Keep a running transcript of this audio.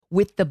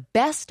With the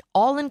best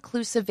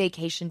all-inclusive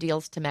vacation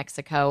deals to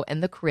Mexico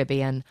and the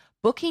Caribbean,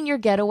 booking your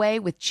getaway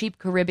with Cheap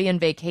Caribbean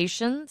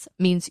Vacations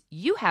means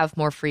you have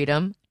more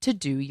freedom to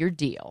do your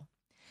deal.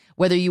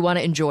 Whether you want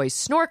to enjoy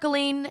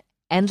snorkeling,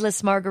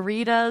 endless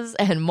margaritas,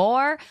 and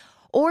more,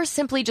 or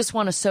simply just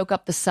want to soak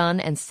up the sun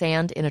and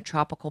sand in a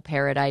tropical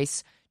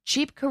paradise,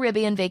 Cheap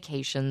Caribbean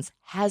Vacations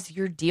has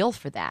your deal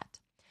for that.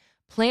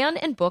 Plan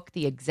and book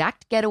the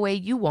exact getaway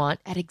you want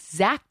at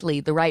exactly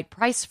the right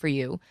price for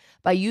you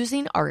by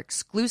using our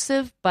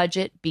exclusive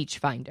budget beach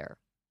finder.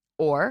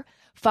 Or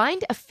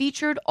find a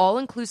featured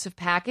all-inclusive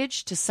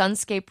package to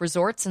Sunscape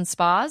Resorts and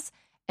Spas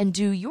and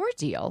do your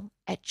deal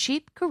at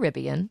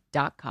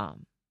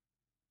cheapcaribbean.com.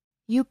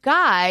 You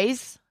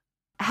guys,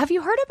 have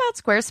you heard about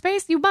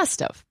Squarespace? You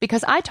must have,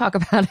 because I talk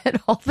about it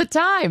all the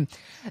time.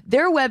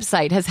 Their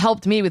website has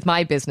helped me with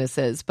my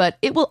businesses, but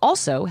it will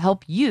also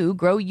help you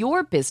grow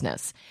your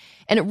business.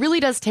 And it really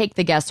does take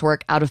the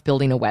guesswork out of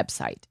building a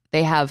website.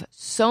 They have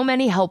so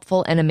many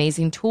helpful and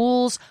amazing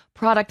tools,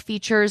 product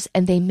features,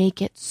 and they make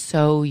it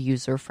so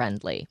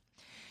user-friendly.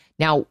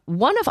 Now,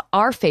 one of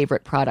our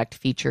favorite product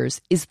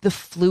features is the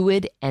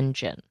Fluid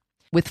Engine.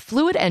 With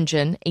Fluid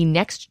Engine, a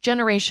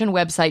next-generation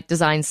website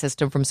design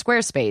system from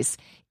Squarespace,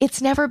 it's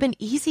never been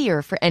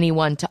easier for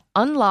anyone to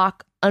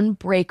unlock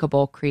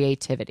unbreakable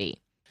creativity.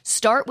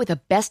 Start with a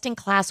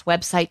best-in-class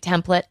website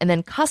template and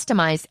then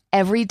customize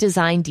every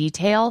design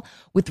detail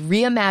with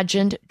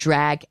reimagined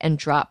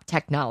drag-and-drop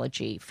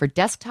technology for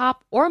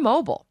desktop or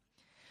mobile.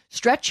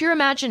 Stretch your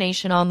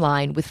imagination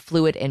online with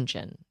Fluid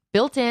Engine,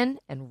 built in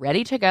and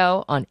ready to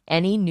go on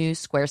any new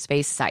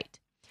Squarespace site.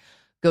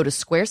 Go to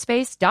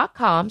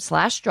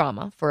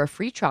squarespace.com/drama for a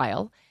free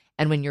trial,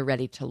 and when you're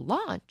ready to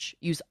launch,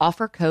 use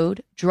offer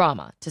code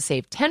DRAMA to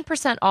save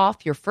 10%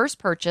 off your first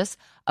purchase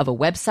of a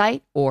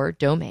website or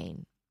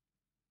domain.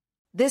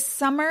 This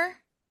summer,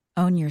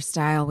 own your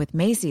style with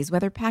Macy's.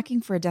 Whether packing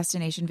for a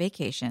destination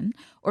vacation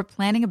or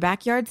planning a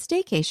backyard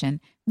staycation,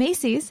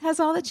 Macy's has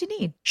all that you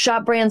need.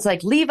 Shop brands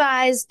like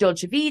Levi's,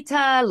 Dolce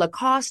Vita,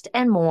 Lacoste,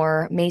 and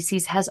more.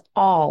 Macy's has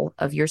all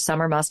of your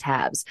summer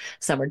must-haves.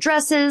 Summer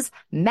dresses,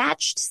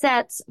 matched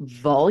sets,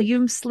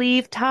 volume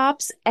sleeve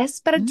tops,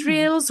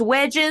 espadrilles,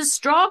 wedges,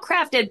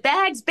 straw-crafted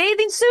bags,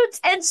 bathing suits,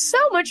 and so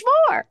much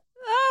more.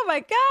 Oh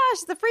my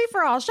gosh, the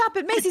free-for-all. Shop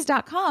at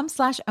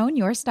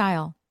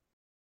Macys.com/ownyourstyle.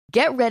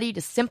 Get ready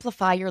to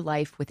simplify your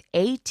life with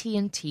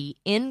AT&T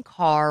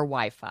in-car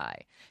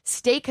Wi-Fi.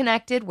 Stay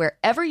connected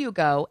wherever you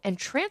go and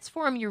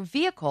transform your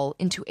vehicle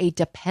into a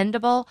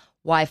dependable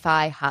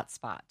Wi-Fi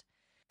hotspot.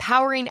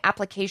 Powering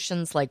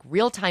applications like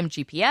real-time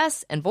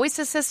GPS and voice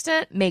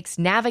assistant makes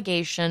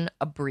navigation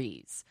a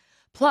breeze.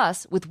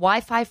 Plus, with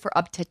Wi-Fi for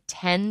up to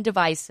 10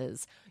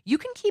 devices, you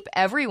can keep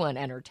everyone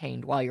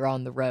entertained while you're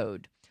on the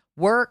road.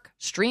 Work,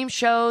 stream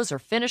shows, or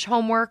finish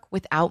homework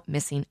without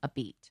missing a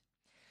beat.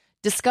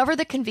 Discover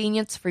the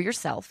convenience for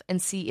yourself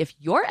and see if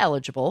you're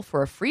eligible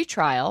for a free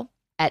trial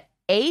at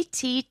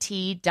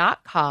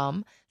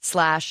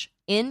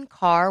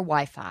att.com/in-car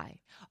Wi-Fi.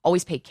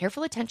 Always pay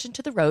careful attention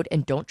to the road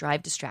and don't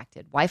drive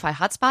distracted. Wi-Fi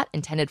hotspot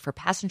intended for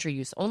passenger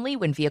use only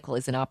when vehicle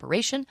is in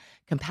operation.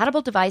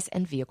 Compatible device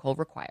and vehicle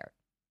required.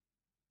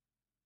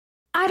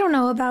 I don't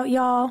know about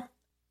y'all.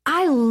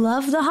 I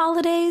love the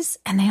holidays,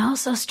 and they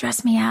also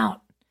stress me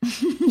out.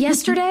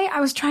 Yesterday, I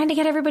was trying to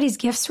get everybody's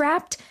gifts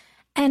wrapped,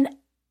 and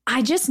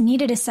I just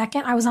needed a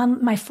second. I was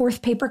on my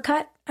 4th paper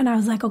cut, and I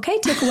was like, okay,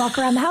 take a walk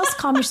around the house,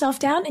 calm yourself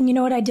down. And you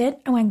know what I did?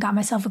 I went and got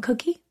myself a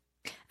cookie,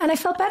 and I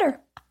felt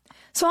better.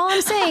 So all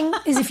I'm saying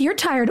is if you're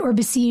tired or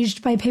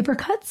besieged by paper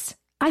cuts,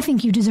 I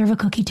think you deserve a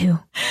cookie too.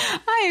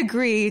 I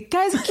agree.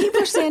 Guys,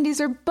 Keebler Sandies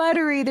are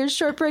buttery. They're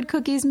shortbread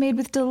cookies made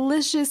with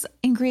delicious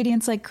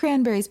ingredients like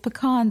cranberries,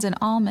 pecans, and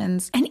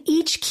almonds. And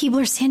each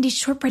Keebler Sandies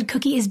shortbread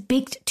cookie is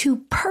baked to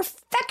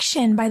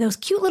perfection by those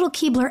cute little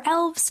Keebler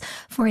elves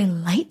for a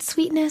light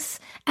sweetness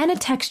and a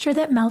texture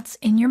that melts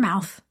in your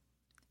mouth.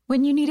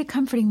 When you need a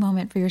comforting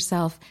moment for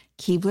yourself,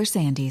 Keebler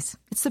Sandies.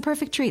 It's the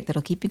perfect treat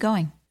that'll keep you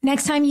going.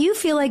 Next time you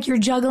feel like you're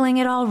juggling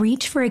it all,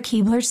 reach for a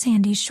Keebler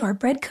Sandies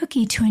shortbread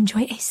cookie to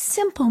enjoy a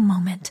simple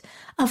moment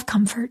of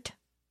comfort.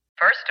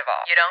 First of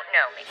all, you don't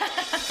know me.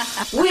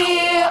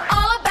 We're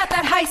all about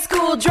that high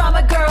school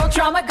drama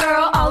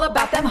girl, all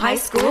about them high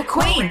school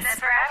queens.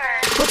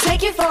 We'll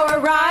take you for a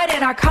ride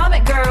in our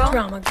comic girl,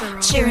 Drama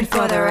girl, cheering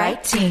for the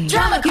right team.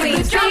 Drama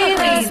queens,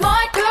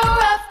 smart girl,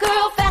 rough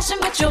girl, fashion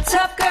but you're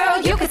tough girl.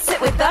 You could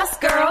sit with us,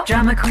 girl.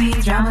 Drama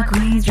queens, drama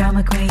queens,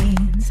 drama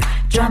queens.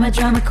 Drama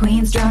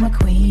queens, drama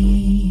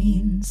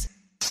queens.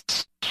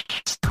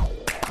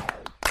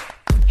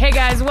 Hey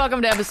guys,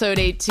 welcome to episode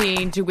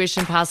 18, to Wish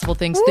Impossible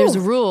Things. Woo. There's a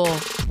rule.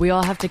 We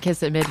all have to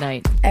kiss at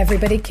midnight.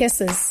 Everybody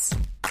kisses.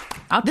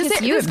 I'll kiss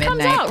you at midnight. This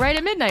comes out right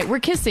at midnight. We're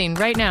kissing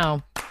right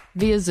now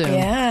via Zoom.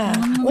 Yeah,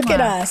 look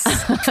at us.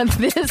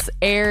 This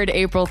aired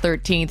April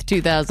 13th,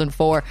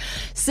 2004.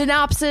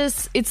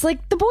 Synopsis, it's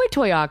like the boy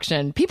toy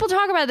auction. People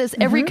talk about this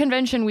every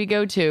convention we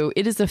go to.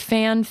 It is a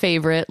fan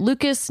favorite.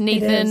 Lucas,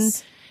 Nathan,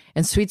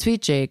 and Sweet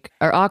Sweet Jake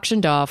are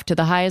auctioned off to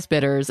the highest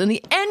bidders in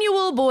the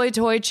annual boy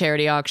toy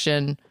charity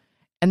auction.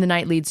 And the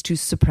night leads to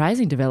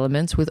surprising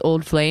developments with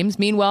old flames.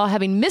 Meanwhile,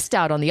 having missed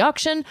out on the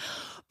auction,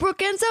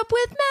 Brooke ends up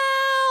with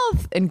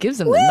Mouth and gives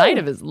him the night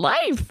of his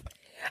life.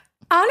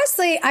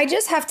 Honestly, I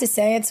just have to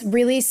say it's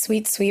really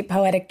sweet, sweet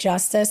poetic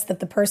justice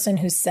that the person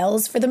who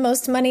sells for the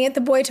most money at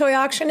the boy toy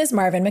auction is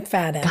Marvin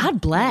McFadden.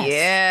 God bless.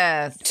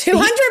 Yes.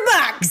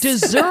 $200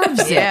 Deserves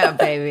it. Yeah,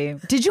 baby.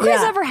 Did you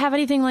guys ever have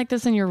anything like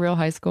this in your real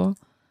high school?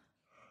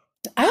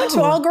 I went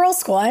to all girls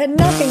school. I had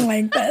nothing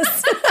like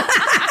this.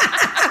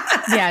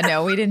 Yeah,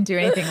 no, we didn't do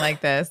anything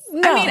like this.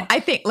 No. I mean, I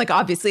think, like,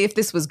 obviously, if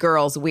this was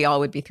girls, we all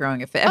would be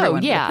throwing a fit. Everyone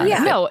would yeah. throw a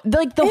fit. No,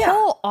 like the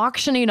whole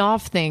auctioning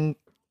off thing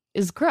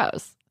is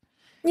gross.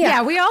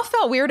 Yeah, we all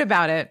felt weird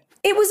about it.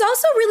 It was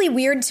also really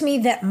weird to me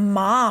that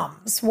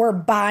moms were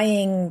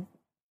buying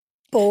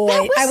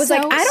boys. I was so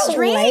like, I don't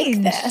strange.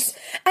 like this.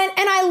 And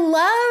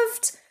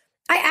I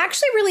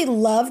actually really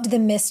loved the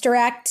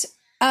misdirect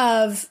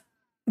of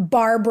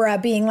Barbara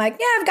being like,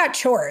 yeah, I've got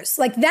chores.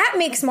 Like that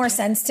makes more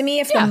sense to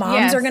me if the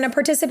moms are going to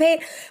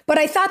participate. But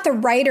I thought the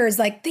writers,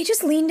 like, they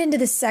just leaned into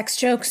the sex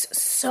jokes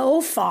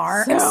so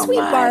far. And sweet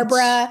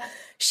Barbara,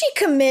 she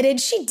committed,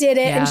 she did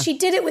it, and she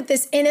did it with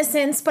this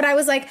innocence. But I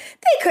was like,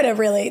 they could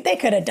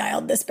have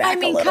dialed this back. I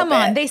mean, a little come bit.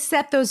 on. They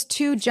set those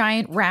 2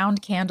 giant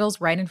round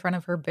candles right in front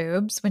of her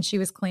boobs when she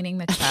was cleaning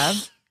the tub.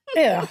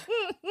 Ew.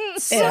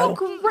 So Ew.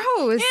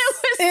 gross.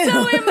 It was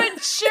so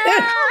immature.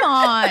 Come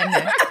on.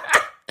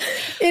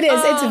 It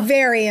is. It's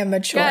very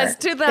immature. Guys,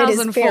 It is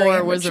 2004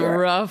 very was a immature.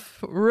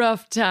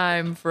 rough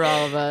time for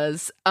all of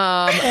us.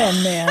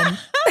 Oh, man.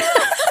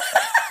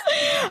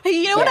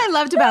 You know what I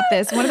loved about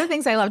this? One of the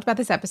things I loved about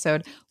this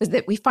episode was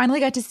that we finally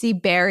got to see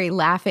Barry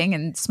laughing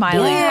and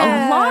smiling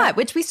a lot,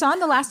 which we saw in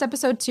the last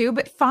episode too.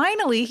 But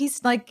finally,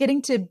 he's like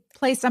getting to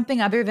play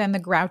something other than the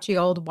grouchy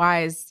old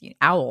wise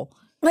owl.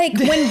 Like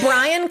when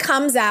Brian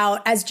comes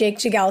out as Jake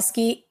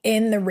Jagelski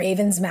in the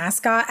Ravens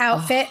mascot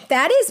outfit,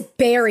 that is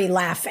Barry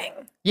laughing.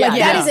 Yeah, like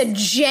that is a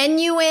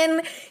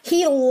genuine,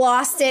 he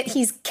lost it.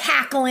 He's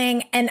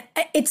cackling. And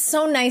it's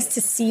so nice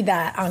to see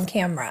that on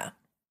camera.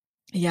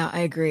 Yeah, I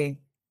agree.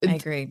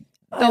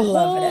 I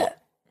loved it.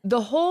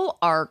 The whole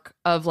arc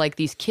of like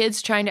these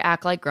kids trying to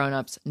act like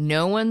grown-ups,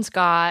 no one's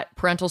got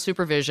parental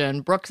supervision,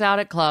 Brooke's out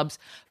at clubs,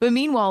 but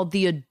meanwhile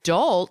the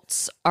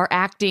adults are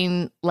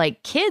acting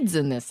like kids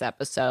in this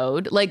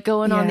episode, like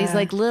going on these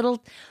like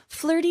little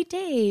flirty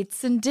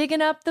dates and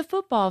digging up the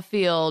football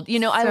field. You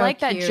know, I like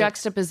that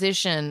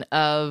juxtaposition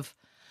of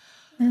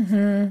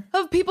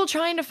people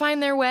trying to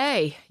find their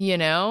way, you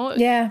know?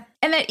 Yeah.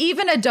 And that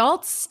even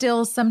adults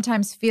still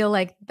sometimes feel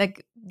like that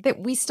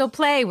we still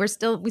play. We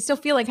still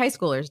feel like high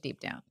schoolers deep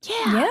down.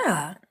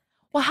 Yeah.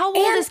 Well, how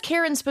old is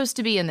Karen supposed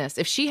to be in this?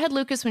 If she had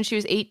Lucas when she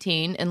was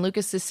 18 and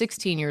Lucas is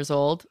 16 years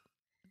old.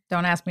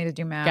 Don't ask me to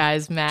do math.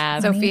 Guys,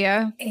 math.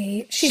 Sophia.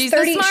 She's the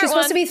 30. smart She's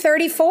supposed one. to be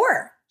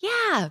 34.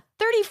 Yeah,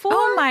 34.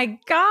 Oh my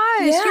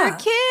gosh, Yeah. you're a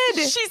kid.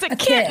 She's a kid.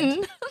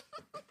 kitten.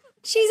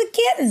 She's a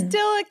kitten.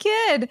 Still a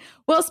kid.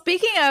 Well,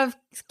 speaking of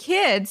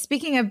kids,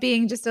 speaking of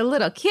being just a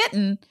little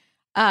kitten,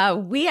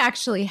 we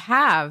actually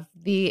have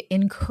the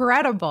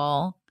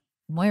incredible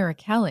Moira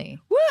Kelly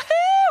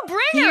Woohoo!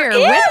 Bring her here in.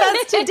 with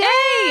us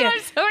today. I'm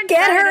so excited.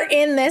 Get her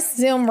in this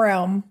Zoom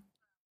room.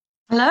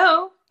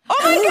 Hello. Oh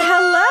my God,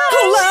 hello.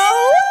 Hello?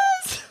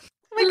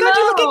 Oh my God,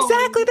 you look Hello.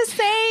 exactly the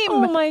same.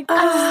 Oh my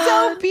God.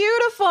 So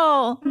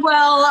beautiful.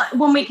 Well,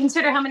 when we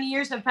consider how many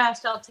years have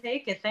passed, I'll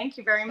take it. Thank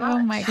you very much. Oh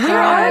my God. Where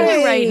are you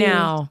Hi. right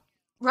now?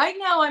 Right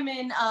now, I'm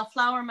in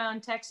Flower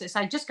Mound, Texas.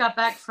 I just got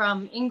back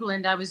from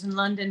England. I was in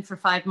London for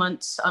 5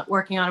 months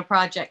working on a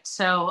project.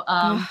 So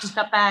just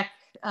got back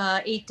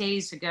 8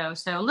 days ago.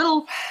 So a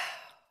little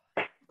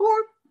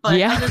bored, but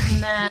Yeah. other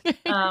than that,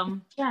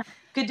 yeah,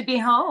 good to be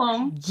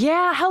home.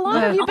 Yeah, how long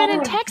have you been in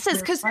Oh, Texas?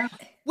 Because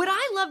what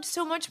I loved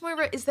so much,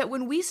 Moira, is that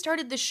when we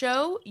started the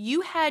show, you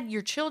had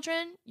your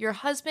children, your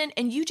husband,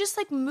 and you just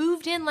like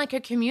moved in like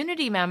a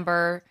community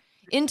member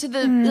into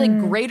the like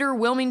greater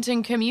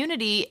Wilmington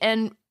community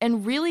and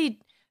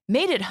really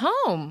made it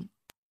home.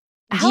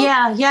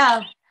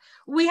 Yeah.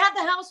 We had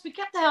the house. We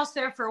kept the house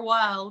there for a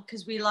while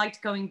because we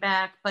liked going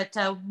back. But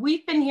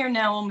we've been here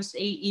now almost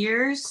 8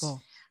 years.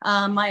 Cool.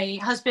 My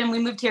husband, we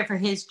moved here for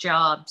his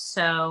job.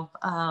 So,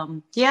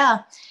 yeah,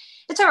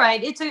 it's all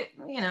right. It's it's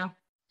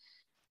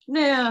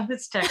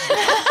Texas.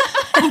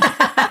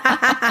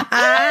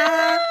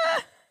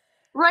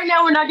 Right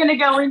now, we're not going to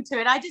go into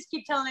it. I just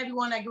keep telling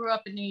everyone I grew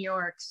up in New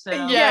York. So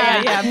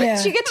Yeah. But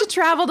Yeah. you get to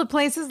travel to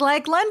places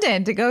like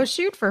London to go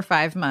shoot for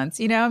 5 months.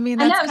 You know, I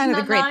mean, I that's know, kind of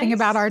the isn't great that thing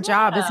about nice? our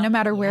job is Yeah. no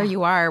matter where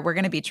you are, we're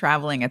going to be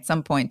traveling at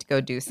some point to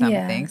go do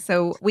something. Yeah.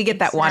 So we get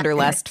that Exactly.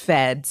 wanderlust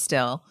fed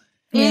still.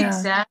 Yeah.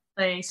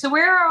 Exactly. So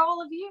where are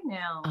all of you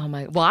now? Oh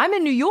my! Well, I'm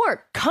in New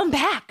York. Come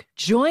back,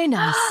 join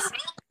us.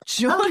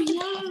 Join.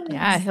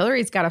 Yeah,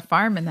 Hillary's got a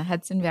farm in the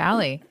Hudson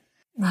Valley.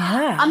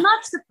 Yeah. I'm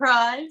not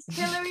surprised,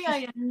 Hillary.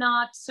 I am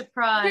not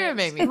surprised. You're gonna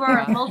make me You are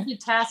a cry.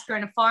 multitasker,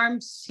 and a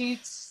farm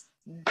suits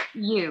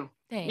you.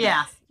 Thanks.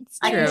 Yeah,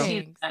 I true. can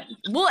see that.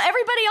 Well,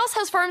 everybody else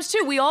has farms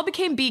too. We all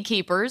became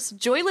beekeepers.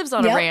 Joy lives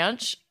on a Yep.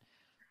 ranch.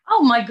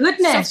 Oh my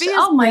goodness. Sophia's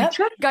Oh my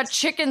goodness. got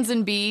chickens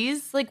and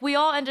bees. Like we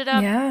all ended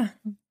up Yeah.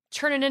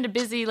 turning into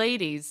busy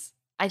ladies.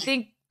 I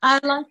think I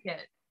like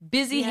it.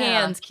 busy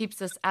hands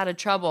keeps us out of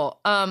trouble.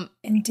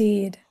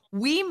 Indeed.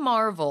 We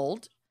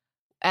marveled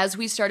as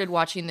we started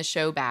watching the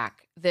show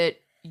back that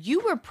you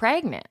were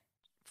pregnant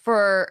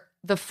for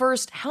the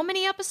first, how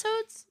many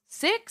episodes?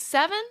 6,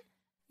 7?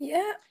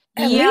 Yeah.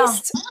 At Yeah.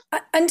 least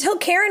until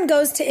Karen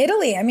goes to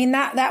Italy. I mean,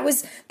 that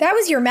was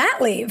your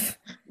mat leave.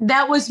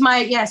 That was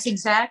yes,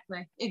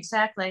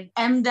 exactly.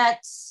 And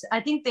I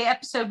think the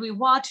episode we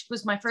watched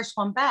was my first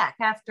one back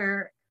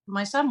after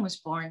my son was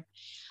born.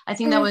 I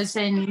think that was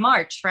in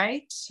March,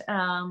 right?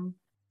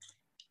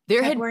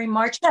 February,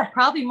 March. Yeah,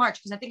 probably March,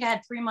 because I think I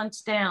had 3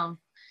 months down.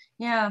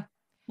 Yeah.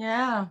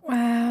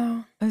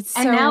 Wow. It's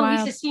And so now wild.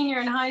 he's a senior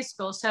in high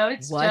school, so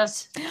it's What?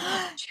 just,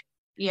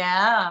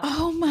 yeah.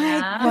 Oh my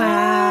Yeah. gosh.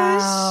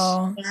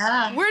 Wow.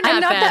 Yeah. We're not, I'm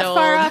not that old.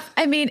 far off.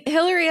 I mean,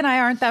 Hillary and I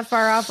aren't that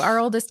far off. Our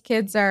oldest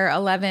kids are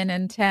 11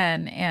 and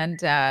 10,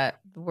 and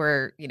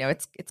we're,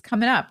 it's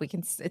coming up.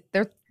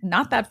 They're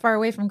not that far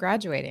away from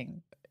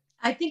graduating.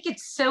 I think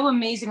it's so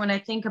amazing when I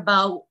think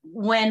about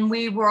when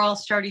we were all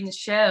starting the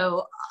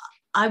show.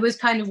 I was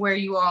kind of where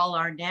you all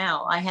are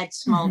now. I had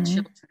small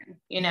children,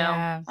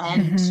 Yeah.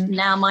 and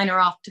now mine are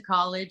off to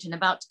college and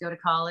about to go to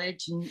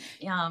college.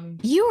 And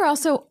You were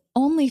also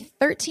only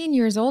 13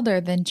 years older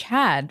than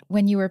Chad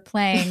when you were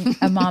playing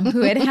a mom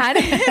who had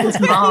His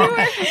when mom. you were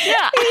 18.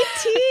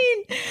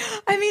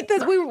 I mean,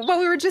 what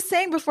we were just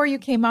saying before you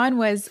came on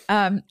was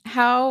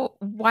how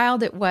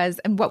wild it was.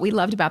 And what we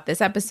loved about this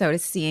episode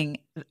is seeing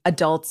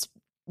adults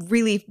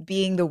really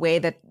being the way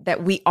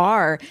that we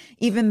are,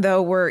 even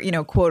though we're,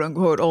 quote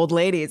unquote old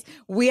ladies,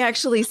 we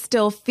actually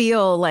still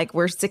feel like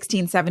we're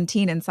 16,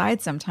 17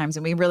 inside sometimes.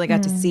 And we really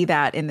got to see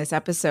that in this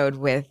episode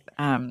with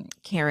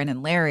Karen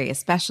and Larry,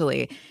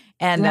 especially.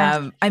 And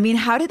I mean,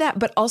 how did that,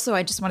 but also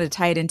I just want to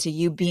tie it into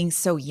you being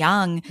so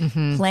young,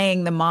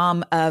 playing the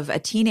mom of a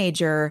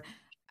teenager.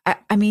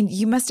 I mean,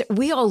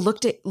 we all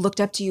looked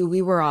up to you.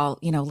 We were all,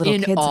 little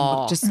In kids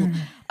awe. and just,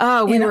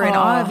 we were in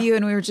awe of you.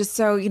 And we were just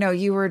so,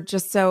 you were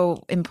just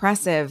so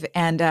impressive.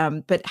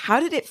 And, but how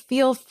did it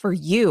feel for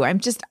you?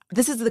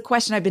 This is the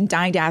question I've been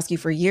dying to ask you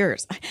for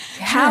years. Yes.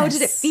 How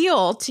did it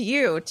feel to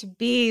you to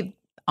be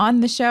on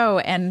the show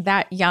and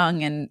that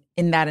young and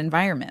in that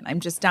environment?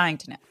 I'm just dying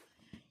to know.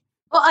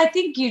 well, I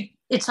think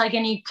it's like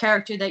any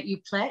character that you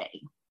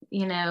play,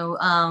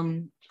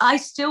 I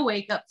still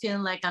wake up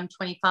feeling like I'm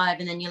 25,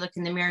 and then you look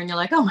in the mirror and you're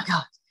like, oh my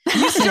God,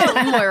 You still,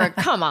 Moira,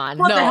 come on.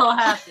 what no. the hell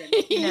happened?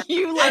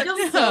 You I look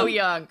don't so know.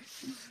 young.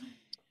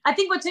 I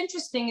think what's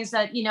interesting is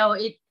that,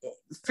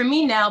 for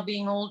me now,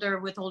 being older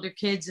with older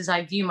kids, as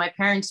I view my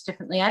parents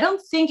differently, I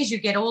don't think as you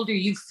get older,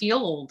 you feel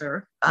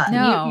older.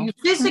 No. You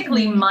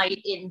physically might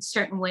in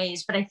certain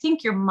ways, but I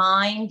think your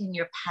mind and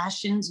your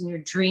passions and your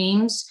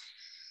dreams,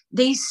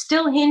 they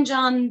still hinge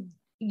on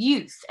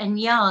youth and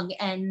young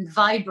and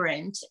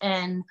vibrant.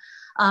 And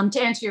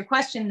to answer your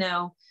question,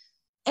 though,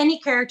 any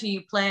character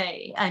you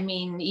play, I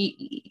mean,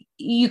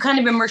 you kind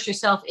of immerse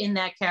yourself in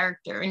that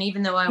character. And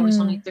even though I was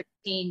only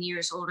 13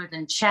 years older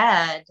than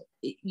Chad,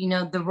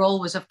 the role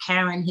was of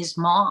Karen, his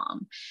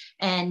mom,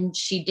 and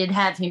she did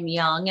have him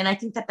young. And I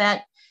think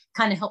that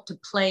kind of helped to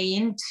play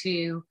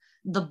into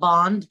the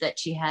bond that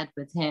she had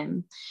with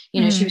him.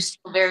 She was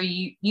still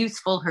very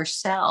youthful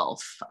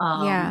herself.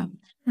 Yeah.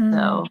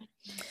 So,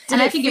 Did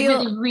and it I think feel- it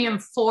really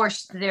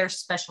reinforced their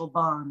special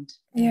bond.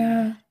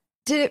 Yeah.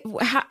 Did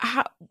it,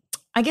 how,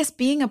 I guess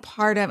being a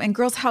part of, and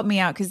girls help me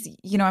out because,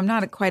 I'm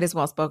not quite as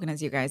well spoken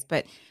as you guys,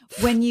 but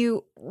when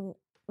you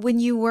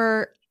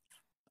were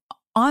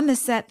on the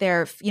set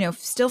there,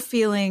 still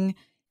feeling,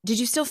 did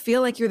you still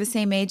feel like you're the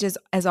same age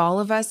as all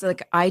of us?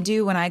 Like I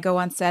do when I go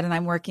on set and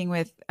I'm working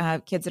with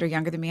kids that are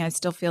younger than me, I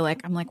still feel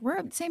like, I'm like,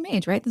 we're the same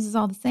age, right? This is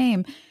all the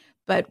same.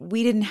 But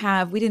we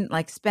didn't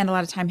like spend a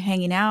lot of time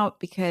hanging out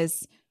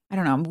because I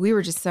don't know, we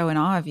were just so in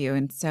awe of you.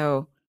 And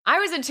so I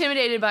was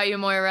intimidated by you,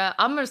 Moira.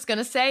 I'm just going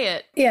to say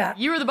it. Yeah.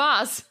 You were the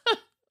boss.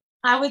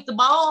 I was the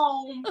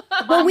bomb.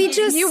 Well, we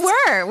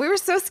were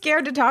so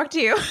scared to talk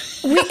to you.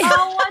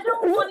 I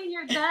don't want to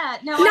hear that.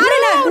 No,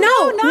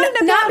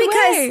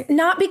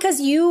 Not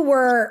because you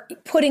were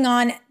putting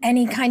on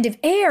any kind of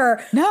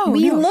air.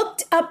 We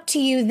looked up to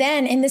you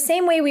then in the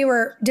same way we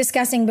were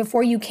discussing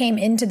before you came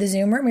into the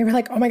Zoom room. We were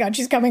like, oh my God,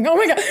 she's coming. Oh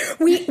my God.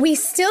 We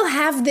still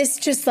have this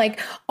just like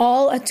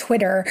all a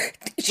Twitter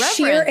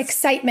sheer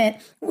excitement,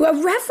 a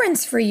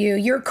reference for you,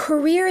 your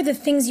career, the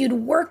things you'd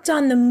worked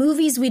on, the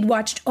movies we'd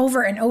watched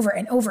over and over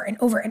and over and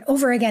over and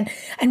over again.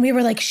 And we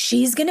were like,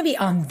 she's going to be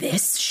on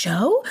this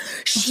show?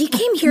 She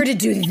came here to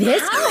do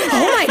this?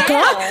 Oh my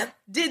God.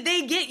 Did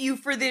they get you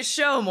for this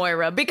show,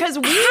 Moira? Because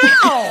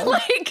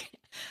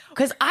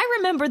because I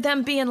remember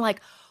them being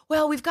like,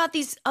 well, we've got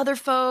these other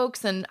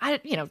folks and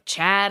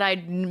Chad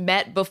I'd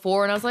met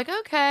before and I was like,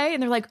 okay.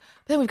 And they're like,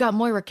 but then we've got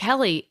Moira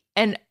Kelly.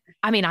 And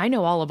I mean, I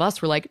know all of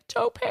us were like,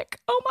 toe pick.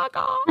 Oh my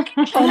God.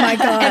 Oh my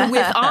God. And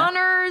with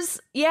honors.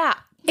 Yeah.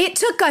 It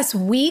took us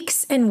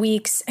weeks and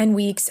weeks and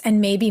weeks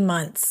and maybe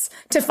months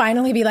to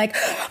finally be like,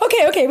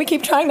 okay, we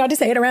keep trying not to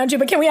say it around you,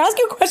 but can we ask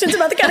you questions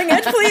about the cutting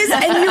edge, please?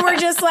 And you were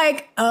just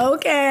like,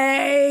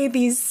 okay,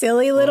 these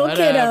silly little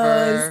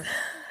kiddos.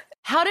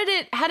 How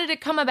did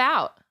it come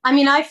about? I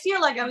mean, I feel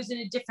like I was in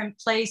a different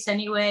place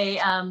anyway.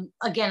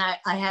 Again,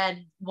 I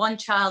had one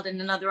child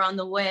and another on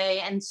the way.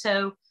 And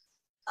so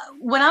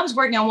when I was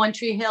working on One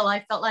Tree Hill,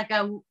 I felt like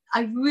I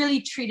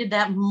really treated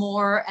that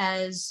more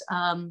as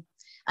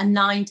a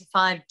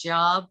 9-to-5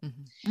 job.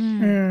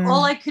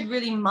 All I could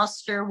really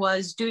muster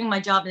was doing my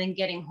job and then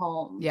getting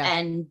home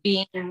and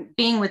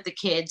being with the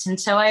kids. And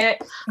so I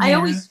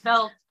always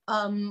felt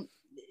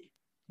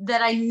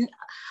that I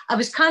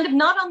was kind of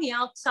not on the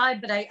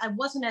outside, but I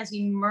wasn't as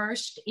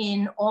immersed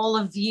in all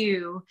of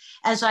you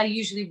as I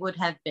usually would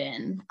have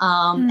been.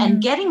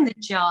 And getting the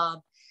job,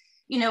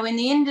 you know, in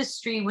the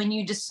industry, when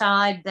you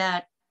decide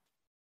that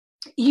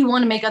you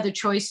want to make other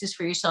choices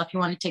for yourself, you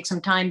want to take some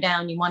time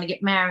down, you want to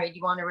get married,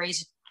 you want to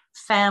raise a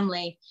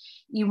family,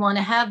 you want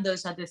to have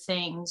those other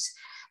things.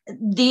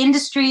 The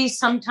industry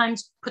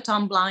sometimes puts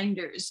on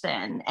blinders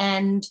then,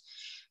 and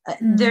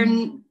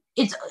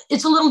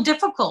it's a little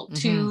difficult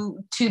to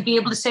be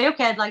able to say,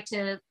 okay, I'd like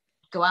to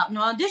go out and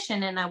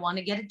audition and I want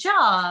to get a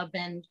job.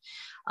 And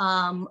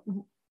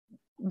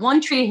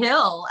One Tree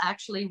Hill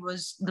actually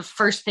was the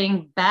first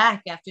thing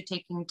back after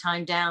taking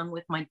time down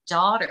with my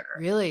daughter.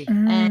 Really?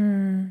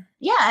 And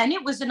and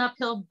it was an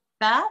uphill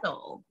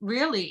battle,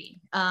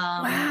 really.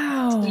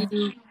 Not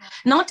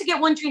to get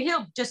One Tree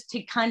Hill, just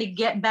to kind of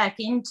get back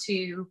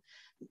into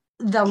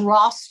the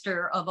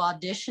roster of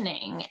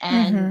auditioning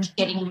and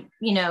getting,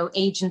 you know,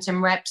 agents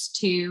and reps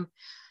to,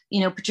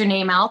 you know, put your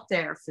name out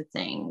there for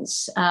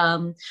things.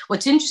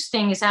 What's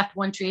interesting is after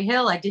One Tree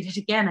Hill, I did it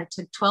again. I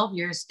took 12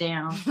 years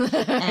down.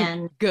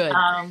 And good.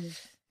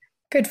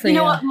 Good for you. You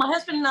know what? My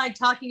husband and I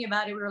talking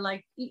about it, we were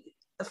like,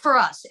 for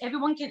us,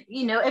 everyone can,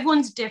 you know,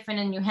 everyone's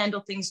different and you handle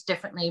things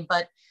differently.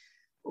 But,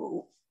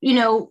 you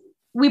know,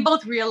 we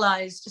both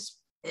realized,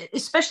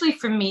 especially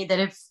for me, that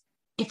if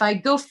I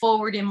go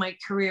forward in my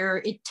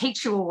career, it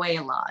takes you away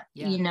a lot.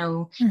 You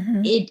know,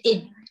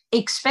 it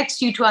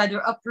expects you to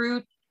either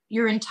uproot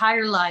your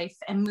entire life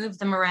and move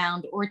them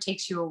around, or it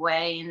takes you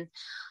away. And,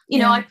 you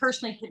know, I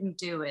personally couldn't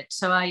do it.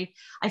 So I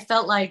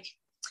felt like,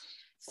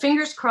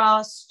 fingers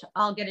crossed,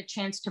 I'll get a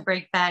chance to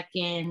break back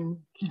in,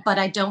 but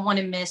I don't want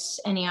to miss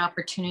any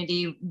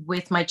opportunity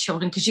with my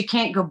children, because you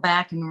can't go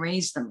back and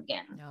raise them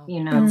again. No.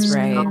 You know, that's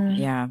right.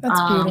 Yeah.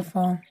 That's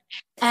beautiful.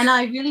 And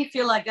I really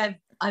feel like I've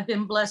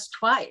been blessed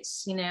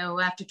twice. You know,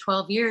 after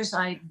 12 years,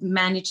 I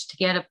managed to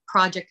get a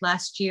project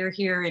last year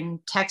here in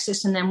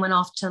Texas, and then went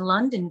off to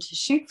London to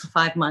shoot for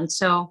 5 months.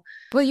 So,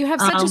 well, you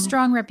have such a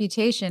strong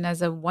reputation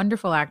as a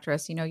wonderful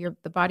actress. You know,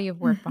 the body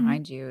of work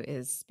behind you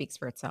speaks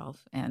for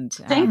itself. And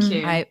thank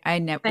you.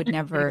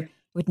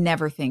 would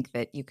never think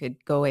that you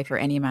could go away for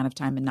any amount of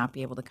time and not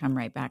be able to come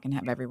right back and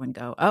have everyone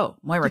go, oh,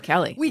 Moira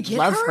Kelly, we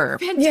love her.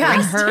 Bring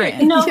her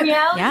in. No,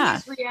 reality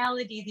is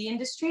reality. The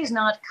industry is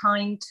not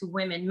kind to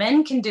women.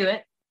 Men can do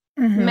it.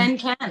 Men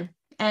can,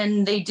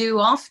 and they do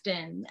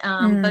often.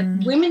 But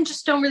women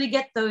just don't really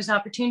get those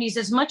opportunities.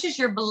 As much as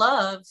you're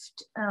beloved,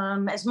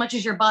 as much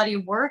as your body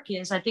of work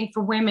is, I think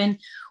for women,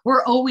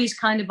 we're always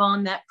kind of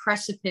on that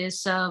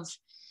precipice of,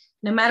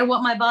 no matter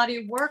what my body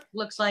of work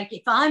looks like,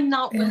 if I'm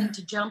not willing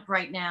to jump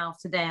right now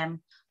for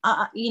them,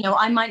 you know,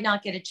 I might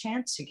not get a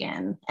chance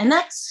again. And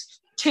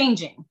that's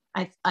changing,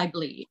 I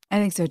believe. I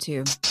think so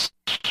too.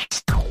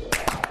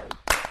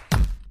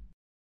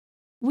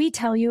 We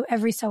tell you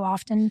every so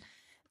often,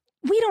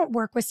 we don't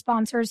work with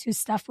sponsors whose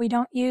stuff we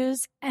don't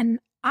use. And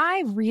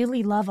I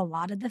really love a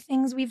lot of the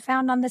things we've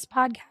found on this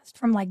podcast,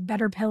 from like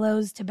better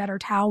pillows to better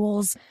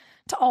towels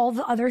to all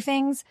the other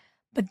things.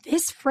 But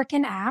this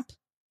frickin' app,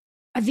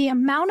 the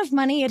amount of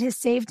money it has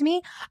saved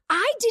me,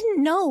 I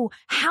didn't know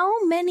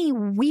how many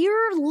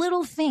weird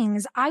little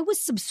things I was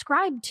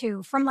subscribed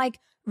to, from like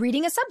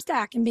reading a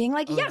Substack and being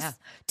like,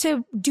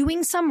 to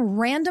doing some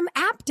random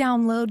app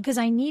download because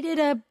I needed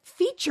a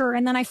feature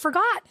and then I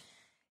forgot.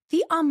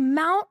 The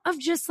amount of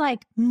just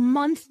like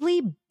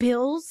monthly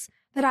bills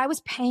that I was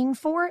paying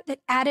for that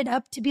added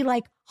up to be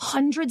like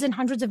hundreds and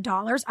hundreds of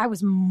dollars, I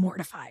was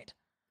mortified.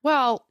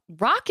 Well,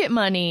 Rocket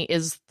Money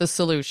is the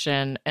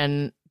solution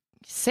and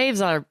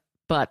saves our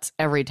butts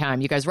every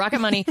time. You guys,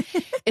 Rocket Money,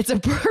 it's a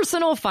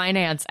personal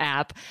finance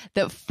app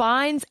that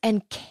finds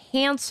and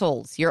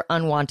cancels your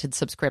unwanted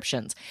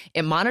subscriptions.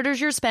 It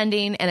monitors your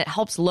spending and it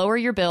helps lower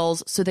your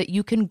bills so that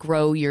you can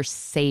grow your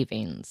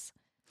savings.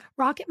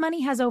 Rocket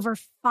Money has over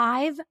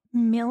 5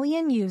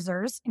 million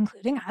users,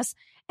 including us,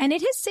 and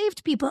it has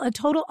saved people a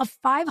total of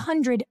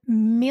 $500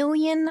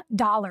 million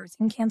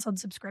in canceled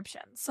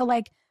subscriptions. So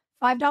like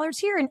 $5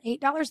 here and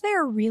 $8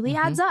 there really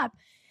adds up.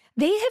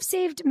 They have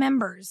saved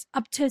members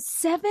up to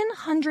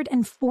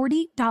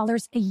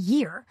 $740 a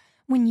year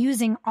when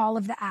using all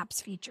of the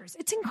app's features.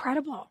 It's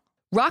incredible.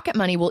 Rocket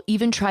Money will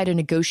even try to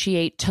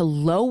negotiate to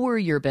lower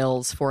your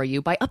bills for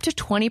you by up to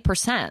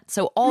 20%.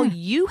 So all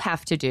you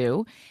have to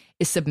do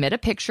is submit a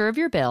picture of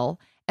your bill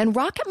And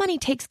Rocket Money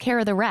takes care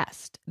of the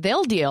rest.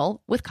 They'll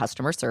deal with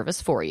customer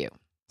service for you.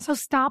 So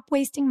stop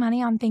wasting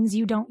money on things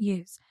you don't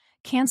use.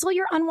 Cancel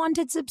your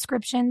unwanted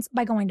subscriptions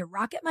by going to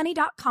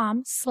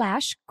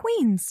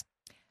rocketmoney.com/queens.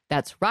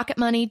 That's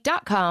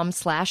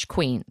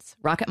rocketmoney.com/queens.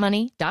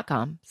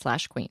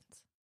 rocketmoney.com/queens.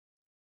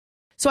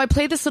 So I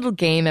play this little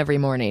game every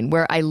morning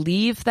where I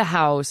leave the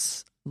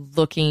house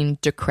looking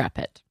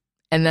decrepit.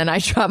 And then I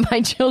drop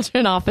my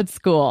children off at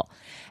school.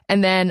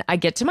 And then I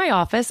get to my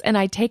office and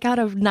I take out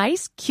a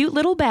nice, cute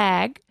little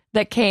bag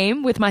that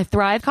came with my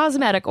Thrive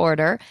Cosmetic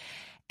order.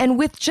 And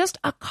with just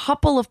a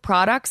couple of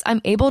products,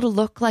 I'm able to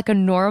look like a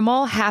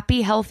normal,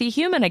 happy, healthy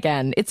human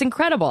again. It's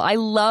incredible. I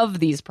love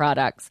these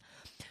products.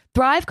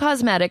 Thrive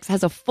Cosmetics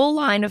has a full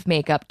line of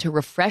makeup to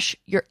refresh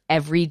your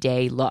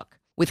everyday look.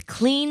 With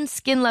clean,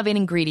 skin-loving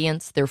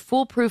ingredients, their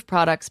foolproof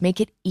products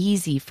make it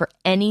easy for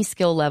any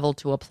skill level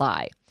to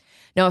apply.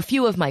 Now, a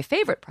few of my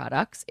favorite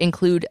products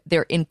include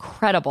their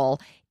incredible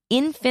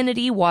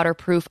Infinity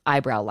Waterproof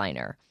Eyebrow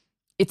Liner.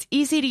 Its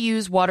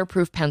easy-to-use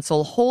waterproof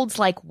pencil holds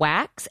like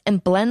wax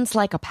and blends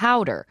like a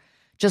powder.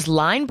 Just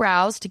line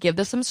brows to give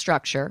them some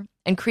structure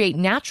and create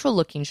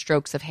natural-looking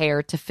strokes of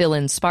hair to fill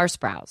in sparse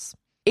brows.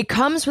 It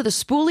comes with a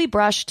spoolie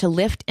brush to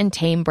lift and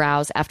tame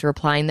brows after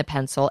applying the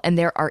pencil, and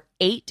there are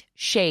 8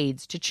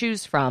 shades to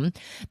choose from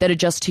that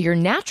adjust to your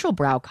natural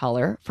brow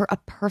color for a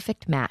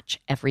perfect match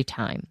every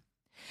time.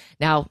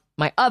 Now,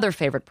 my other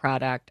favorite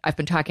product, I've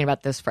been talking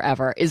about this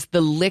forever, is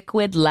the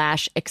Liquid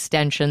Lash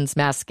Extensions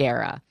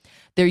Mascara.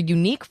 Their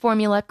unique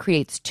formula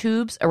creates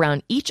tubes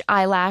around each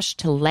eyelash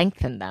to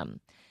lengthen them.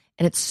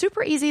 And it's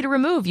super easy to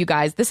remove, you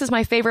guys. This is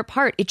my favorite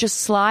part. It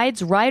just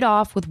slides right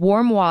off with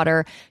warm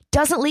water,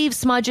 doesn't leave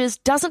smudges,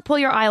 doesn't pull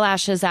your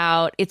eyelashes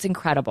out. It's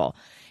incredible.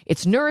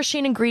 Its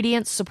nourishing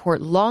ingredients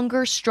support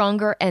longer,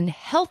 stronger, and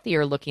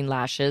healthier looking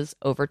lashes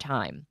over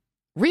time.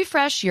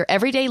 Refresh your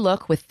everyday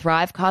look with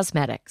Thrive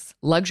Cosmetics,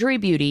 luxury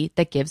beauty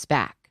that gives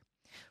back.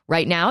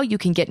 Right now, you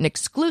can get an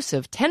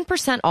exclusive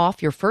 10%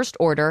 off your first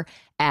order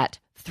at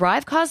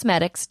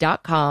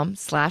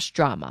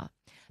thrivecosmetics.com/drama.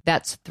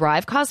 That's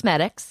Thrive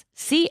Cosmetics,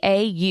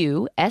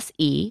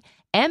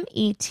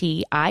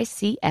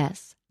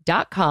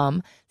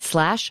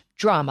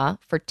 CAUSEMETICS.com/drama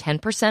for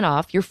 10%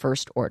 off your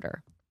first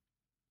order.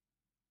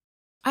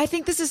 I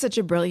think this is such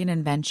a brilliant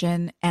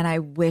invention, and I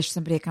wish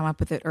somebody had come up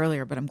with it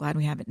earlier, but I'm glad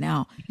we have it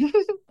now.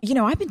 You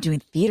know, I've been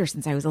doing theater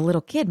since I was a little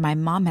kid. My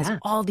mom has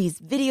all these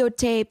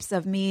videotapes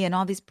of me and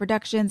all these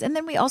productions, and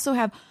then we also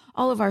have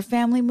all of our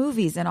family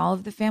movies and all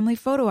of the family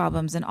photo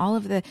albums and all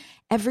of the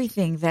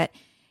everything that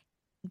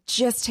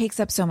just takes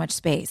up so much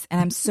space. And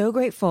I'm so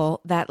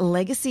grateful that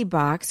Legacy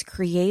Box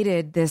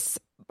created this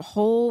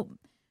whole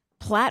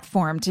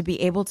platform to be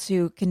able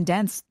to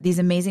condense these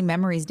amazing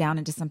memories down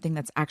into something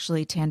that's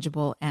actually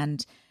tangible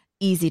and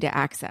easy to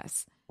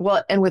access.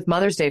 Well, and with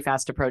Mother's Day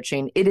fast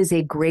approaching, it is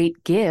a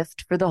great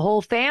gift for the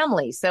whole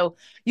family. So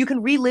you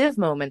can relive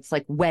moments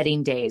like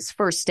wedding days,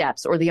 first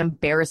steps, or the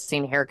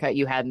embarrassing haircut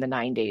you had in the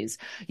 90s.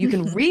 You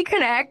can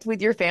reconnect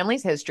with your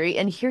family's history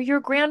and hear your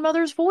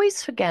grandmother's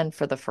voice again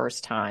for the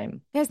first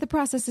time. Yes, the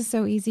process is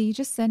so easy. You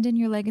just send in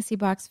your Legacy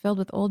Box filled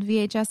with old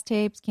VHS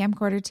tapes,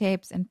 camcorder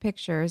tapes, and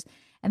pictures,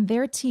 and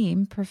their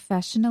team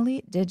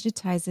professionally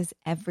digitizes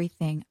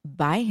everything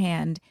by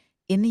hand.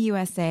 In the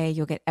USA,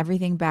 you'll get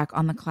everything back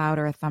on the cloud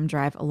or a thumb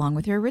drive along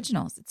with your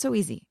originals. It's so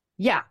easy.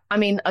 Yeah. I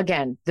mean,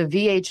 again, the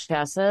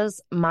VHSs,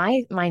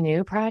 my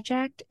new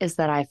project is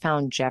that I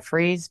found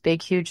Jeffrey's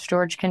big, huge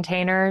storage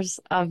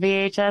containers of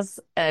VHS,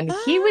 and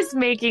he was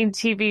making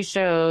TV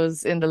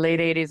shows in the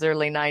late 80s,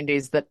 early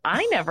 90s that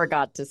I never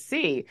got to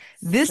see.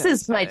 This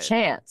is my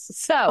chance.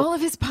 So all of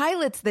his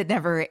pilots that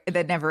never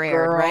aired,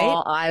 girl,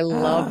 right? I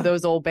love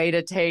those old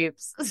beta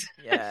tapes.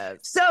 Yes.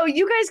 So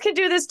you guys can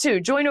do this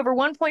too. Join over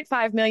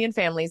 1.5 million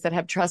families that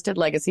have trusted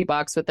Legacy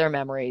Box with their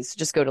memories.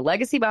 Just go to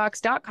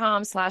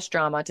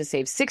legacybox.com/drama to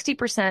save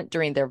 60%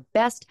 during their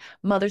best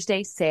Mother's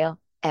Day sale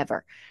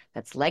ever.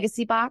 That's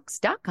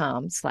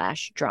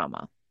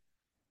legacybox.com/drama.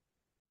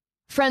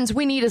 Friends,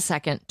 we need a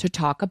second to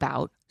talk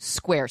about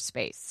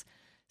Squarespace.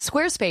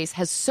 Squarespace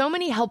has so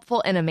many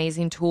helpful and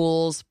amazing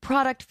tools,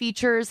 product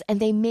features, and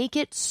they make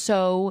it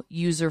so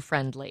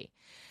user-friendly.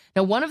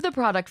 Now, one of the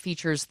product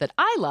features that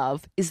I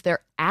love is their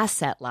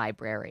asset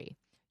library.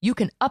 You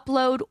can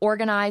upload,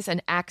 organize,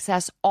 and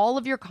access all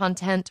of your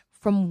content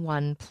from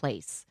one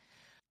place.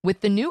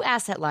 With the new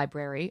asset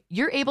library,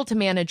 you're able to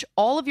manage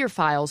all of your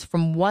files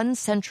from one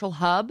central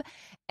hub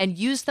and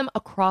use them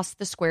across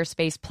the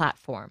Squarespace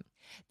platform.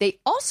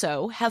 They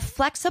also have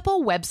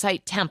flexible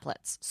website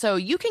templates, so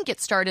you can get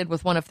started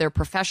with one of their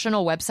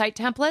professional website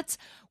templates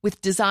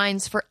with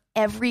designs for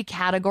every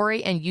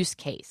category and use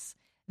case.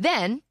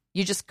 Then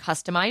you just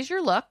customize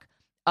your look,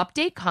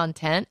 update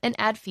content, and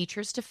add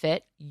features to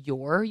fit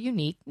your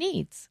unique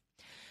needs.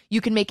 You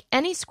can make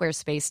any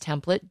Squarespace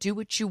template do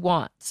what you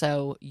want,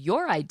 so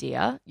your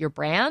idea, your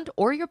brand,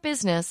 or your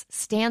business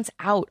stands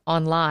out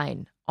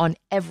online on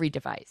every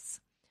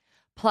device.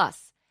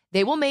 Plus,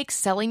 they will make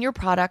selling your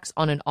products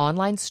on an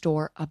online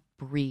store a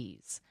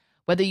breeze.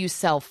 Whether you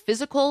sell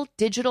physical,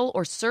 digital,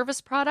 or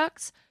service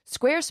products,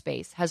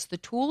 Squarespace has the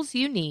tools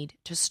you need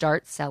to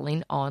start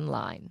selling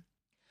online.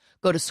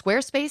 Go to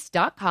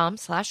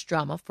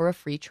squarespace.com/drama for a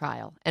free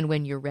trial. And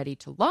when you're ready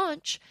to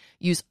launch,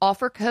 use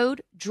offer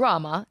code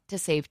DRAMA to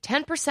save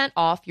 10%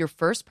 off your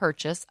first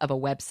purchase of a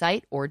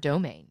website or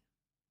domain.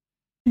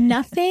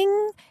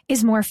 Nothing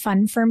is more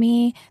fun for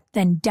me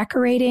than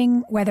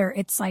decorating, whether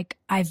it's like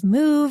I've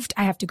moved,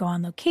 I have to go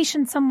on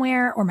location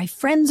somewhere, or my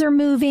friends are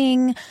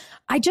moving.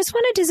 I just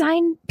want to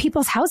design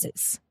people's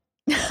houses.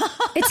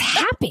 It's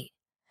happy.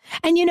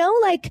 And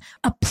like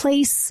a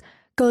place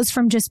goes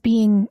from just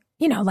being,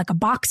 like a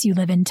box you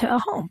live in to a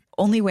home.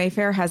 Only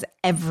Wayfair has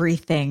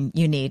everything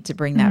you need to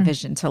bring that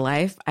vision to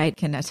life. I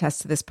can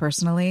attest to this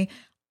personally.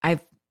 I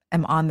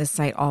am on this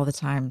site all the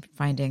time,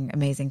 finding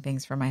amazing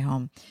things for my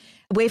home.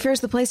 Wayfair is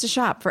the place to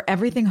shop for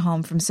everything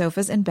home, from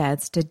sofas and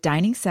beds to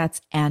dining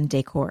sets and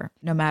decor.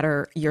 No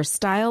matter your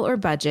style or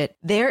budget,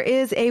 there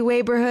is a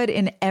Wayborhood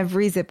in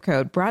every zip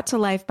code, brought to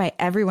life by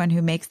everyone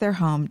who makes their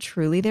home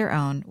truly their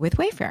own with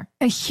Wayfair.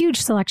 A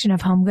huge selection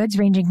of home goods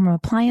ranging from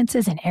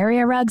appliances and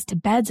area rugs to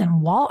beds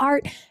and wall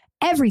art.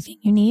 Everything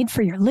you need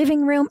for your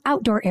living room,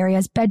 outdoor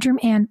areas, bedroom,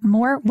 and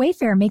more.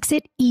 Wayfair makes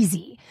it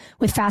easy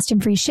with fast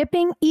and free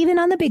shipping, even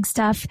on the big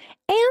stuff,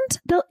 and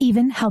they'll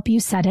even help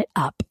you set it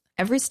up.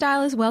 Every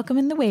style is welcome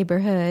in the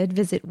Wayborhood.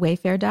 Visit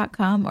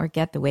wayfair.com or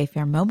get the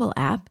Wayfair mobile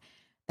app.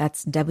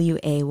 That's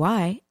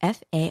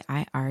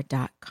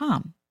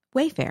WAYFAIR.com.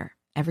 Wayfair.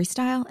 Every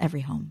style,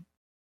 every home.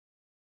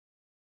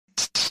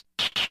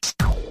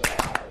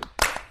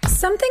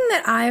 Something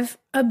that I've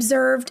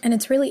observed, and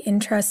it's really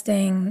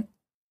interesting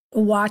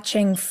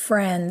watching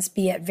friends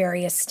be at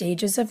various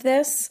stages of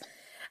this,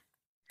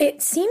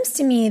 it seems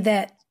to me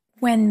that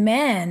when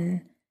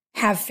men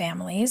have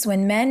families,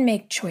 when men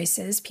make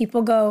choices,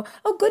 people go,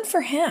 oh, good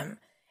for him.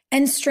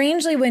 And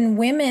strangely, when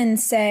women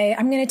say,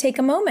 I'm going to take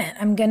a moment,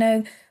 I'm going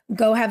to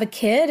go have a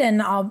kid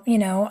and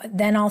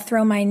then I'll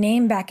throw my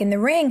name back in the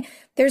ring,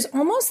 there's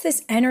almost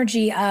this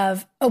energy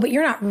of, oh, but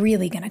you're not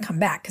really going to come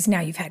back because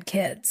now you've had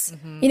kids.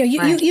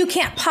 You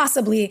can't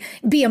possibly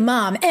be a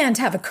mom and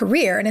have a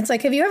career. And it's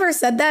like, have you ever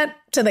said that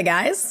to the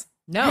guys?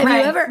 No. Have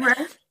you ever?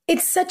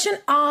 It's such an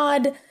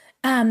odd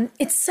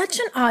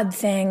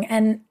thing.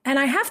 And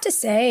I have to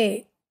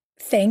say,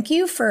 thank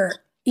you for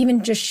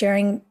even just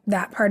sharing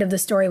that part of the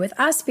story with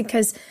us,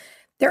 because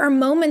there are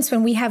moments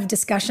when we have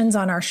discussions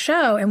on our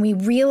show and we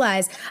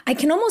realize, I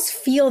can almost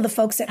feel the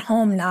folks at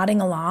home nodding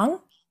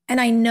along.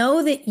 And I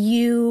know that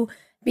you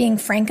being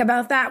frank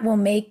about that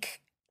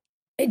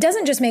it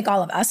doesn't just make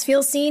all of us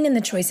feel seen in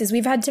the choices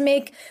we've had to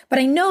make, but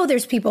I know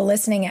there's people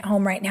listening at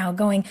home right now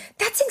going,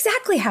 that's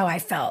exactly how I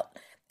felt.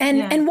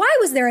 And why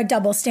was there a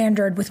double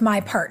standard with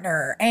my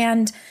partner?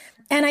 And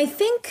I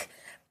think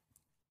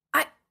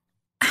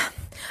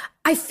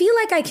I feel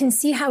like I can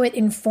see how it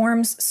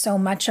informs so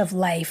much of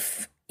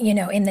life,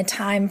 in the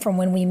time from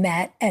when we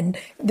met, and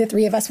the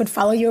three of us would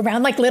follow you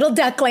around like little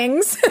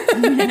ducklings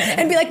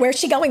and be like, where's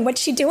she going?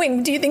 What's she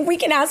doing? Do you think we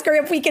can ask her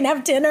if we can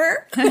have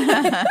dinner?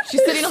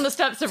 She's sitting on the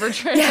steps of her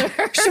trailer.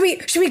 Yeah.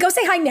 Should we go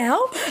say hi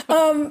now?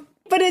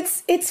 But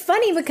it's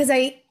funny because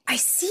I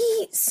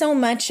see so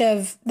much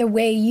of the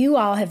way you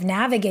all have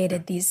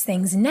navigated these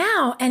things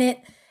now, and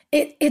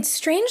it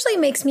strangely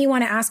makes me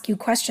want to ask you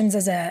questions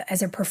as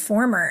a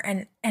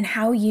performer and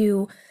how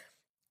you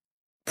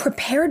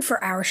prepared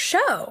for our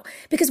show.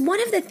 Because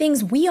one of the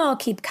things we all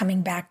keep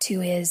coming back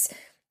to is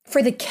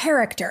for the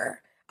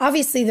character.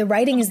 Obviously, the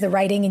writing is the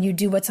writing and you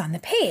do what's on the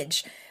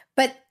page.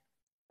 But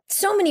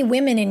so many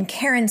women in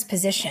Karen's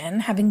position,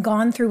 having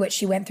gone through what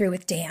she went through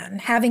with Dan,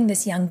 having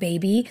this young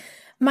baby,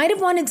 might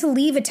have wanted to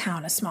leave a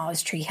town as small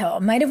as Tree Hill,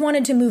 might have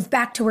wanted to move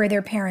back to where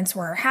their parents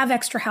were, have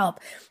extra help.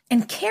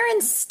 And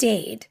Karen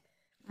stayed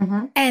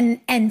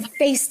and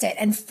faced it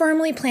and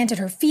firmly planted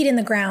her feet in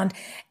the ground.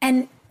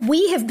 And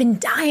we have been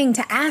dying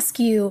to ask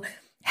you,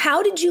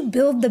 how did you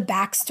build the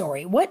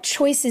backstory? What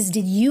choices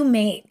did you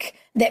make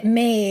that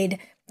made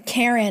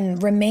Karen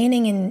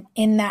remaining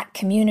in that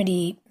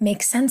community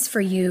make sense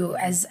for you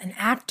as an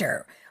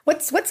actor?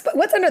 What's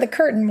under the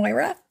curtain,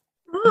 Moira?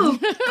 There's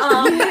nothing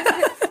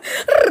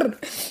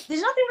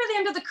really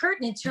under the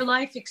curtain. It's your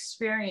life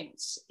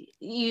experience.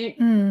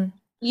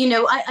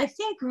 I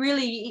think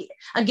really,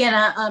 again,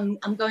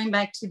 I'm going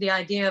back to the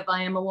idea of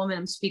I am a woman.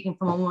 I'm speaking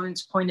from a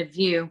woman's point of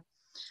view.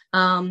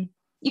 You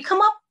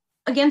come up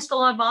against a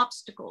lot of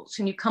obstacles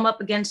and you come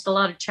up against a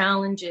lot of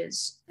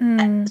challenges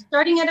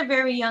starting at a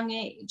very young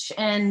age.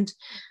 And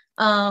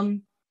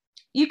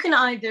you can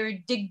either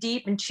dig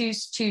deep and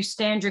choose to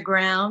stand your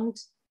ground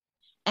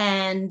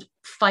and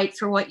fight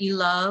for what you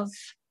love,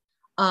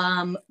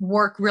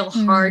 work real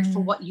hard for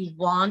what you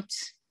want,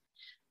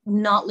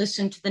 not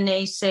listen to the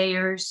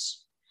naysayers,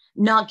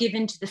 not give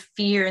in to the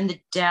fear and the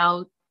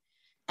doubt,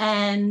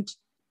 and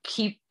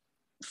keep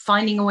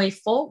finding a way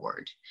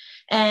forward.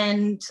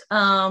 And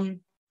I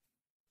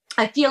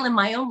feel in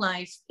my own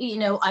life,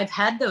 I've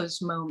had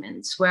those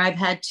moments where I've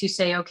had to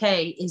say,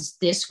 okay, is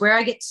this where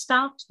I get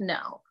stopped?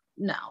 No.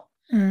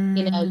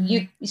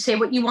 You say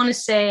what you want to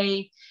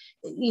say.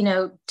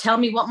 tell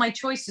me what my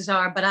choices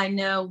are, but I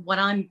know what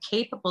I'm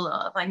capable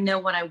of. I know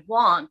what I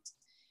want,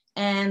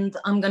 and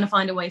I'm going to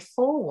find a way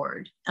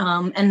forward.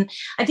 And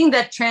I think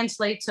that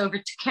translates over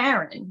to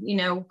Karen.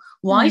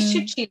 Why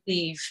should she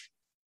leave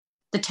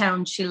the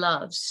town she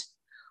loves?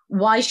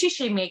 Why should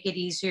she make it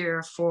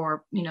easier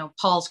for,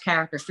 Paul's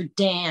character, for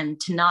Dan,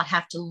 to not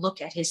have to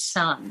look at his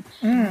son?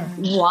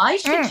 Why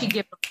should she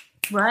give up,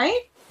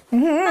 right?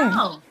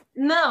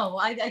 No.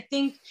 I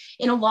think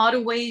in a lot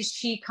of ways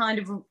she kind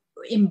of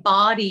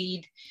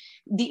embodied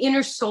the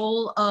inner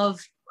soul of,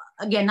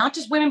 again, not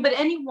just women, but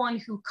anyone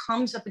who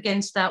comes up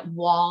against that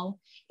wall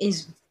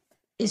is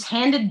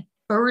handed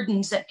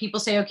burdens that people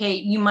say, okay,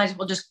 you might as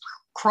well just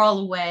crawl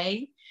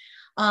away.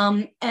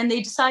 And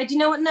they decide, you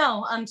know what?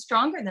 No, I'm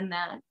stronger than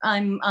that.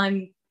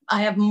 I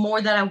have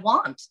more that I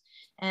want,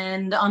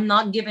 and I'm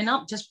not giving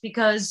up just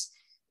because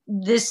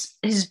this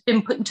has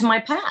been put into my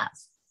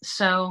path.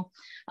 So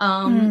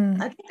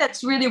I think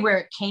that's really where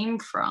it came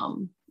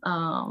from.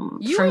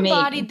 You for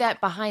embodied me.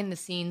 that behind the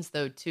scenes,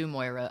 though, too,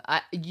 Moira.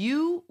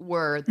 You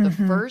were the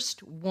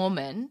first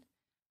woman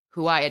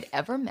who I had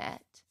ever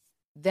met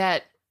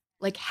that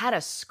had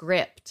a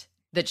script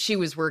that she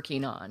was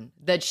working on,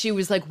 that she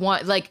was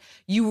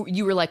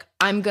you were like,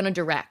 I'm going to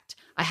direct.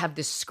 I have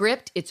this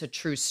script. It's a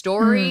true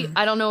story.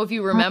 I don't know if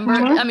you remember.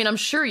 I mean, I'm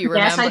sure you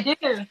remember. Yes,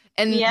 I do.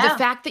 And the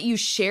fact that you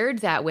shared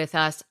that with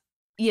us,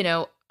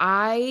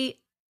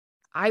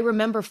 I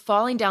remember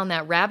falling down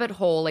that rabbit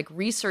hole,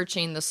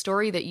 researching the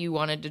story that you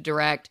wanted to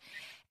direct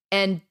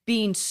and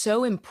being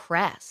so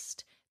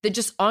impressed that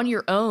just on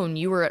your own,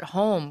 you were at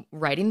home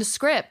writing the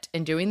script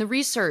and doing the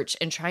research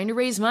and trying to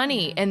raise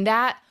money. And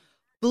that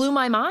blew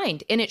my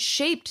mind. And it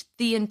shaped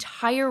the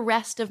entire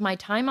rest of my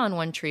time on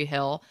One Tree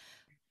Hill,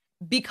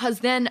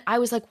 because then I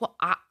was like, well,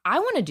 I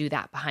want to do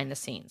that behind the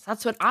scenes.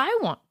 That's what I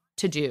want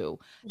to do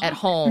at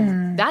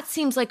home. That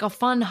seems like a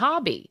fun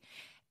hobby.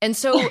 And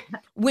so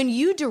when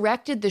you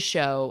directed the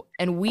show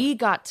and we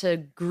got to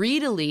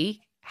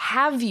greedily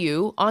have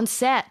you on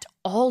set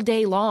all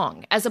day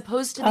long, as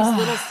opposed to these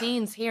little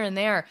scenes here and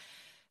there,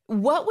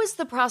 what was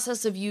the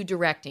process of you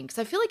directing? Because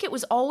I feel like it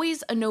was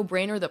always a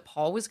no-brainer that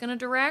Paul was going to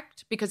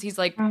direct, because he's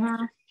like,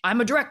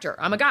 I'm a director.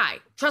 I'm a guy.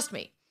 Trust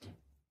me.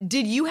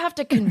 Did you have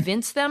to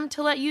convince them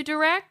to let you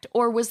direct,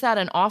 or was that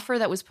an offer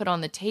that was put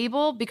on the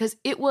table? Because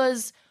it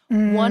was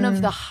one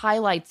of the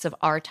highlights of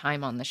our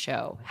time on the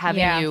show,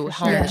 having you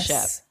helm the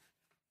ship.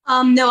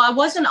 No, I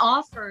wasn't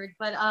offered,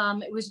 but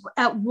it was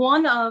at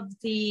one of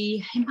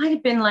it might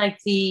have been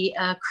the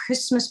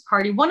Christmas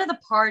party, one of the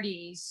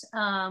parties.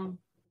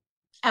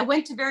 I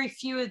went to very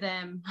few of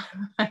them,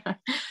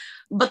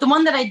 but the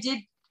one that I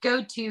did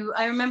go to,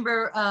 I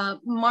remember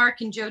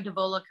Mark and Joe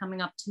Davola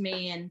coming up to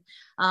me,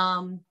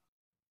 and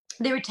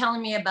they were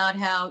telling me about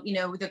how,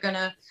 they're going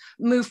to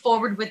move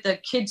forward with the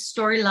kids'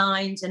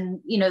 storylines, and,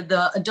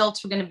 the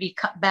adults were going to be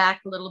cut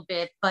back a little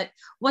bit. But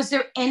was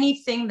there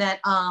anything that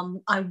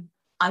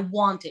I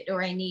wanted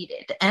or I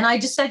needed? And I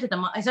just said to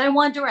them, I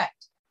want to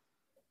direct.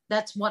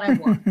 That's what I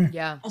want.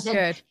 Yeah. I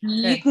said,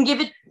 you can give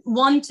it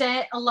one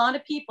to a lot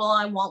of people.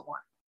 I want one.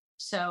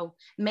 So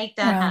make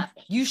that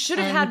happen. You should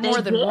have had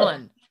more than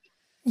one.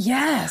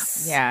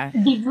 Yes. Yeah.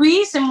 The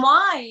reason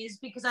why is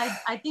because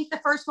I think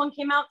the first one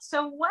came out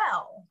so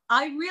well.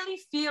 I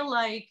really feel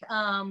like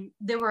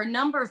there were a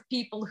number of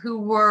people who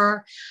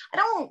were, I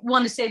don't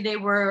want to say they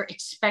were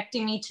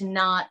expecting me to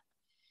not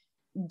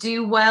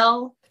do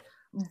well,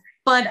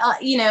 but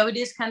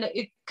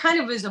it kind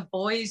of is a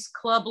boys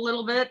club a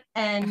little bit.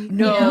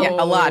 And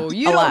a lot.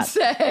 You don't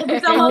say.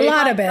 It's A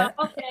lot of it.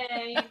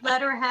 Okay,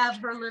 let her have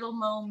her little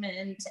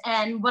moment.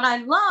 And what I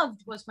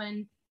loved was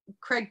when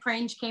Craig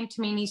Prange came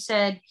to me and he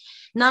said,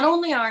 not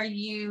only are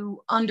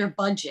you under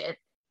budget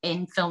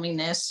in filming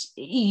this,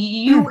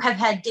 you have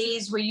had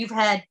days where you've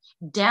had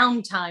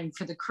downtime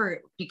for the crew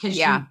because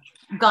you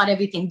got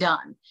everything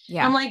done.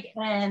 Yeah. I'm like,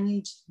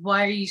 and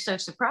why are you so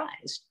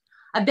surprised?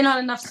 I've been on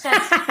enough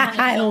sets.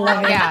 I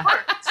love it.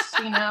 Parts,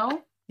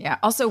 Yeah.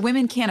 Also,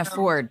 women can't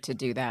afford to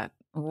do that.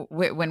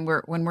 When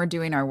we're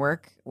doing our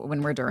work,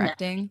 when we're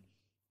directing,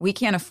 we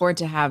can't afford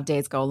to have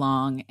days go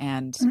long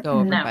and go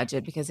over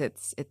budget, because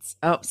it's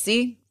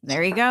see,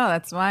 there you go.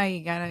 That's why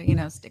you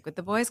gotta, stick with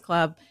the boys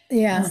club.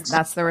 Yeah.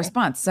 That's the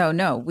response. So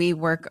no, we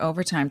work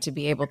overtime to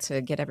be able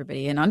to get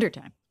everybody in under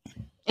time.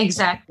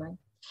 Exactly.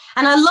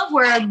 And I love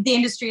where the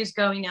industry is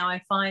going now.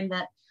 I find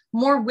that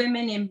more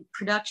women in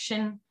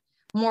production,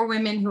 more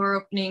women who are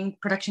opening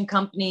production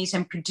companies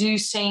and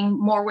producing,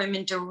 more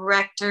women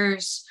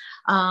directors.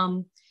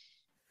 To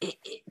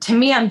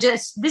me,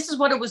 this is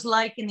what it was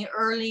like in the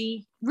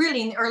early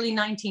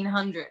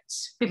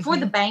 1900s. Before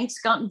the banks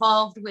got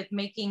involved with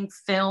making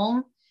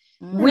film,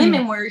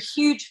 women were a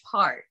huge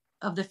part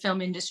of the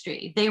film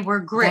industry. They were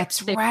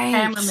grips, they were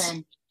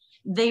cameramen,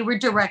 they were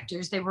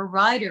directors, they were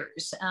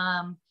writers.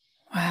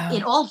 Wow.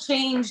 It all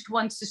changed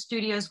once the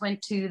studios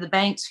went to the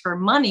banks for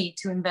money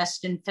to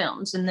invest in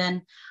films. And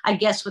then I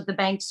guess what the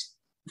banks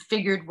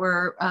figured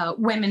were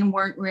women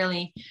weren't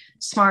really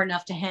smart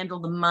enough to handle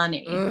the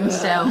money.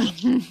 So,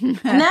 and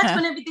that's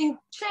when everything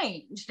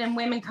changed and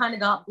women kind of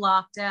got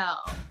blocked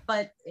out.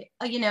 but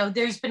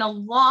there's been a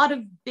lot of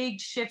big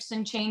shifts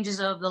and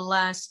changes over the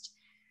last,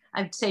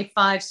 I'd say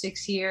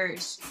 5-6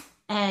 years.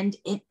 And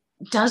it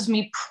does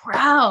me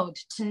proud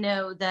to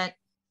know that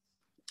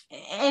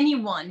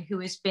anyone who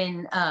has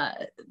been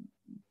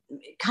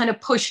kind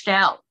of pushed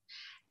out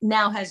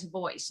now has a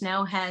voice,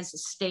 now has a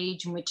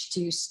stage in which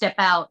to step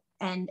out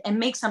and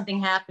make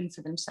something happen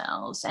for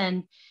themselves.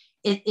 And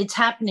it's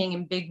happening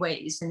in big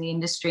ways in the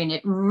industry, and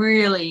it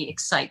really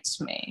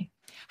excites me.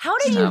 How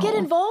did you get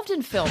involved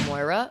in film,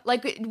 Moira?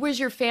 Like, was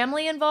your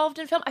family involved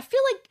in film? I feel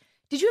like,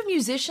 did you have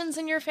musicians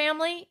in your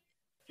family?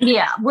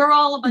 Yeah, we're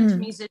all a bunch of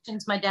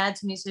musicians. My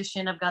dad's a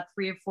musician. I've got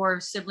 3 or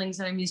 4 siblings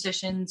that are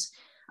musicians.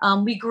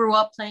 We grew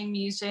up playing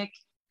music.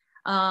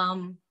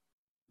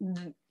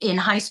 In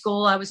high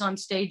school, I was on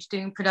stage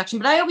doing production,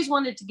 but I always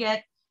wanted to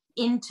get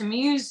into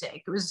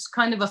music. It was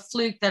kind of a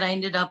fluke that I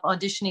ended up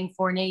auditioning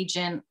for an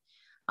agent.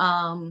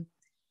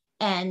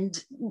 And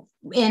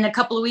in a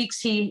couple of weeks,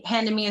 he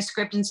handed me a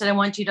script and said, I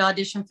want you to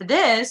audition for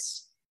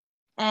this.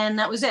 And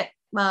that was it.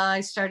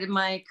 I started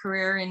my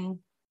career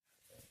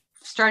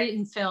started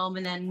in film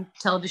and then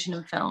television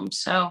and film.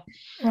 So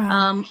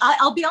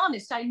I'll be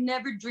honest, I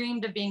never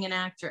dreamed of being an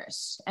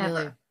actress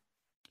ever.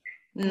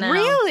 Really? No.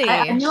 Really?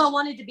 I knew I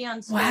wanted to be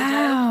on stage.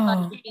 I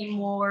wanted to be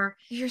more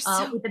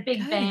with a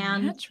big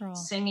band, natural.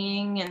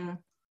 Singing and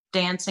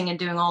dancing and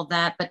doing all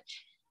that. But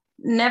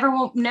never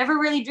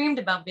really dreamed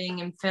about being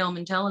in film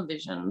and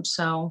television.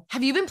 So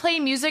have you been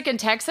playing music in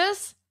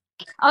Texas?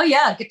 Oh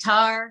yeah,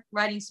 guitar,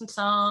 writing some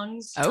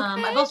songs. Okay.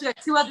 I've also got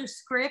 2 other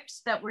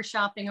scripts that we're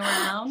shopping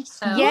around.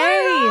 So Yay!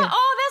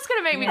 Oh, that's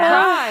gonna make me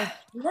cry.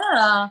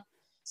 Yeah.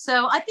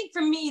 So I think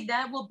for me,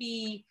 that will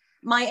be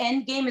my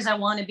end game. Is I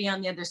want to be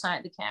on the other side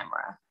of the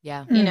camera.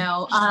 Yeah.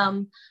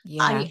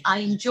 I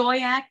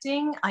enjoy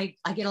acting. I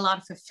get a lot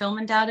of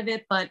fulfillment out of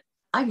it, but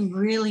I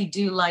really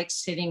do like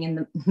sitting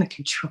in the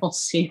control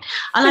seat.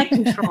 I like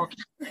control.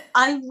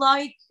 I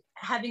like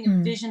having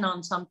a vision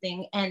on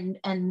something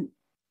and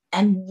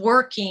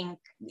working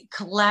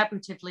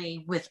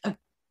collaboratively with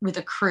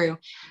a crew.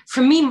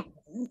 For me,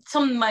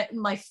 some of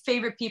my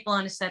favorite people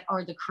on a set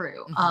are the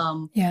crew.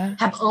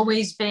 Have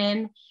always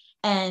been.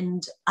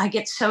 And I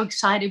get so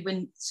excited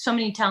when so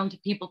many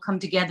talented people come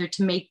together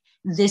to make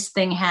this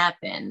thing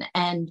happen.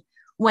 And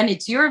when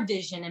it's your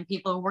vision and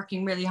people are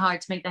working really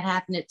hard to make that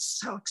happen, it's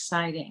so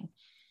exciting.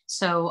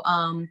 So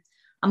I'm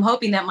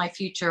hoping that my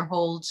future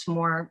holds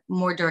more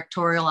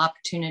directorial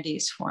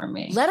opportunities for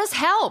me. Let us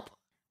help.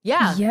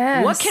 Yeah.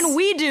 Yes. What can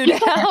we do to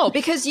help?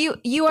 Because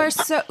you're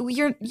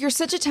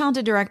such a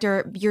talented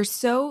director. You're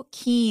so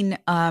keen,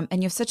 and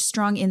you have such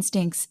strong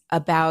instincts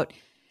about,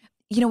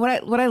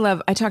 what I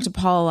love. I talk to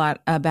Paul a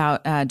lot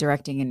about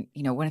directing,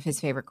 and one of his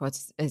favorite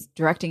quotes is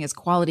directing is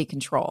quality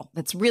control.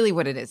 That's really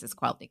what it is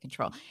quality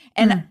control.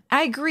 And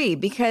I agree,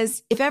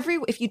 because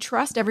if you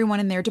trust everyone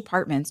in their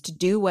departments to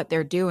do what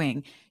they're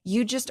doing,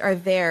 you just are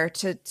there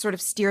to sort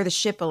of steer the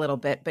ship a little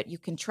bit, but you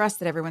can trust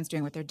that everyone's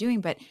doing what they're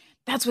doing. But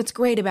that's what's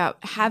great about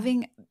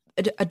having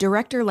a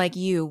director like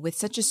you with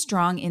such a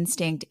strong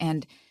instinct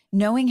and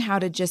knowing how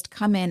to just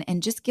come in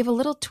and just give a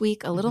little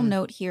tweak, a little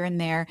note here and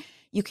there.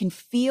 You can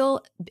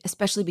feel,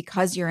 especially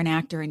because you're an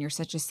actor and you're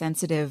such a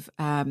sensitive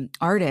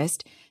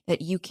artist,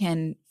 that you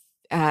can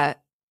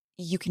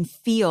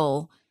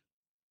feel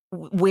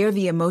where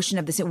the emotion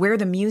of where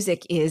the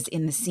music is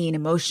in the scene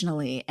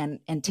emotionally, and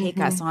take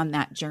us on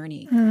that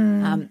journey.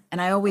 And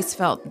I always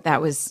felt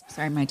that was,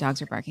 sorry, my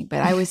dogs are barking, but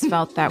I always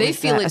felt that They was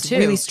feel it a too.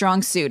 really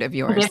strong suit of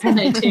yours. Yeah,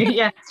 they do,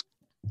 yeah.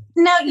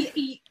 Now,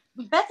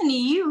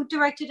 Bethany, you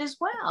directed as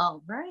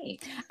well, right?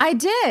 I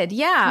did,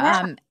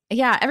 yeah.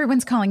 Yeah,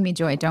 everyone's calling me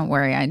Joy. Don't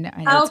worry. I know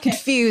it's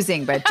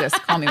confusing, but just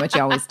call me what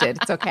you always did.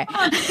 It's okay. Joy.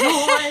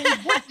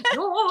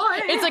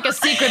 It's like a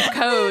secret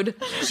code.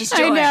 She's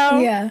Joy. I know.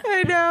 Yeah.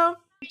 I know.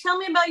 Tell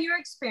me about your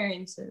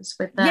experiences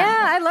with that.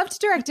 Yeah, I loved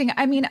directing.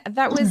 I mean,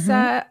 that was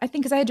I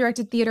think because I had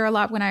directed theater a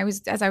lot when I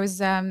was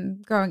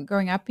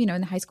growing up,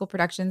 in the high school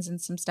productions and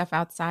some stuff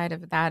outside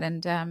of that,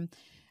 and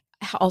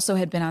also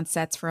had been on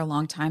sets for a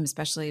long time,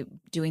 especially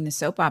doing the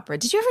soap opera.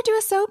 Did you ever do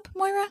a soap,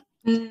 Moira?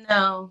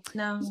 No.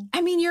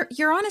 I mean,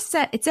 you're on a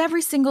set. It's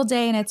every single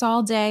day, and it's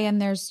all day,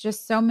 and there's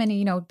just so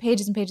many,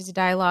 pages and pages of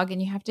dialogue, and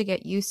you have to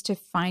get used to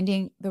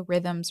finding the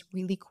rhythms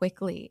really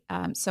quickly.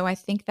 So I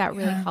think that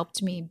really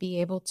helped me be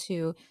able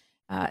to,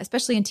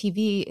 especially in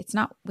TV. It's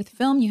not with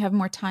film. You have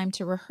more time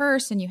to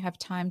rehearse, and you have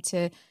time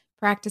to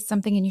practice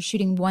something, and you're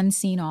shooting one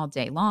scene all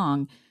day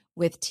long.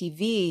 With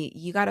TV,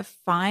 you got to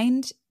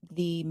find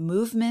the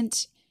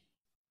movement.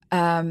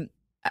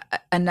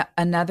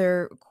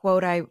 Another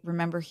quote I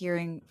remember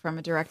hearing from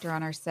a director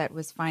on our set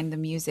was "find the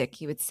music."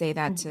 He would say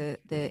that to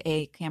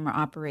the camera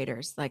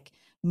operators, like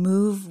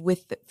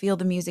feel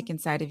the music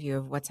inside of you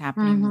of what's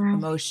happening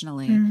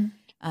emotionally,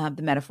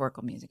 the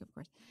metaphorical music, of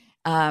course.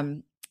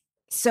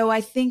 So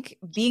I think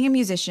being a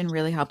musician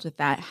really helped with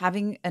that.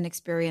 Having an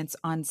experience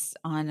on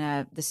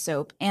the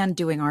soap and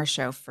doing our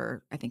show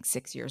for, I think,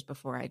 6 years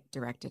before I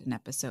directed an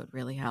episode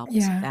really helped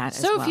that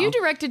as well. So if you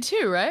directed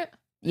too, right?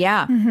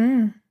 Yeah.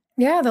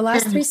 Yeah, the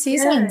last 3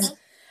 seasons.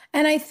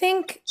 And I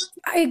think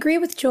I agree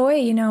with Joy,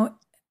 you know,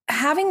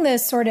 having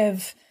this sort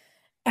of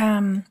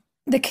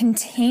the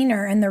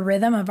container and the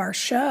rhythm of our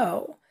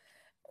show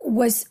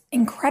was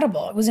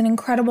incredible. It was an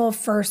incredible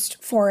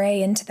first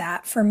foray into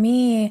that. For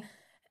me,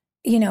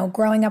 you know,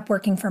 growing up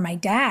working for my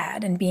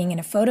dad and being in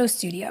a photo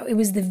studio, it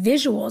was the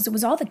visuals, it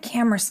was all the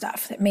camera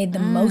stuff that made the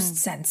most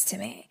sense to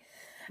me.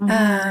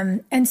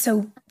 And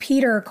so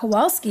Peter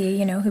Kowalski,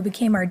 you know, who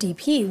became our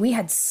DP, we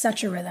had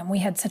such a rhythm. We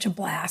had such a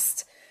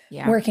blast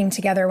working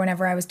together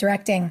whenever I was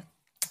directing.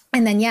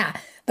 And then,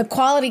 the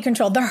quality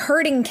control, the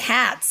herding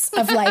cats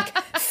of like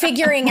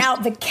figuring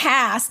out the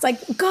cast, like,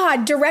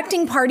 God,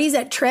 directing parties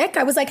at Trick.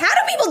 I was like, how do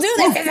people do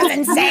this? This is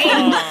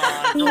insane.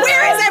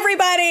 Where is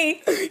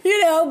everybody?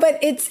 You know, but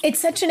it's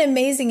such an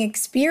amazing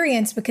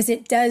experience because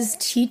it does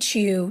teach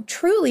you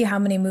truly how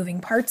many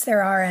moving parts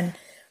there are.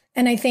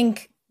 And I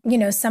think, you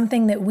know,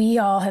 something that we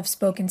all have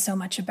spoken so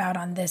much about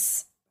on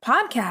this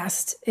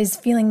podcast is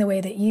feeling the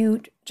way that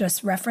you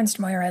just referenced,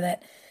 Moira,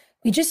 that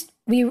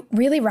we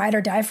really ride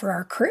or die for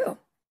our crew.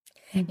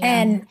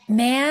 And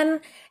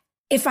man,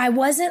 if I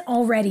wasn't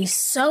already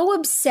so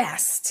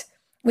obsessed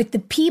with the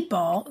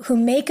people who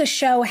make a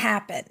show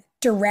happen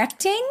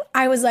directing,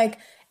 I was like,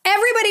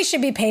 everybody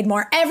should be paid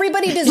more.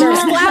 Everybody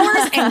deserves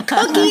flowers and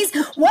cookies.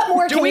 What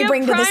more can we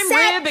bring to the set?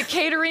 Prime rib at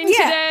catering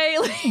today?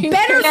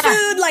 Better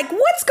food. Like,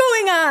 what's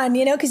going on?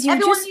 You know, because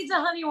everyone needs a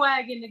honey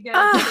wagon to go.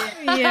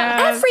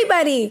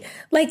 Everybody.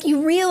 Like,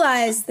 you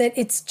realize that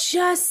it's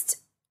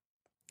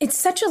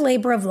such a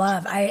labor of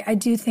love. I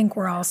do think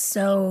we're all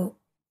so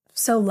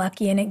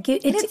lucky, and it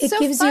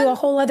gives you a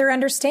whole other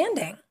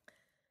understanding.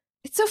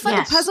 It's so fun,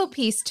 a puzzle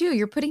piece too.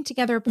 You're putting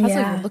together a puzzle.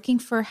 You're looking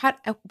for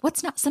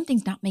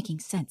something's not making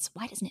sense.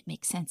 Why doesn't it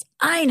make sense?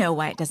 I know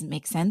why it doesn't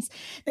make sense.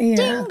 Ding,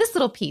 this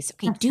little piece.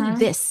 Okay, do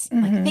this.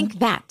 Like, think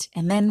that,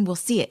 and then we'll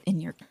see it in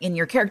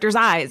your character's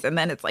eyes, and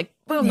then it's like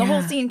boom, the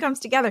whole scene comes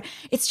together.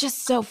 It's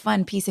just so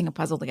fun piecing a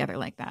puzzle together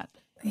like that.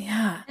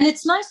 Yeah. And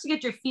it's nice to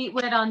get your feet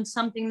wet on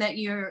something that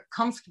you're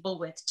comfortable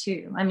with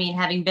too. I mean,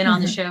 having been on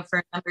the show for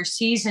a number of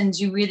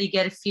seasons, you really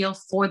get a feel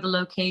for the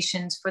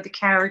locations, for the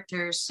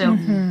characters. So,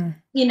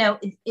 you know,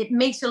 it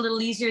makes it a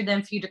little easier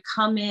then for you to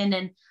come in.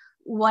 And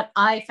what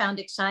I found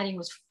exciting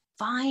was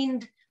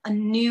find a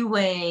new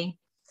way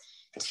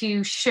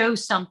to show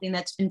something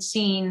that's been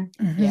seen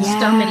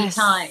so many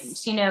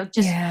times, you know,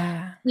 just,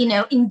 you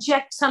know,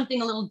 inject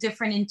something a little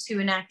different into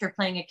an actor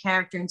playing a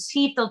character and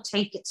see if they'll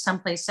take it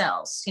someplace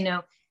else, you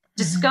know,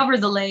 discover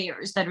the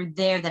layers that are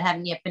there that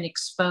haven't yet been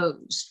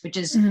exposed, which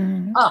is,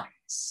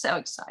 so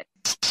exciting.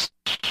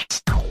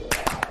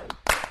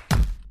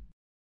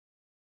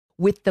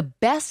 With the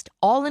best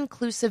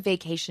all-inclusive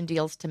vacation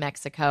deals to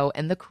Mexico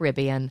and the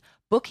Caribbean,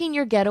 booking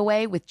your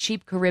getaway with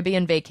Cheap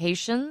Caribbean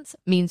Vacations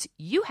means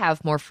you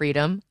have more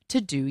freedom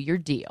to do your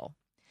deal.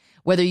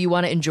 Whether you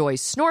want to enjoy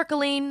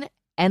snorkeling,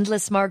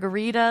 endless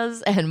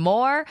margaritas, and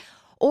more,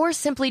 or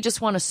simply just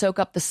want to soak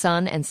up the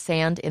sun and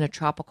sand in a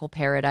tropical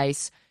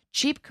paradise,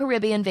 Cheap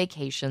Caribbean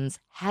Vacations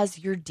has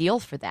your deal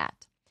for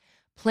that.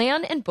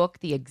 Plan and book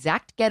the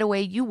exact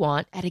getaway you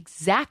want at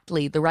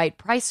exactly the right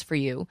price for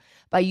you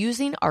by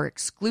using our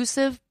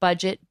exclusive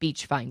budget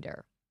beach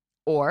finder.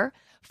 Or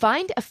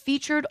find a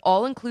featured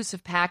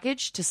all-inclusive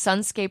package to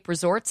Sunscape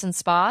Resorts and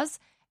Spas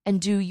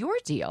and do your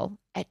deal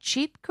at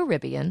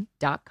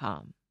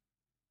cheapcaribbean.com.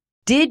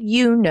 Did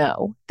you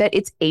know that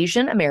it's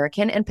Asian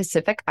American and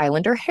Pacific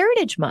Islander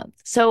Heritage Month?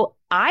 So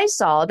I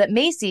saw that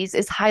Macy's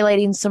is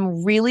highlighting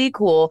some really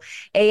cool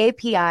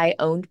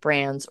AAPI-owned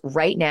brands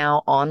right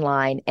now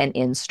online and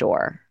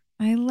in-store.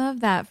 I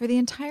love that. For the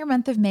entire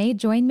month of May,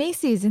 join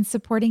Macy's in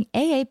supporting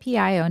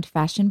AAPI-owned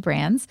fashion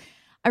brands.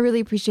 I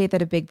really appreciate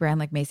that a big brand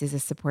like Macy's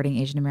is supporting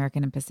Asian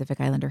American and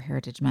Pacific Islander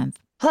Heritage Month.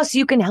 Plus,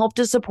 you can help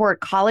to support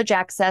college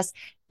access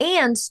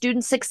and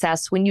student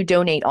success when you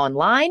donate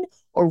online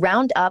or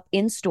round up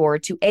in-store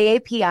to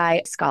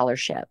AAPI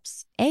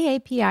scholarships.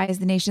 AAPI is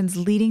the nation's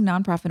leading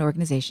nonprofit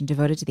organization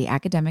devoted to the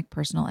academic,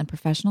 personal, and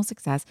professional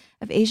success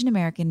of Asian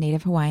American,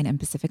 Native Hawaiian, and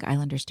Pacific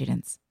Islander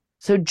students.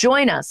 So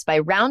join us by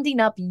rounding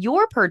up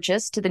your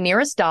purchase to the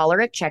nearest dollar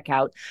at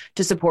checkout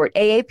to support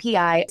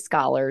AAPI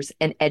scholars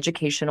and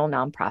educational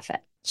nonprofit.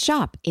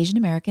 Shop Asian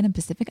American and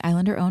Pacific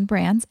Islander-owned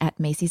brands at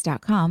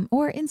Macy's.com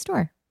or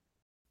in-store.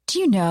 Do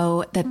you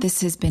know that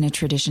this has been a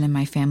tradition in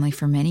my family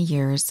for many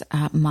years?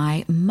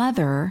 My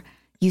mother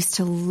used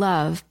to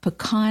love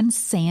pecan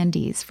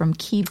sandies from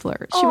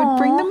Keebler. She would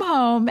bring them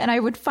home, and I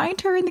would find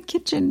her in the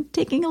kitchen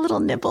taking a little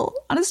nibble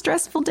on a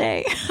stressful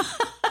day. And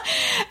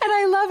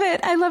I love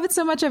it. I love it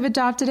so much. I've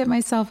adopted it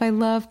myself. I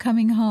love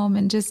coming home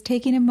and just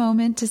taking a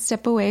moment to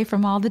step away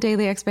from all the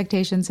daily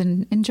expectations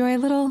and enjoy a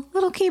little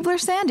Keebler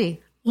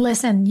sandy.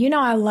 Listen, you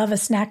know I love a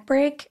snack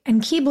break,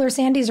 and Keebler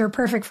Sandies are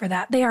perfect for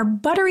that. They are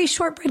buttery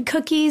shortbread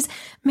cookies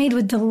made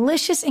with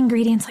delicious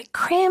ingredients like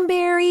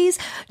cranberries,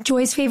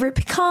 Joy's favorite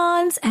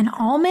pecans, and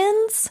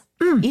almonds.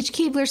 Each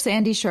Keebler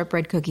Sandy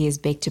shortbread cookie is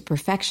baked to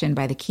perfection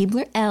by the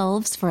Keebler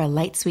elves for a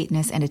light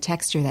sweetness and a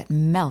texture that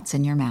melts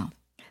in your mouth.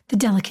 The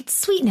delicate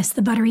sweetness,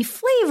 the buttery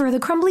flavor, the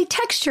crumbly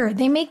texture,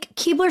 they make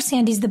Keebler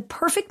Sandies the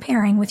perfect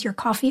pairing with your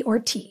coffee or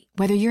tea.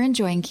 Whether you're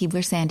enjoying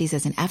Keebler Sandies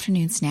as an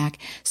afternoon snack,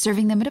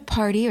 serving them at a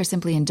party, or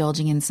simply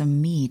indulging in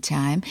some me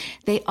time,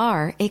 they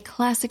are a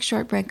classic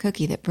shortbread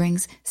cookie that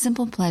brings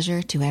simple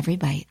pleasure to every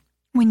bite.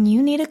 When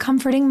you need a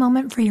comforting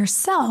moment for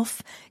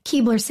yourself,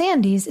 Keebler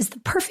Sandies is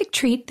the perfect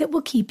treat that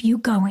will keep you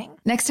going.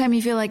 Next time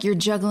you feel like you're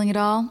juggling it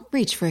all,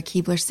 reach for a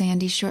Keebler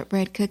Sandies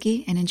shortbread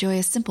cookie and enjoy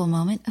a simple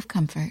moment of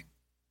comfort.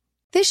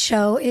 This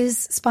show is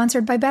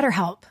sponsored by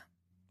BetterHelp.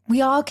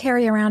 We all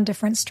carry around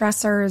different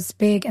stressors,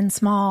 big and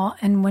small,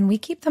 and when we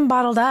keep them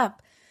bottled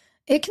up,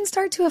 it can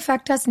start to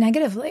affect us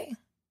negatively.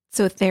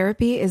 So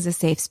therapy is a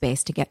safe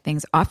space to get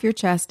things off your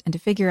chest and to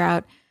figure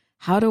out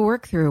how to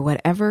work through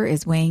whatever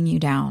is weighing you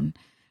down.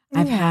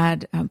 I've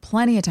had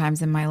plenty of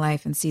times in my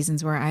life and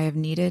seasons where I have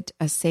needed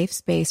a safe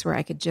space where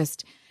I could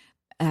just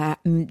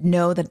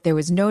know that there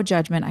was no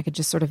judgment. I could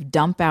just sort of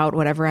dump out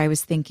whatever I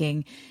was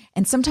thinking.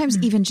 And sometimes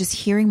even just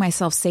hearing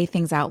myself say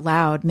things out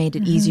loud made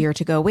it easier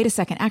to go, wait a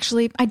second,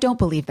 actually, I don't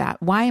believe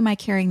that. Why am I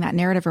carrying that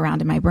narrative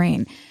around in my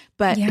brain?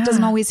 But it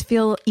doesn't always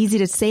feel easy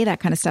to say that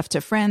kind of stuff to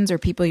friends or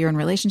people you're in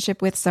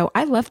relationship with. So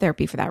I love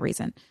therapy for that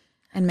reason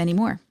and many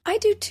more. I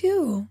do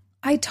too.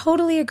 I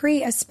totally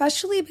agree,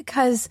 especially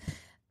because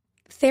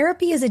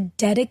therapy is a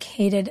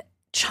dedicated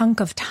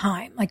chunk of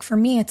time. Like for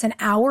me, it's an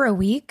hour a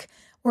week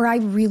where I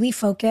really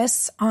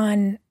focus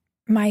on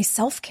my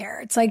self-care.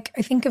 It's like,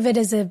 I think of it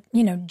as a,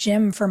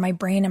 gym for my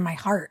brain and my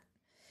heart.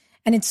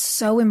 And it's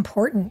so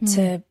important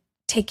to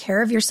take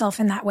care of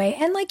yourself in that way.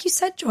 And like you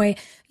said, Joy,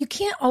 you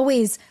can't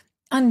always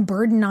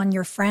unburden on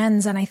your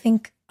friends. And I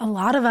think a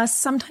lot of us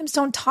sometimes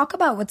don't talk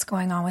about what's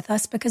going on with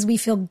us because we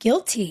feel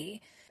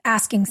guilty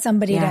asking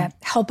somebody to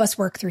help us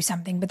work through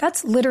something. But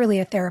that's literally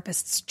a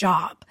therapist's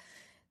job.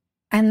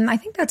 And I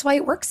think that's why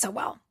it works so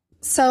well.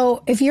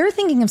 So if you're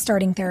thinking of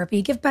starting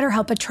therapy, give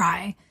BetterHelp a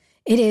try.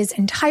 It is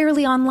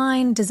entirely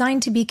online,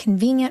 designed to be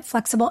convenient,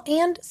 flexible,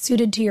 and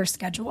suited to your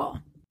schedule.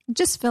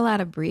 Just fill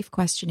out a brief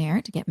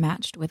questionnaire to get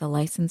matched with a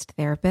licensed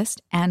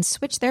therapist and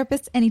switch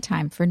therapists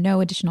anytime for no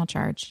additional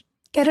charge.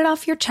 Get it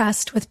off your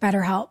chest with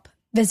BetterHelp.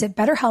 Visit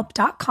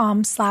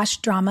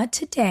betterhelp.com/drama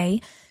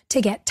today to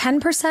get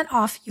 10%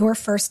 off your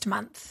first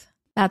month.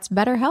 That's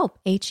BetterHelp,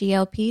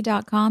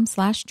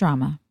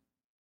 HELP.com/drama.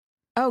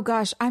 Oh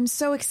gosh, I'm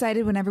so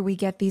excited whenever we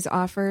get these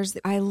offers.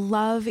 I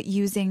love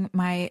using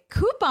my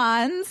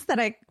coupons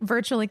that I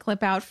virtually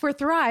clip out for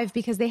Thrive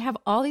because they have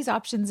all these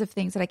options of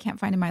things that I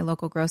can't find in my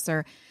local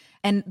grocer.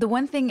 And the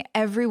one thing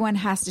everyone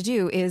has to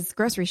do is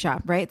grocery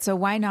shop, right? So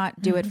why not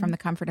do it from the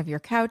comfort of your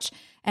couch?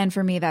 And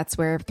for me, that's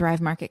where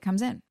Thrive Market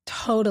comes in.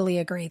 Totally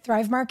agree.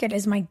 Thrive Market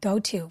is my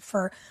go-to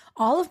for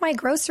all of my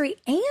grocery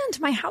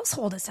and my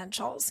household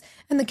essentials.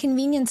 And the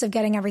convenience of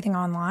getting everything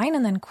online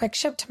and then quick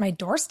ship to my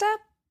doorstep.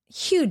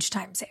 Huge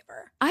time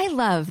saver. I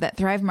love that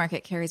Thrive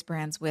Market carries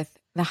brands with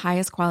the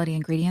highest quality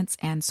ingredients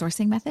and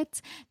sourcing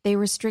methods. They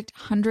restrict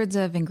hundreds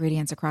of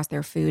ingredients across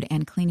their food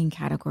and cleaning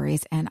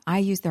categories, and I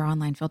use their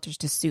online filters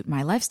to suit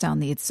my lifestyle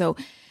needs. So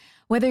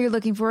whether you're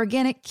looking for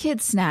organic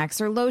kids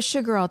snacks or low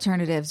sugar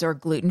alternatives or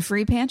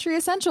gluten-free pantry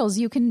essentials,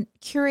 you can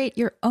curate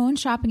your own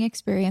shopping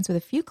experience with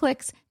a few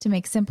clicks to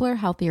make simpler,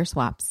 healthier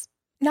swaps.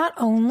 Not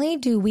only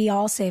do we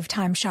all save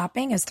time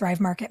shopping as Thrive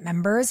Market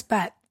members,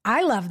 but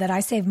I love that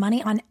I save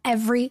money on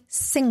every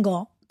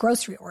single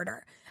grocery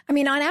order. I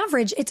mean, on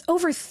average, it's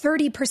over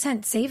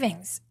 30%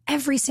 savings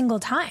every single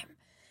time.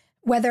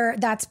 Whether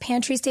that's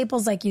pantry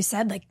staples, like you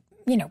said, like,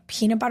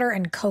 peanut butter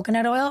and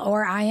coconut oil,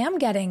 or I am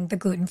getting the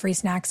gluten-free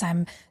snacks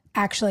I'm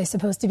actually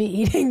supposed to be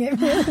eating.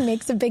 It really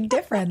makes a big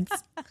difference.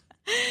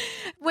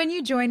 When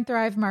you join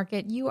Thrive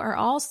Market, you are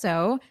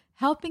also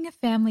helping a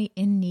family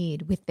in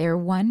need with their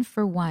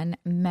 1-for-1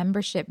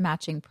 membership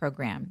matching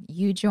program.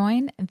 You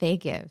join, they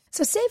give.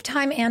 So save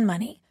time and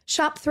money.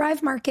 Shop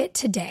Thrive Market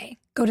today.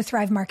 Go to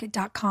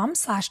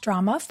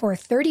thrivemarket.com/drama for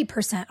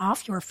 30%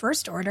 off your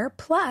first order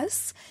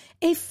plus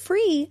a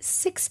free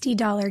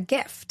 $60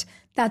 gift.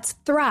 That's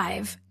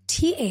Thrive,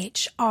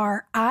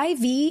 THRIVE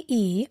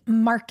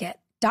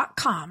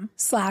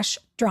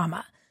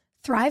market.com/drama.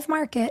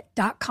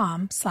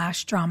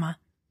 thrivemarket.com/drama.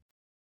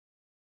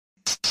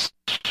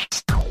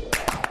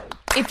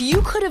 If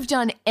you could have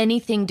done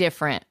anything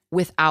different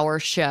with our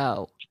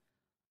show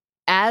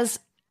as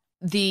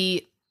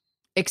the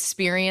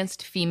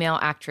experienced female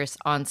actress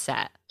on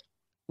set,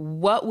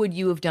 what would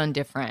you have done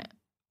different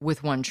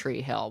with One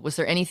Tree Hill? Was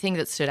there anything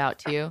that stood out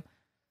to you?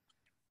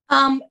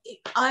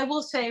 I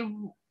will say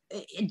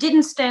it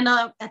didn't stand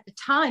out at the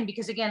time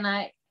because,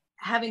 again,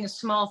 having a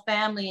small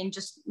family and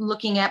just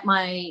looking at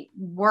my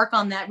work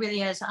on that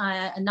really as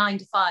a 9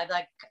 to 5.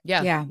 Like,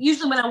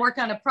 usually when I work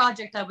on a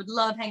project, I would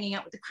love hanging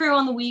out with the crew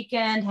on the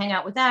weekend, hang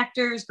out with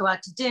actors, go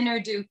out to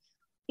dinner, go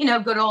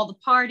to all the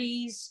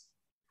parties.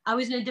 I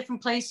was in a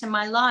different place in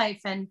my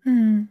life.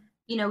 And,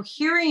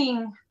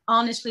 hearing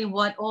honestly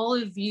what all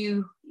of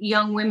you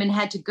young women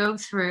had to go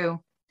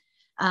through,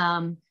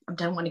 I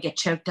don't want to get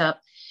choked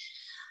up.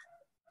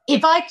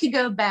 If I could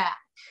go back,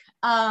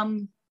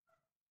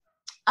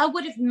 I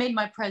would have made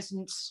my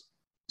presence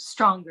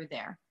stronger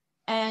there.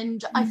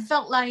 And I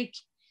felt like,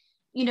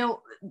 you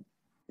know,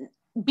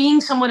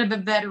 being somewhat of a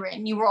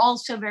veteran, you were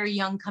also very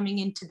young coming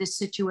into this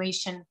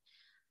situation.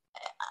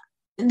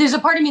 There's a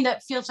part of me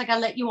that feels like I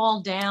let you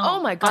all down.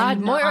 Oh my God,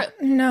 Moira.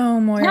 No,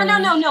 Moira.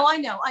 No. I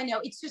know.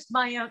 It's just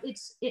my own.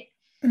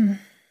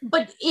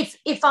 But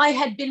if I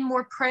had been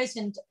more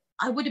present,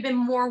 I would have been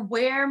more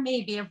aware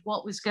maybe of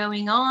what was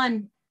going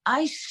on.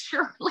 I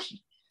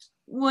surely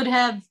would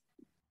have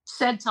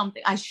said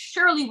something. I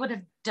surely would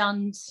have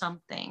done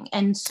something.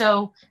 And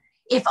so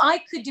if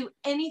I could do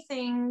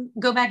anything,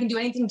 go back and do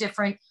anything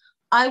different,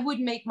 I would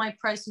make my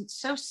presence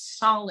so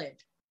solid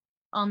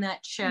on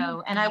that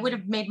show. And I would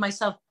have made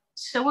myself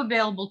so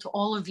available to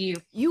all of you.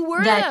 You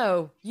were,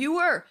 though. You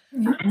were.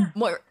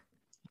 Moira,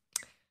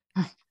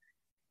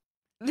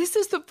 this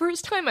is the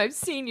first time I've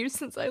seen you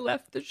since I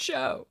left the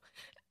show.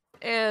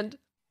 And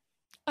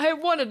I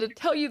wanted to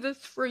tell you this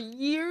for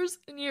years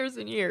and years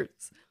and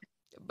years.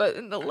 But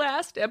in the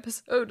last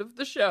episode of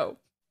the show,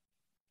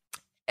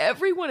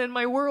 everyone in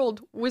my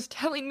world was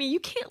telling me, you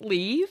can't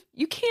leave.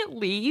 You can't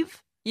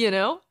leave. You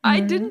know, I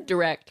didn't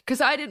direct because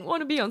I didn't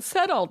want to be on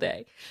set all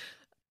day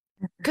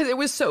because it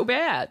was so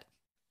bad.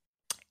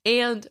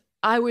 And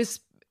I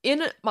was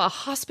in my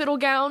hospital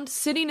gown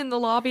sitting in the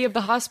lobby of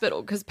the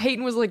hospital because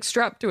Peyton was like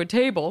strapped to a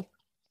table.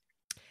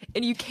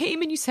 And you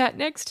came and you sat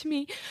next to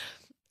me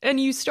and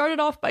you started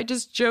off by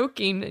just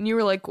joking. And you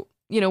were like,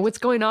 you know, what's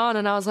going on?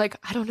 And I was like,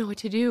 I don't know what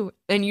to do.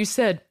 And you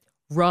said,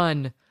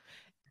 run.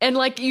 And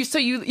like you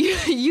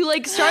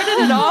like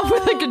started it off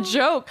with like a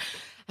joke.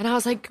 And I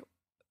was like,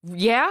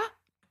 yeah.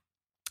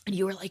 And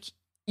you were like,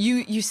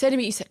 you said to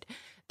me, you said,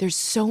 there's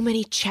so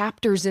many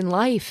chapters in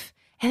life.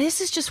 And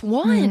this is just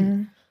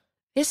one.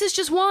 This is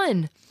just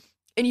one.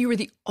 And you were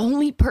the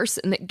only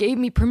person that gave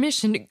me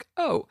permission to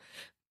go.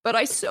 But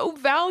I so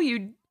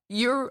valued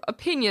your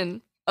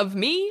opinion of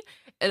me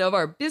and of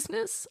our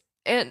business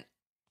and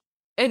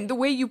the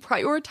way you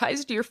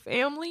prioritized your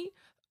family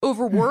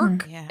over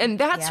work. And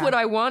that's what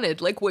I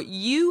wanted. Like what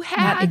you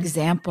had that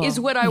example is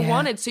what I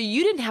wanted. So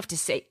you didn't have to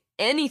say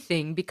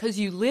anything because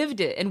you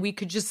lived it and we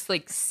could just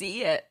like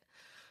see it.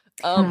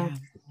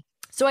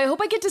 So I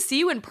hope I get to see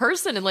you in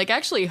person and like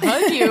actually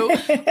hug you.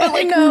 But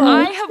like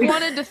I have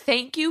wanted to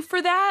thank you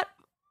for that,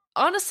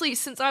 honestly,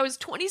 since I was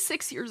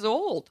 26 years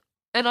old.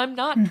 And I'm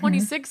not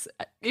 26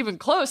 even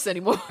close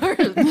anymore.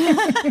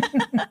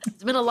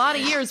 It's been a lot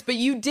of years, but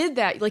you did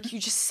that. Like you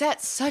just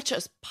set such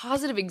a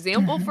positive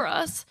example for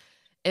us.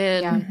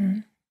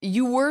 And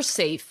you were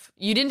safe.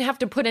 You didn't have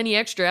to put any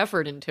extra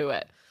effort into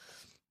it.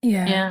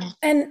 Yeah.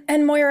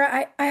 And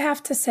Moira, I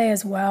have to say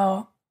as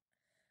well,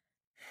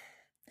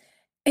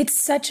 it's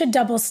such a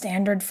double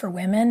standard for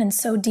women and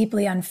so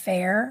deeply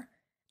unfair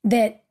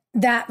that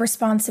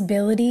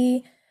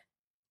responsibility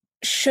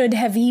should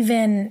have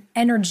even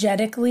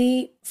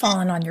energetically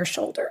fallen on your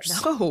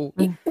shoulders. No.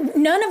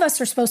 None of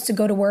us are supposed to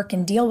go to work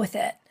and deal with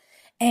it.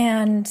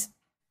 And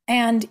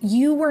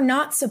you were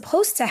not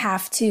supposed to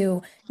have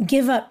to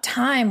give up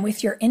time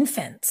with your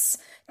infants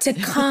to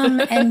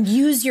come and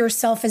use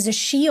yourself as a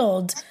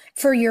shield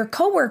for your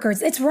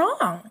coworkers. It's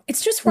wrong.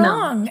 It's just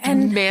wrong.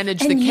 And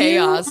manage the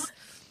chaos.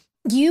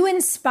 You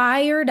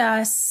inspired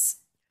us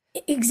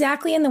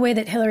exactly in the way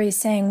that Hillary is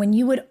saying, when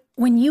you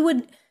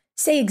would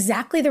say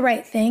exactly the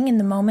right thing in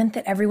the moment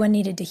that everyone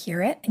needed to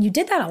hear it. And you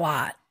did that a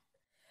lot.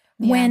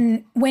 Yeah.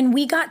 When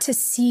we got to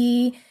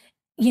see,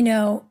 you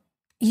know,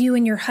 you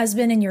and your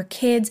husband and your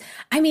kids.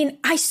 I mean,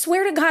 I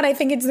swear to God, I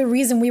think it's the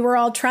reason we were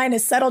all trying to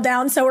settle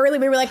down so early.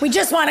 We were like, we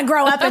just want to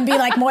grow up and be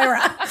like Moira.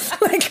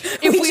 Like,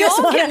 if we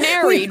all get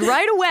married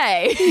right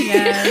away.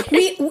 Yeah.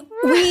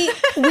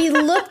 we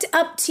looked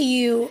up to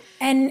you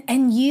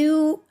and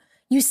you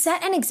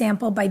set an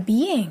example by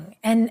being,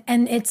 and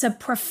it's a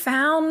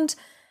profound,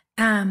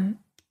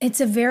 it's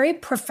a very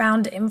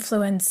profound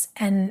influence,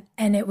 and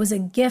it was a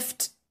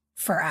gift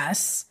for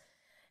us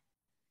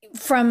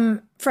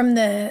from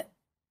the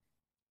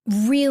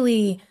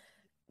really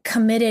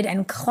committed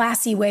and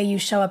classy way you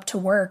show up to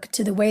work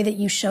to the way that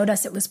you showed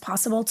us it was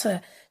possible to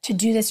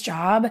do this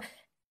job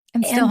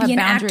and still be an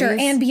boundaries. actor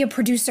and be a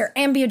producer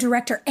and be a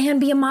director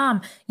and be a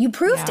mom. You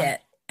proved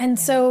it. And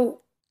so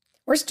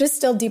we're just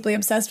still deeply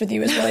obsessed with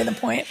you is really the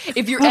point.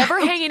 If you're ever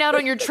hanging out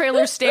on your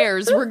trailer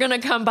stairs, we're going to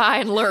come by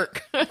and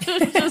lurk.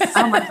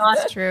 Oh my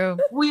gosh. True.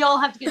 We all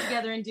have to get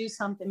together and do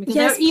something. Because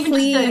yes, even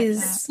please.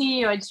 Just to see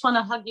you, I just want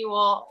to hug you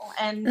all.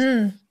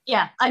 And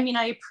yeah, I mean,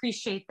 I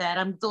appreciate that.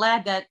 I'm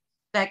glad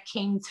that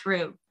came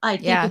through. I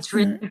think it's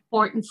really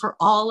important for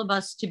all of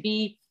us to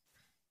be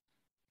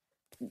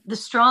the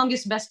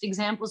strongest, best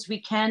examples we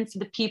can for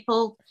the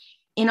people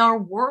in our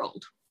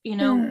world, you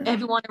know,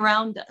 everyone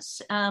around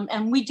us.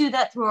 And we do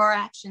that through our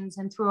actions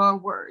and through our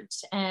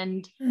words.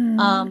 And,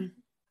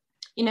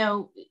 you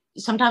know,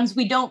 sometimes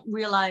we don't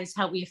realize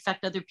how we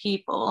affect other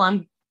people.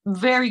 I'm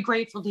very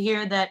grateful to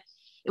hear that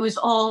it was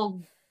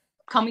all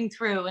coming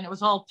through and it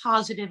was all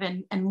positive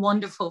and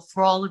wonderful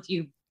for all of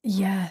you.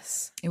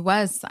 Yes, it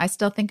was. I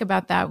still think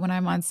about that when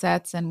I'm on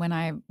sets and when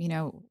I'm, you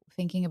know,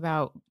 thinking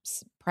about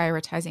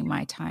prioritizing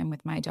my time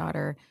with my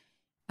daughter.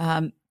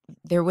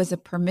 there was a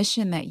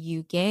permission that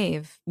you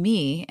gave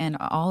me and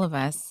all of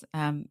us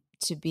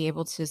to be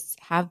able to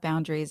have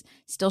boundaries,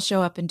 still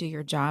show up and do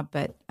your job,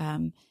 but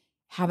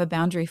have a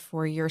boundary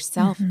for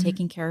yourself,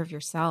 taking care of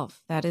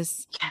yourself. That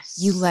is,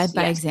 you led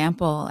by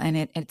example, and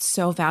it's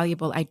so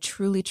valuable. I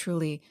truly,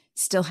 truly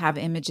still have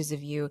images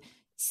of you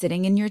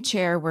sitting in your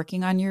chair,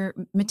 working on your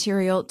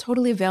material,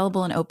 totally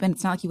available and open.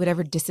 It's not like you would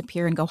ever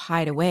disappear and go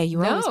hide away. You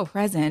were always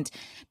present,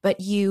 but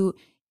you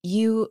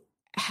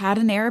had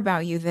an air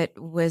about you that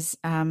was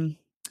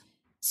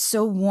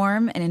so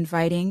warm and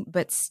inviting,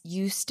 but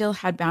you still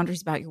had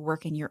boundaries about your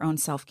work and your own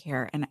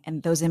self-care.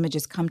 And those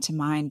images come to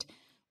mind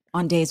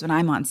on days when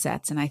I'm on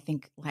sets and I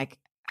think like,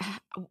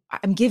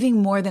 I'm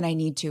giving more than I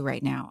need to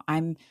right now.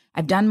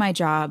 I've done my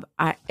job.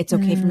 It's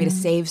okay for me to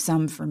save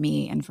some for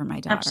me and for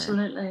my daughter.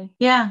 Absolutely.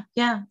 Yeah.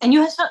 Yeah. And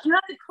you have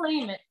to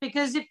claim it,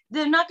 because if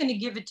they're not going to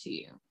give it to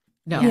you,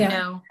 you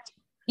know,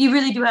 you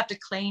really do have to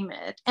claim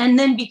it and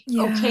then be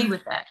okay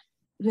with that.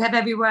 You have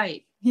every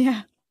right.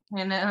 Yeah.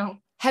 You know,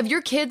 have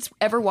your kids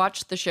ever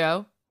watched the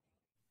show?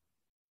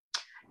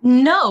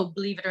 No,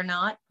 believe it or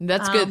not.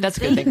 That's good. That's a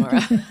good thing,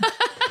 Moira.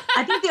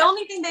 I think the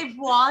only thing they've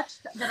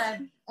watched that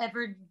I've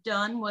ever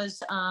done was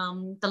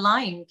The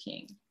Lion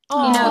King.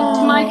 Aww. You know,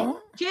 to my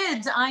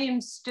kids, I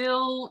am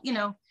still, you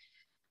know,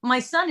 my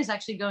son is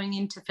actually going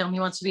into film. He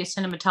wants to be a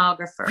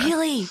cinematographer.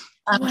 Really?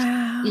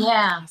 Wow.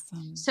 Yeah.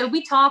 Awesome. So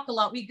we talk a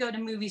lot. We go to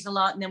movies a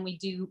lot, and then we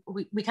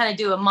kind of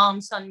do a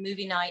mom-son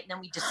movie night, and then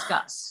we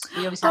discuss.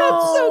 We always have to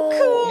discuss. so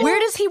cool. Where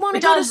does he want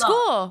to go to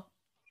school?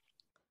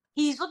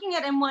 He's looking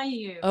at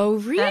NYU. Oh,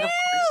 That, of course,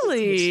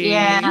 really?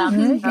 yeah.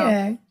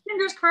 Okay.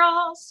 Fingers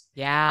crossed.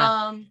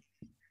 Yeah.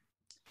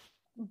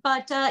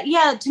 But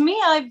yeah, to me,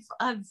 I've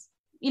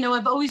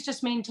always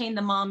just maintained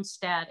the mom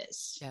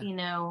status. Yeah. You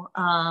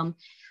know,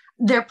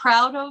 they're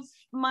proud of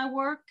my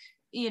work.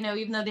 You know,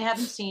 even though they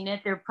haven't seen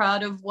it, they're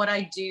proud of what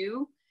I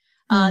do.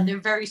 They're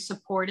very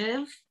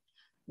supportive.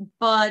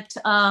 But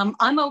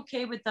I'm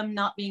okay with them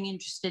not being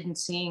interested in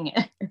seeing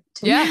it.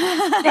 Yeah.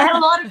 They had a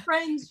lot of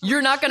friends.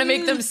 You're not going to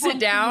make them sit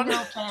down.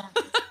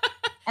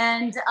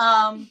 And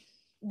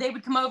they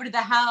would come over to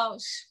the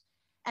house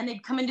and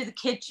they'd come into the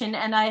kitchen.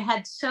 And I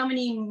had so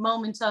many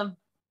moments of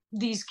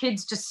these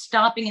kids just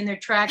stopping in their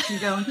tracks and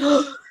going,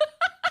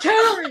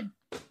 Karen,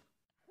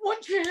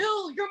 what the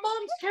hell? Your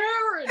mom's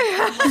Karen.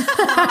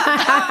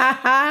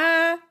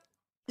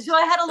 So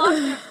I had a lot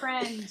of their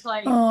friends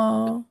like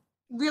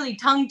really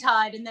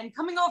tongue-tied and then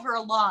coming over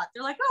a lot.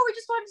 They're like, oh, we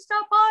just wanted to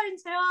stop by and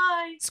say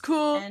hi. It's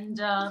cool. And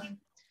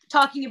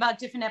talking about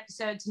different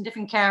episodes and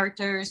different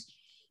characters.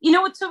 You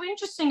know, what's so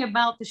interesting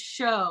about the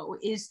show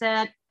is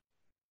that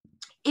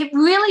it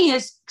really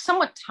is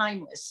somewhat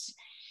timeless,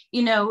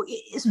 you know,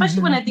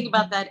 especially when I think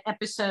about that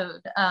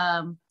episode,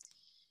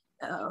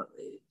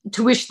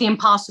 To Wish the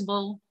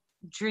Impossible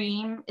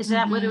Dream. Is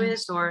that what it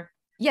is? Or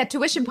To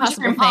Wish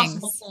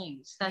Impossible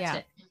Things. That's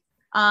it.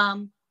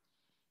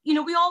 You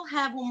know, we all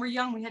have, when we're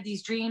young, we have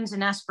these dreams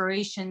and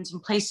aspirations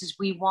and places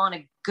we want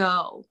to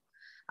go.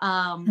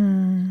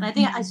 And I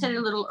think I said it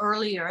a little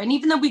earlier. And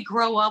even though we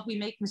grow up, we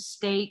make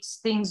mistakes,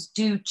 things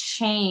do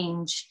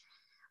change.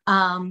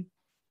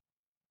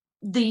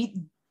 The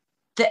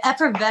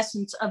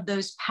effervescence of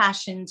those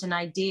passions and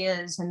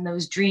ideas and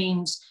those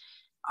dreams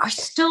are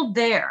still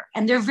there,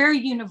 and they're very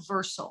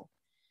universal.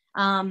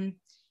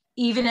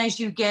 Even as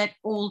you get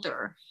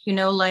older, you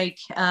know, like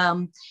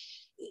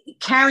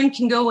Karen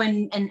can go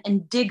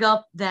and dig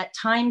up that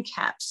time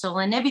capsule,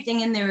 and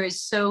everything in there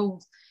is so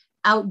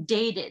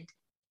outdated,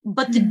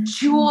 but the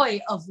joy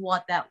of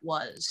what that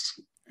was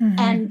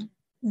and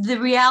the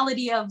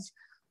reality of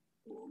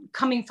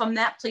coming from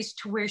that place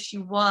to where she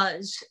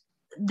was,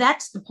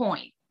 that's the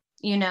point,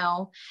 you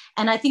know.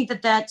 And I think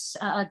that that's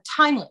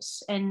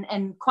timeless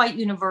and quite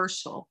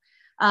universal.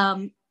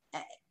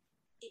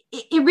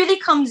 It really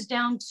comes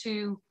down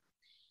to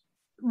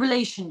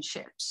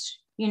relationships,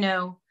 you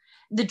know.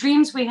 The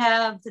dreams we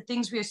have, the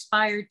things we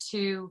aspire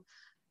to,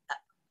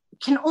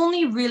 can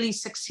only really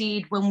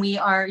succeed when we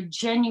are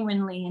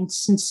genuinely and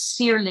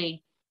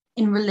sincerely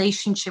in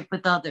relationship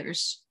with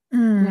others, you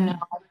know.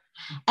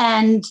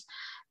 And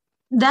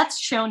that's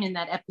shown in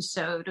that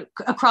episode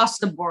across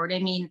the board. I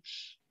mean,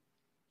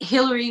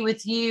 Hillary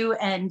with you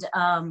and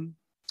why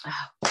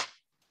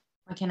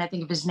can't I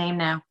think of his name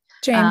now?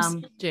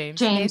 James.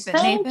 James.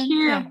 Thank Nathan.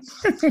 you. Yeah.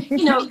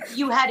 You know,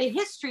 you had a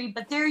history,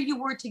 but there you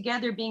were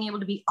together, being able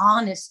to be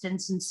honest and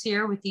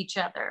sincere with each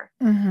other.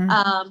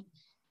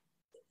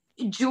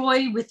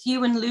 Joy with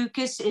you and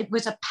Lucas, it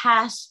was a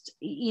past,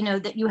 you know,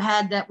 that you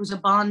had that was a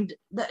bond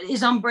that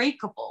is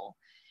unbreakable.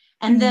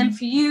 And then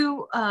for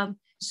you,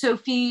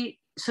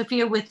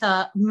 Sophia with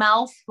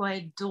Mouth, who I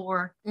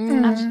adore,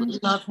 absolutely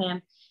love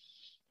him.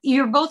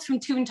 You're both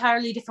from two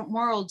entirely different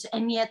worlds,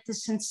 and yet the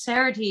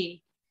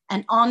sincerity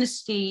and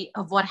honesty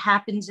of what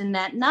happens in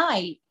that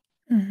night,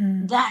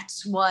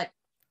 that's what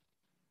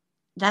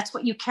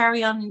you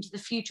carry on into the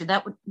future.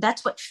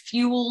 That's what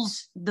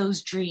fuels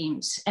those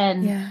dreams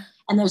and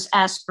those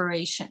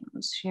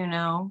aspirations, you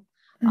know.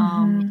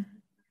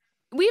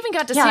 We even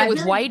got to see it with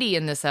Whitey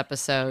in this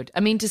episode. I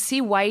mean, to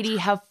see Whitey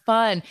have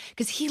fun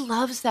because he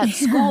loves that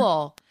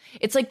school.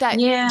 It's like that,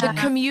 the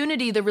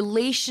community, the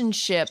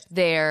relationship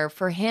there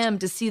for him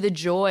to see the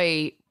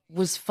joy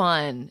was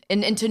fun.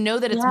 And to know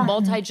that it's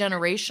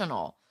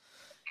multi-generational.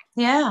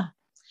 Yeah.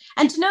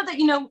 And to know that,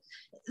 you know,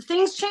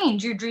 things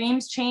change, your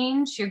dreams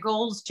change, your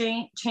goals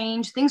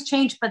change, things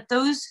change. But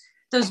those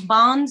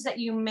bonds that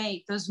you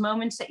make, those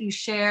moments that you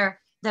share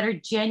that are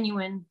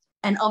genuine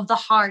and of the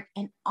heart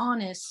and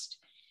honest,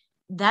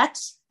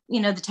 that's, you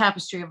know, the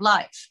tapestry of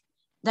life.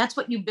 That's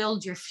what you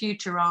build your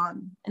future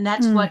on. And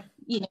that's what,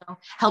 you know,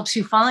 helps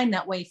you find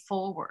that way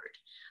forward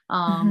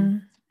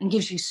and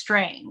gives you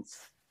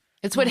strength.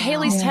 It's what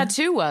Haley's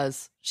tattoo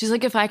was. She's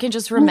like, if I can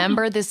just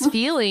remember this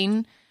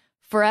feeling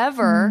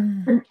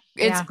forever,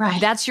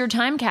 that's your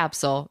time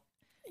capsule.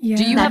 Yeah.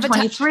 Do you have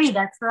 23?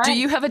 That's right. Do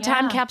you have a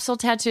time capsule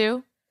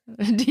tattoo?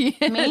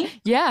 Me?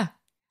 Yeah.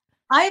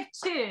 I have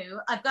two.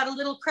 I've got a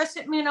little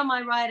crescent moon on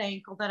my right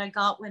ankle that I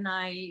got when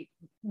I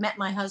met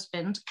my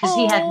husband because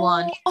he had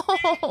one.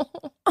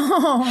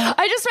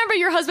 I just remember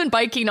your husband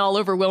biking all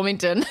over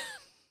Wilmington.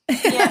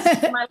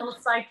 Yes, my little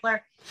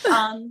cycler.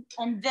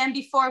 And then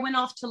before I went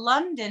off to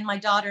London, my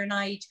daughter and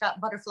I each got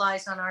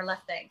butterflies on our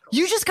left ankle.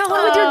 You just got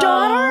one with your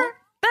daughter?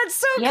 That's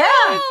so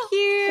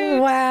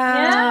cute.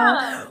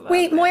 Wow. Yeah.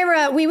 Wait,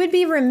 Moira, we would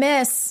be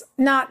remiss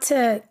not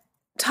to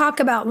talk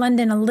about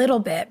London a little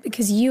bit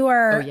because you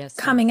are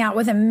coming out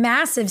with a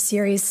massive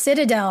series.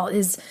 Citadel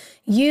is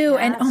you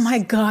and oh my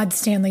God,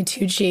 Stanley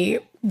Tucci.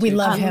 We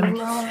love him.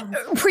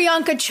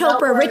 Priyanka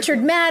Chopra,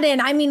 Richard Madden.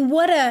 I mean,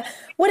 what a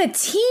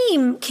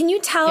team. Can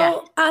you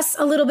tell us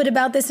a little bit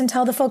about this and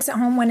tell the folks at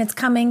home when it's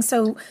coming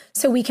so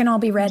we can all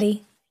be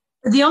ready?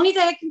 The only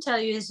thing I can tell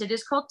you is it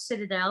is called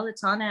Citadel.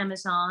 It's on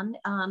Amazon.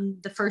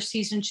 The first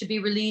season should be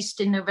released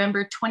in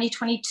November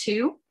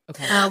 2022.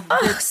 Okay.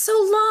 So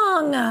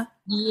long.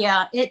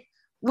 Yeah.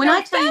 When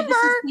I tell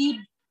you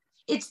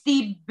it's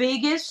the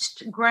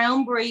biggest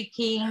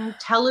groundbreaking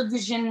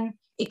television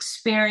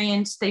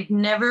experience. They've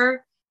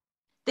never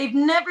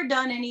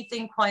done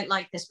anything quite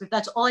like this, but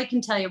that's all I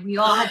can tell you. We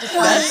all had to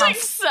That's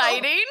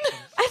exciting.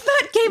 I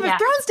thought Game of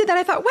Thrones did that.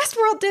 I thought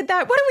Westworld did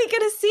that. What are we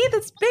going to see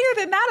that's bigger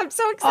than that? I'm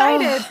so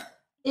excited.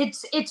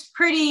 It's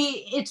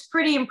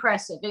pretty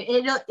impressive.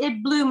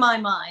 It blew my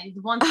mind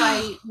once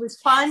I was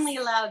finally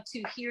allowed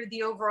to hear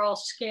the overall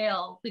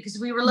scale, because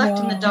we were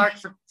left in the dark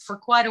for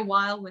quite a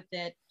while with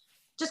it,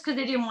 just because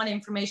they didn't want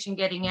information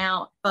getting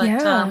out.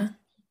 But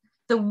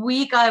the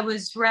week I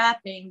was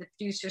wrapping, the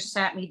producer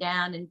sat me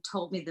down and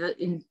told me the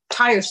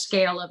entire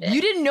scale of it.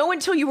 You didn't know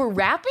until you were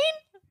wrapping?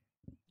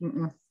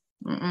 Mm-mm.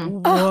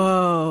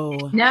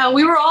 Whoa. No,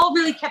 we were all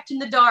really kept in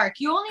the dark.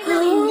 You only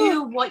really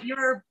knew what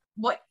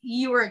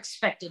you were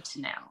expected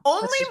to know.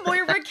 Only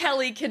Moira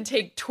Kelly can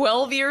take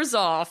 12 years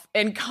off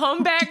and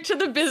come back to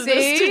the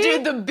business to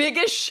do the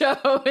biggest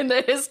show in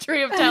the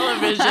history of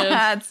television.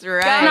 That's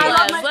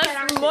right.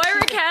 Let's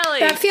Moira Kelly.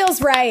 That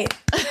feels right.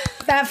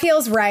 That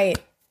feels right.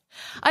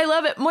 I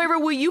love it. Moira,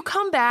 will you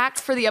come back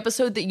for the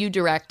episode that you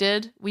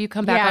directed? Will you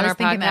come back on our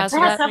podcast?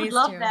 Yes, I would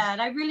love that.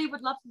 I really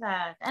would love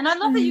that. And I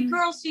love that you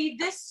girls see,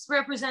 this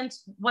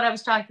represents what I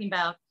was talking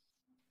about.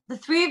 The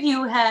three of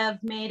you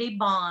have made a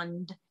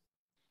bond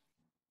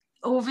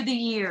over the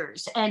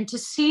years. And to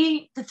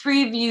see the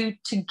three of you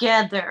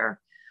together,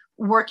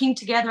 working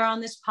together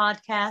on this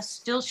podcast,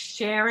 still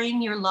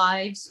sharing your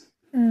lives,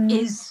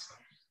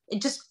 it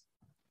just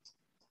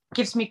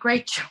gives me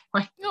great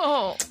joy.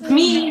 Oh. To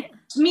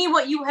me,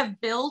 what you have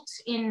built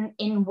in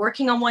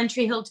working on One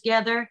Tree Hill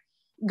together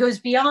goes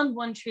beyond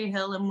One Tree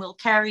Hill and will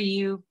carry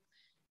you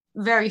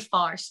very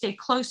far. Stay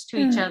close to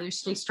each other,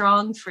 stay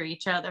strong for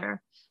each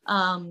other,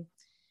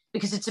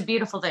 because it's a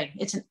beautiful thing.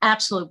 It's an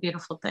absolute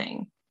beautiful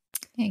thing.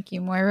 Thank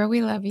you, Moira.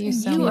 We love you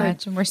so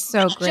much, and we're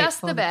so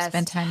grateful to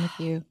spend time with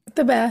you.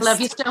 The best.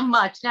 Love you so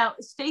much. Now,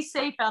 stay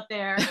safe out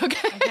there.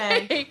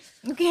 Okay.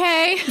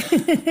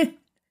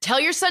 Tell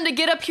your son to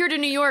get up here to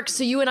New York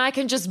so you and I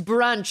can just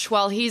brunch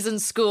while he's in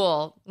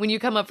school when you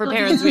come up for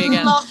Parents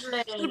Weekend.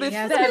 Lovely. It'll be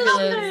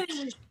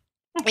fabulous.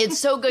 It's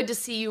so good to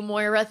see you,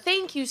 Moira.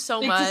 Thank you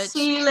so much. Good to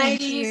see you,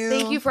 ladies.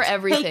 Thank you for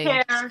everything.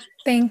 Take care.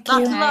 Thank you.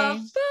 Lots of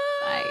love.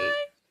 Bye.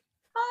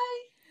 Bye.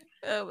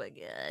 Oh my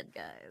God,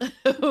 guys.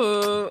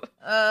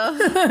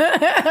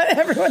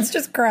 Everyone's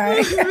just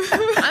crying.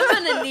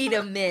 I'm going to need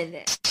a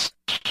minute.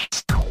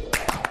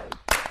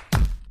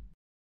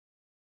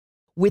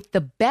 With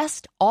the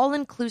best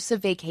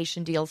all-inclusive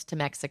vacation deals to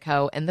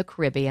Mexico and the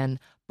Caribbean,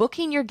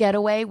 booking your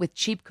getaway with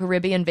Cheap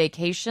Caribbean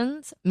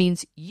Vacations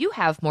means you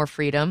have more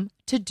freedom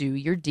to do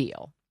your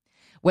deal.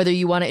 Whether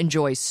you want to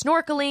enjoy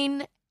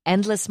snorkeling,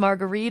 endless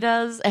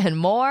margaritas, and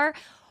more,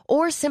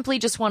 or simply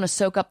just want to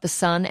soak up the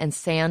sun and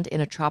sand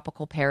in a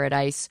tropical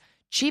paradise,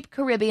 Cheap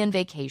Caribbean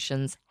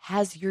Vacations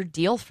has your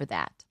deal for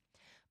that.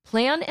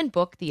 Plan and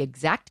book the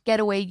exact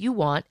getaway you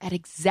want at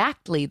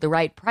exactly the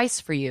right price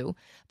for you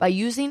by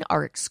using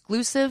our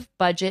exclusive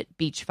budget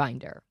beach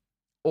finder.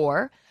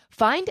 Or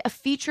find a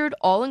featured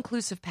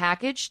all-inclusive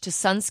package to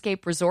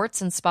Sunscape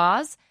Resorts and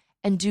Spas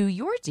and do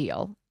your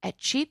deal at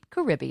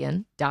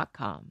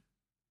cheapcaribbean.com.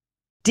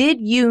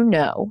 Did you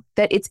know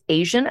that it's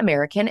Asian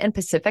American and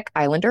Pacific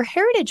Islander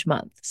Heritage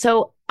Month?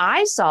 So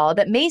I saw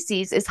that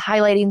Macy's is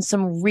highlighting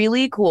some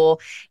really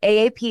cool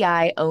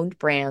AAPI owned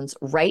brands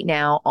right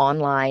now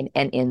online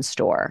and in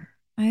store.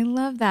 I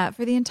love that.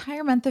 For the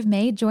entire month of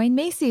May, join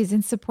Macy's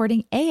in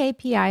supporting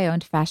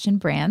AAPI-owned fashion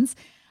brands.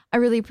 I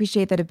really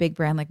appreciate that a big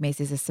brand like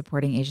Macy's is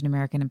supporting Asian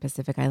American and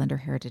Pacific Islander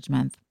Heritage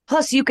Month.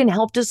 Plus, you can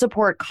help to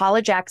support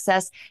college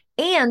access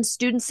and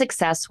student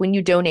success when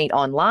you donate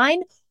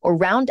online or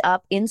round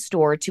up in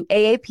store to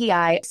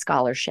AAPI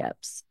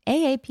scholarships.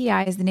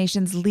 AAPI is the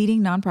nation's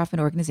leading nonprofit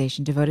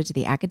organization devoted to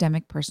the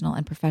academic, personal,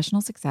 and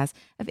professional success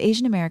of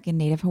Asian American,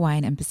 Native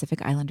Hawaiian, and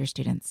Pacific Islander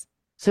students.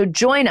 So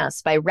join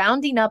us by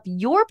rounding up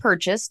your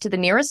purchase to the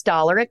nearest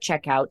dollar at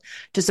checkout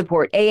to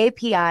support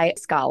AAPI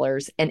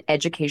scholars and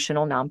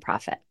educational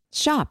nonprofit.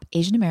 Shop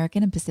Asian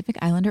American and Pacific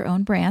Islander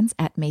owned brands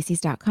at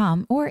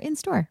Macy's.com or in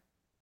store.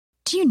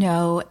 Do you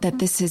know that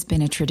this has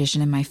been a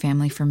tradition in my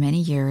family for many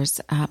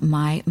years?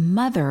 My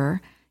mother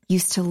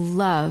used to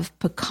love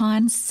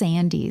pecan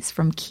sandies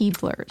from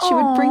Keebler. She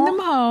would bring them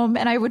home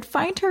and I would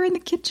find her in the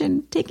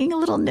kitchen taking a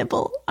little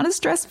nibble on a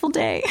stressful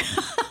day.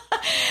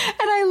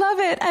 And I love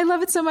it. I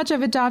love it so much.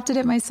 I've adopted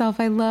it myself.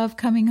 I love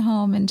coming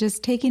home and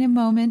just taking a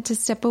moment to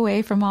step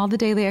away from all the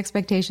daily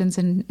expectations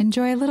and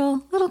enjoy a little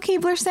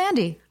Keebler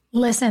sandy.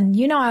 Listen,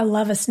 you know I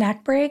love a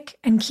snack break,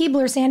 and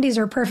Keebler Sandies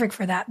are perfect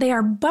for that. They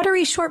are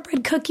buttery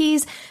shortbread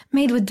cookies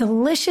made with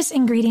delicious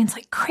ingredients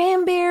like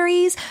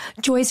cranberries,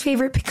 Joy's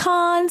favorite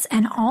pecans,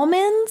 and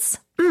almonds.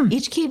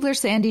 Each Keebler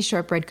Sandy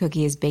shortbread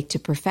cookie is baked to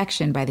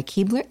perfection by the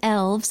Keebler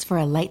elves for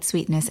a light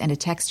sweetness and a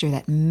texture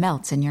that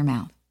melts in your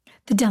mouth.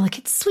 The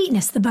delicate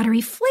sweetness, the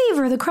buttery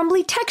flavor, the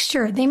crumbly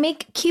texture, they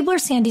make Keebler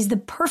Sandies the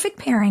perfect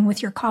pairing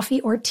with your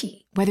coffee or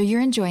tea. Whether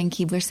you're enjoying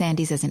Keebler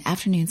Sandies as an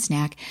afternoon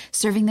snack,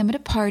 serving them at a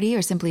party,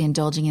 or simply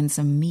indulging in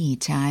some me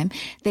time,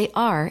 they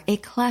are a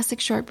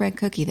classic shortbread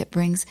cookie that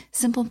brings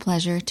simple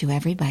pleasure to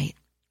every bite.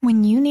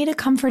 When you need a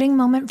comforting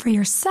moment for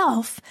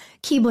yourself,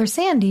 Keebler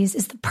Sandies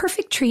is the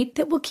perfect treat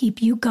that will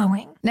keep you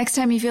going. Next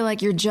time you feel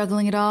like you're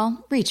juggling it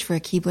all, reach for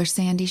a Keebler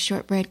Sandies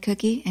shortbread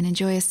cookie and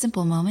enjoy a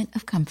simple moment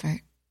of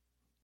comfort.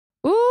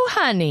 Ooh,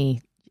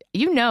 honey,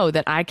 you know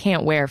that I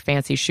can't wear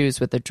fancy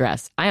shoes with a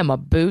dress. I am a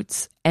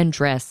boots and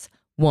dress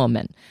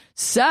woman.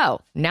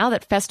 So now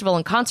that festival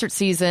and concert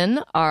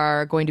season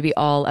are going to be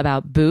all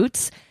about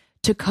boots,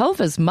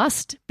 Tecovas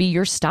must be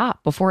your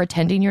stop before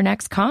attending your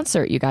next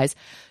concert, you guys.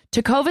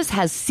 Tecovas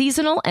has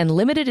seasonal and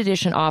limited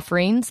edition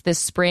offerings this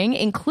spring,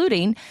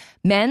 including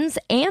men's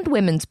and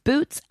women's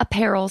boots,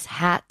 apparels,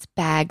 hats,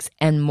 bags,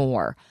 and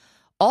more.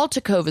 All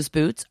Tecovas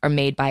boots are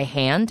made by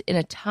hand in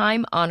a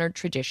time-honored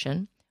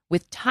tradition,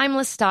 with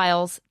timeless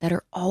styles that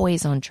are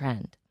always on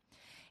trend.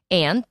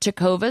 And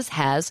Tecovas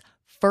has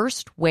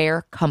first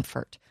wear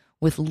comfort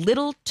with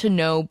little to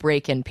no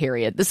break-in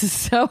period. This is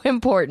so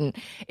important.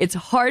 It's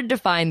hard to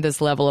find this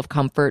level of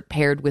comfort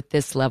paired with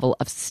this level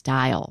of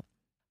style.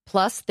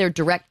 Plus, their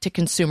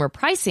direct-to-consumer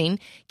pricing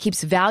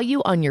keeps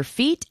value on your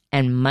feet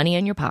and money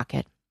in your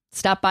pocket.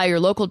 Stop by your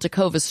local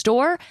Tecovas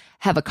store,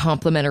 have a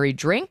complimentary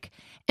drink,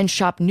 and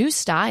shop new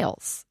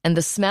styles, and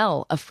the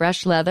smell of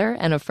fresh leather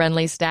and a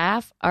friendly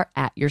staff are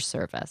at your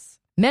service.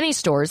 Many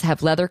stores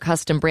have leather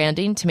custom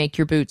branding to make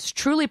your boots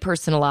truly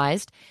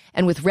personalized,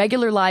 and with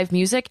regular live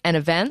music and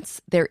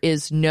events, there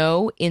is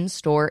no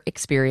in-store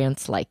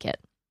experience like it.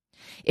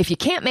 If you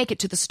can't make it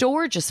to the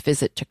store, just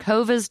visit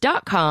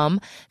tecovas.com,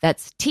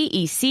 that's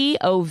TECOVAS.com,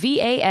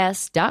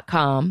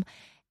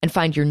 and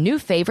find your new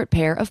favorite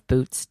pair of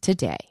boots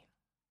today.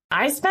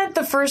 I spent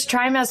the first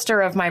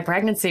trimester of my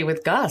pregnancy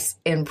with Gus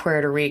in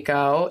Puerto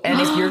Rico. And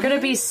if you're going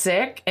to be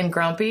sick and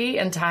grumpy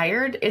and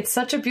tired, it's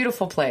such a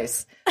beautiful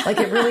place. Like,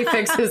 it really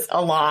fixes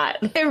a lot.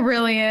 It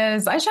really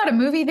is. I shot a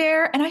movie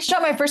there, and I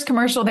shot my first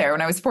commercial there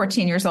when I was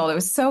 14 years old. It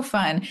was so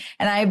fun.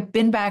 And I've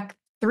been back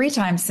 3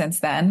 times since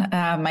then.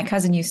 My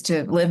cousin used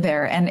to live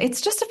there, and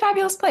it's just a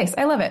fabulous place.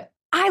 I love it.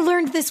 I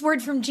learned this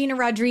word from Gina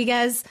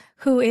Rodriguez,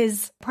 who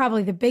is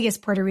probably the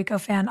biggest Puerto Rico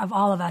fan of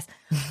all of us.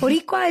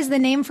 Boricua is the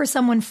name for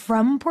someone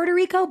from Puerto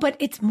Rico, but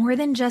it's more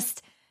than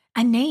just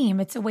a name.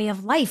 It's a way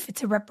of life.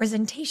 It's a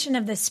representation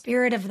of the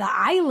spirit of the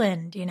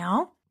island, you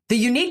know? The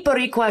unique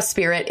Boricua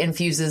spirit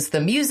infuses the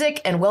music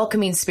and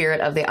welcoming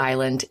spirit of the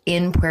island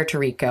in Puerto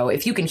Rico.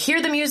 If you can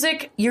hear the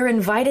music, you're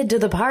invited to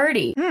the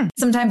party.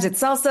 Sometimes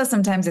it's salsa,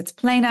 sometimes it's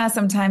plena,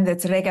 sometimes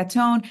it's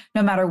reggaeton.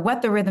 No matter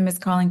what the rhythm is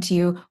calling to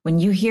you, when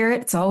you hear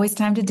it, it's always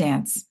time to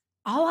dance.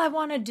 All I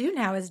want to do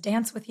now is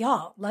dance with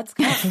y'all. Let's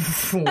go.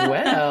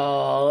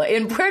 Well,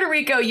 in Puerto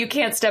Rico, you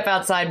can't step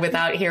outside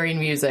without hearing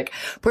music.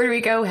 Puerto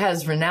Rico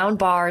has renowned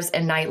bars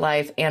and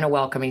nightlife and a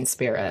welcoming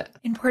spirit.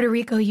 In Puerto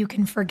Rico, you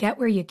can forget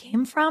where you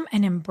came from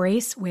and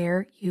embrace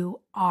where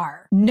you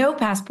are. No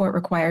passport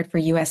required for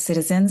U.S.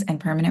 citizens and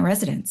permanent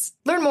residents.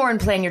 Learn more and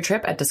plan your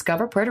trip at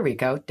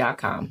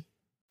discoverpuertorico.com.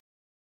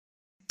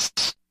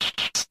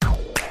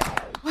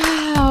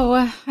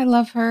 Wow, I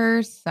love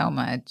her so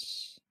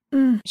much.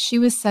 She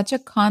was such a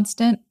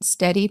constant,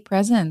 steady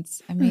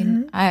presence. I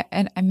mean, I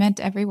meant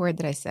every word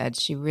that I said.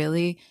 She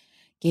really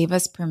gave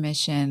us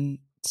permission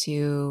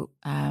to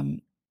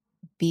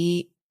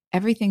be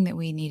everything that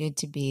we needed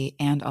to be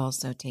and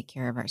also take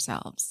care of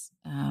ourselves.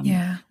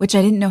 Yeah. Which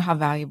I didn't know how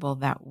valuable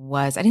that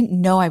was. I didn't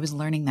know I was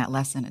learning that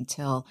lesson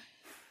until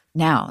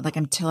now, like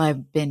until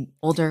I've been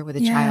older with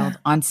a child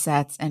on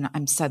sets, and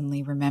I'm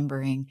suddenly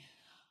remembering,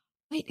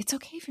 wait, it's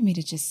okay for me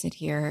to just sit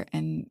here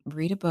and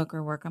read a book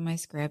or work on my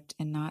script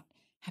and not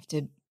have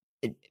to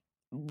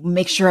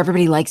make sure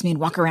everybody likes me and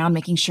walk around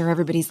making sure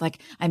everybody's like,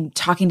 I'm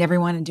talking to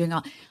everyone and doing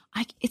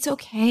it's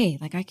okay.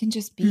 Like I can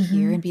just be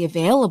here and be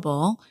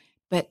available,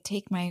 but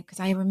because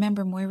I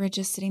remember Moira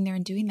just sitting there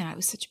and doing that. It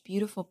was such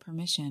beautiful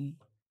permission.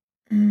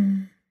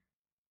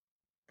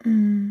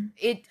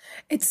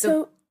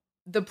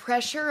 The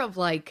pressure of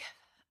like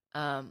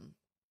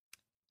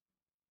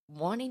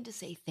wanting to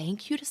say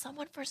thank you to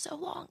someone for so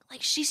long.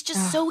 Like she's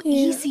just so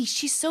easy.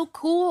 She's so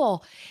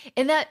cool.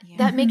 And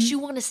that makes you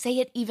want to say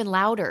it even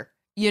louder.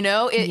 You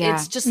know,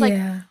 it's just like,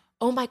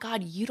 oh my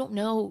God, you don't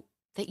know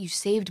that you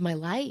saved my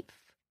life.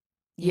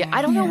 Yeah.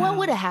 I don't know what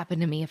would have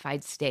happened to me if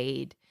I'd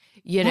stayed.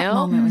 You know, that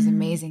moment was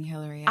amazing,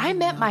 Hillary. I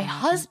met my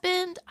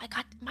husband. I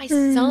got my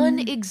son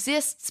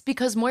exists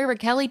because Moira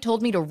Kelly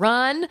told me to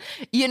run,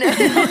 you know,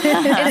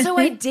 and so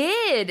I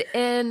did.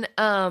 And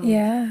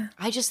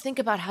I just think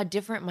about how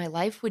different my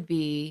life would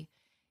be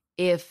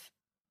if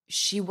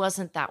she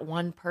wasn't that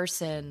one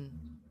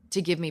person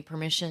to give me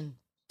permission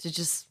to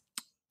just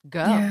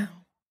go. Yeah.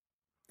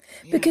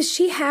 Because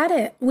she had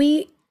it.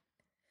 We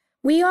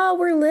all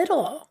were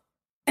little,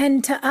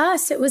 and to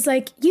us, it was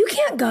like, you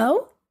can't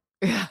go.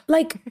 Yeah.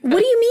 Like, what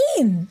do you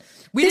mean?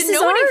 We didn't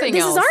know anything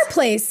else. This is our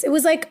place. It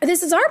was like,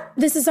 this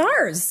is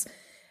ours.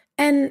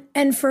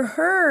 And for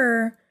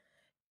her,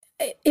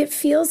 it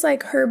feels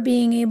like her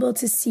being able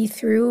to see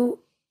through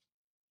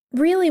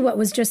really what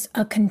was just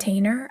a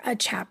container, a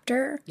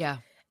chapter. Yeah.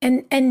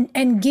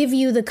 And give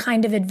you the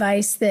kind of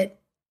advice that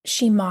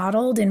she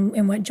modeled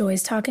in what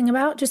Joy's talking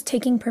about, just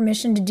taking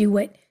permission to do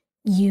what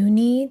you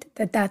need,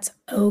 that's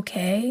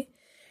okay.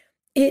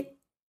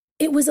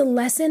 It was a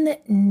lesson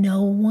that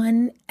no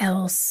one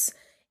else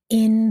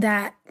in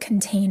that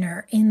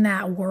container, in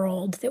that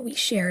world that we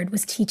shared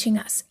was teaching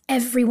us.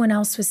 Everyone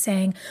else was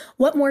saying,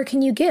 what more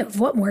can you give?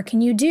 What more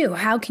can you do?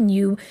 How can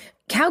you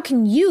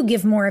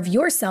give more of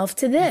yourself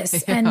to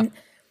this? And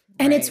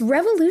it's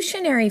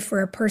revolutionary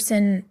for a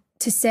person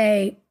to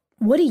say,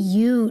 what do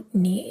you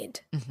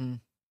need? Mm-hmm.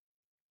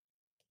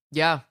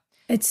 Yeah.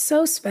 It's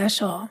so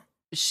special.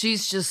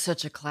 She's just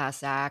such a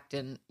class act.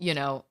 And, you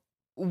know,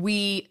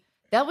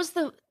 that was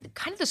the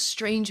kind of the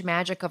strange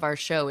magic of our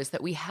show, is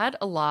that we had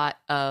a lot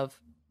of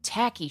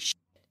tacky shit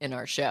in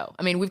our show.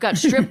 I mean, we've got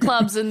strip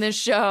clubs in this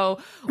show.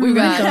 We've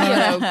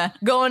got,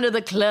 going to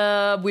the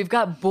club. We've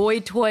got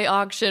boy toy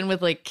auction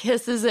with like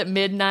kisses at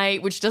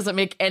midnight, which doesn't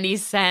make any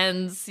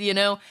sense, you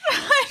know?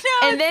 I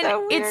know. And then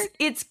so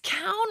it's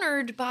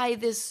countered by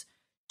this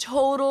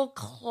total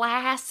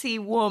classy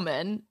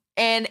woman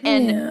and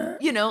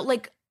you know,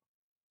 like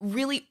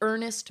really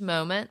earnest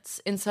moments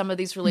in some of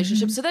these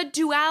relationships. So that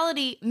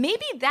duality,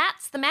 maybe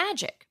that's the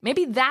magic.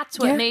 Maybe that's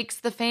what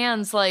makes the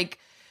fans like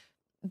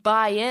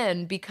buy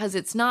in, because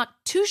it's not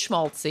too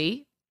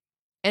schmaltzy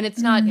and it's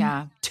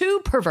not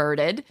too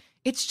perverted.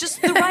 It's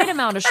just the right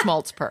amount of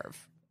schmaltz perv.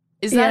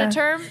 Is that a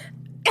term?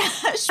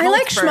 I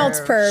like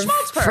schmaltz perv.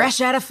 fresh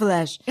out of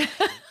flesh.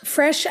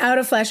 Fresh out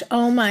of flesh.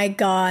 Oh my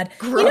God.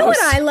 Gross. You know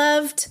what I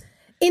loved?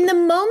 In the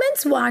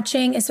moments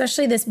watching,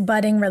 especially this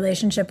budding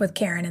relationship with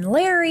Karen and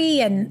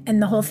Larry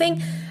and the whole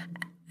thing,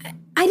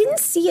 I didn't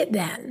see it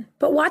then.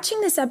 But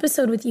watching this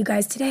episode with you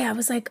guys today, I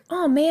was like,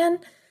 oh man,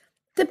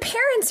 the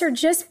parents are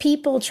just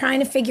people trying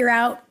to figure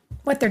out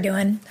what they're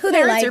doing, who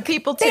they like. Are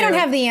people too. They don't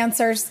have the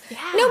answers. Yeah.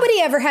 Nobody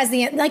ever has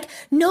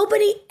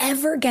nobody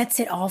ever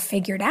gets it all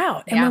figured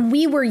out. And when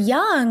we were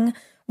young,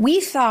 we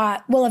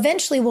thought, well,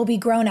 eventually we'll be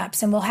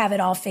grown-ups and we'll have it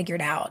all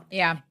figured out.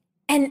 Yeah.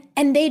 And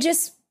they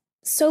just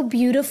so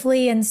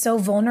beautifully and so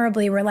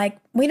vulnerably were like,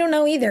 we don't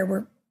know either.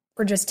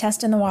 We're just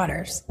testing the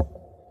waters.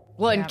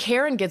 Well, and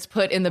Karen gets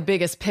put in the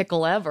biggest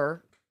pickle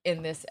ever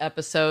in this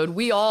episode.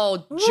 We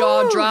all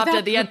jaw dropped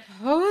at the end.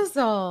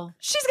 Proposal.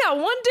 She's got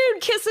one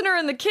dude kissing her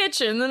in the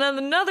kitchen, and then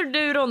another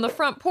dude on the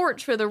front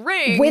porch with a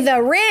ring. With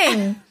a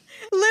ring.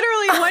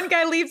 Literally, one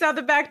guy leaves out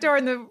the back door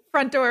and the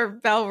front door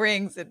bell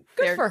rings. And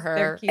good for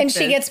her. And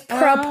she gets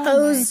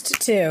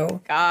proposed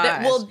to.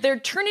 Gosh. They're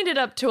turning it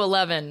up to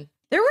 11.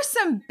 There were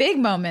some big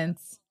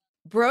moments.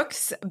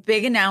 Brooke's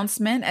big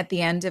announcement at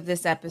the end of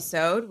this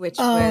episode, which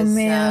was...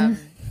 man.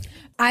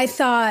 I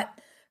thought,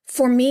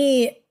 for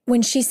me,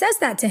 when she says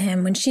that to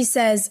him, when she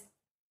says,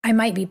 I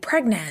might be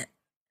pregnant,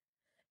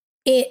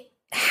 it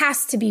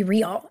has to be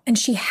real. And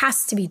she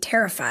has to be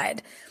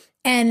terrified.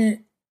 And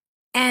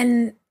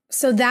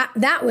so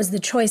that was the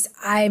choice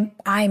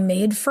I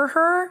made for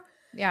her.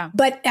 Yeah.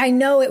 But I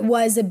know it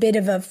was a bit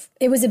of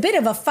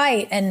a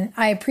fight. And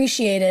I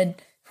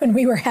appreciated when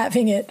we were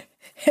having it.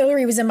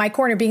 Hillary was in my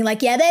corner being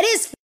like, yeah, that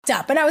is f***ed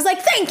up. And I was like,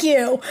 thank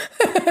you.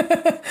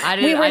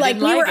 We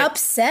were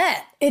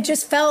upset. It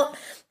just felt,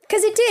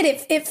 because it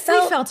did. It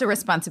felt. We felt a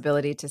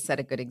responsibility to set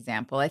a good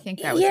example. I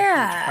think that was a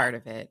huge part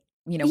of it.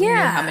 we knew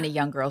how many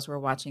young girls were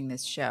watching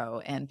this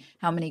show and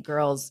how many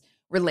girls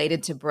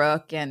related to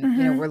Brooke.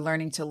 And, we're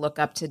learning to look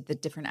up to the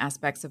different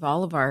aspects of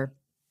all of our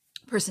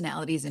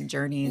personalities and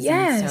journeys.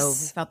 Yes. And so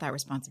we felt that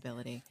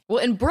responsibility.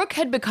 Well, and Brooke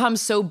had become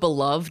so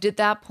beloved at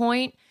that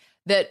point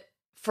that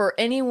for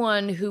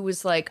anyone who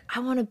was like, I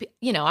want to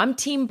be, I'm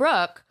Team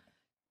Brooke,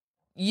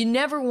 you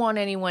never want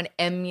anyone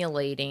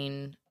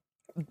emulating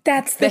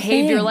that's the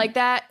behavior thing. like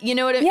that. You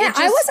know what I mean? Yeah,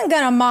 I wasn't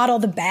going to model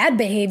the bad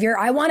behavior.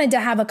 I wanted to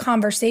have a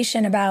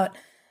conversation about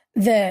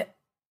the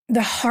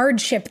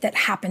hardship that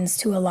happens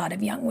to a lot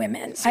of young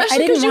women. I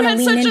didn't want to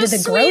lean into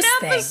the gross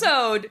thing.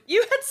 Episode.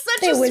 You had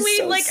such a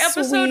sweet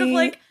episode of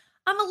like,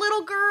 I'm a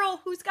little girl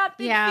who's got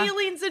big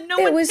feelings and no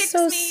one picks me. It was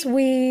so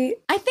sweet.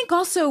 I think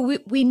also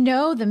we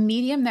know the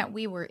medium that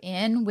we were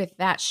in with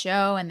that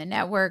show and the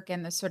network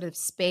and the sort of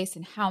space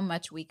and how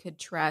much we could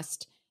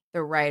trust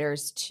the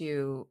writers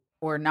to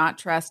or not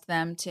trust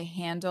them to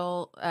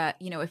handle,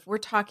 if we're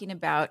talking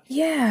about,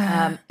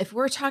 if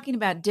we're talking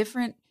about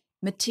different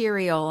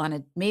material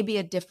on maybe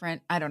a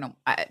different, I don't know,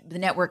 the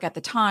network at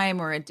the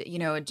time or,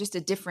 just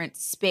a different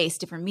space,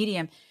 different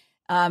medium,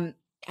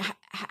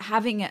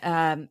 having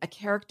a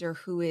character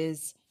who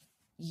is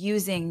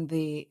using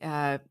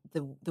the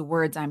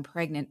words "I'm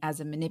pregnant" as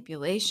a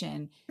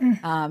manipulation,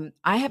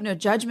 I have no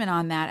judgment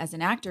on that as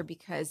an actor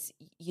because,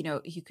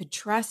 you could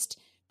trust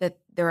that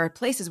there are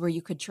places where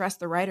you could trust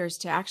the writers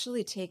to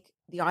actually take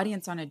the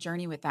audience on a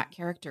journey with that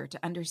character to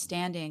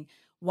understanding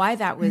why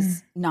that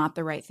was not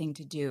the right thing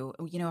to do.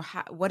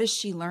 What does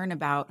she learn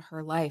about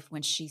her life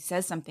when she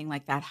says something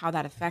like that, how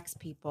that affects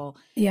people?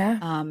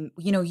 Yeah.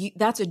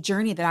 That's a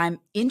journey that I'm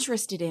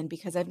interested in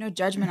because I have no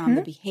judgment on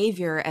the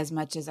behavior as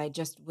much as I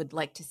just would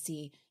like to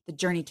see the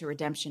journey to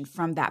redemption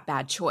from that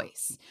bad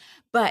choice.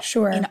 But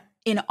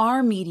in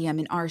our medium,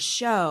 in our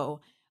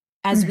show,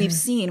 as we've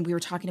seen, we were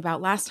talking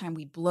about last time,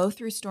 we blow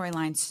through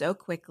storylines so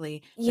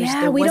quickly.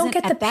 Yeah, we don't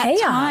get the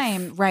payoff.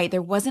 Time, right,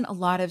 there wasn't a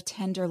lot of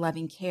tender,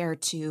 loving care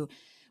to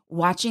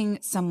watching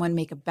someone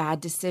make a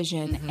bad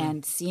decision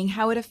and seeing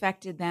how it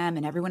affected them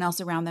and everyone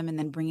else around them and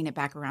then bringing it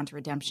back around to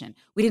redemption.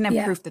 We didn't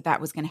have proof that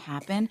was going to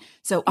happen.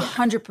 So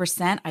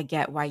 100% I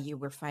get why you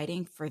were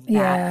fighting for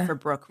that, for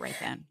Brooke right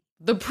then.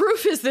 The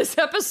proof is this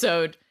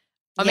episode.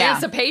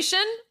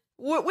 Emancipation?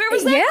 Where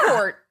was that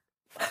court?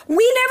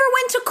 We never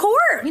went to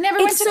court.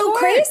 It's so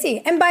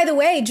crazy. And by the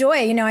way,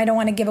 Joy, I don't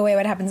want to give away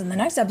what happens in the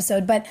next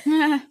episode, but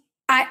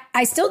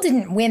I still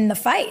didn't win the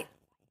fight.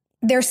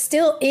 There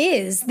still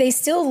is. They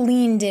still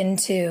leaned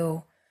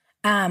into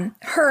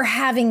her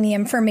having the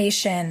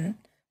information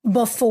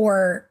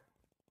before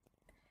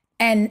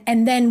and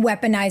then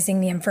weaponizing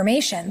the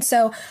information.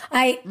 So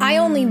I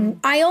only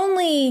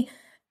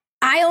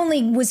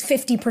was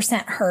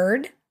 50%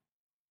 heard.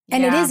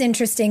 And it is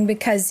interesting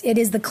because it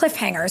is the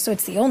cliffhanger. So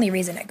it's the only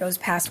reason it goes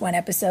past one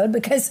episode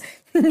because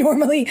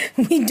normally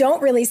we don't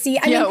really see.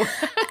 I mean,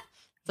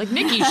 it's like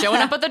Nikki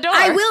showing up at the door.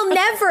 I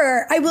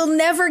will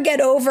never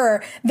get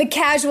over the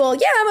casual,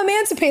 I'm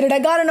emancipated. I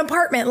got an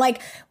apartment.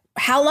 Like,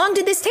 how long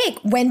did this take?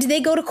 When did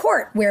they go to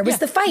court? Where was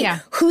the fight?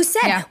 Yeah. Who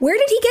said? Yeah. Where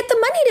did he get the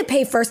money to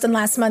pay first and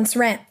last month's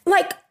rent?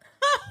 Like,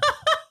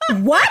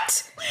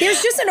 what?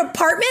 There's just an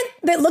apartment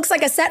that looks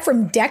like a set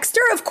from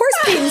Dexter? Of course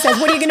Peyton says,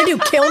 what are you going to do,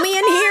 kill me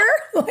in here?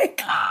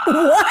 Like,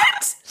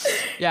 what?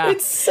 Yeah.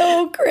 It's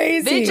so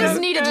crazy. They just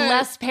needed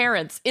less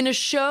parents. In a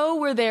show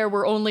where there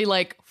were only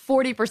like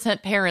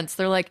 40% parents,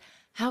 they're like,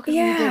 how can we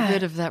get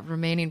rid of that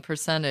remaining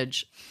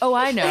percentage? Oh,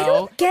 I know. I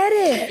don't get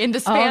it. In the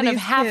span of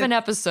half an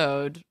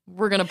episode,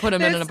 we're going to put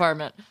them in an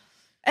apartment.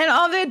 And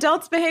all the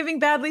adults behaving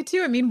badly,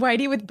 too. I mean,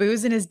 Whitey with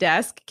booze in his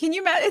desk. Can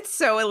you imagine? It's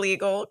so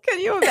illegal. Can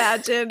you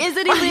imagine? Is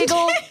it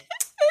illegal?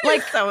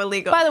 Like, so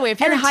illegal. By the way, if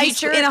you're a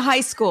teacher. In a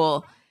high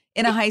school,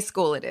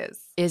 it is.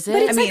 Is it?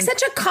 But it's like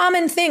such a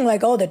common thing.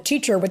 Like, the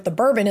teacher with the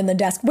bourbon in the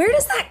desk. Where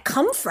does that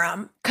come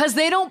from? Because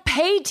they don't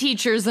pay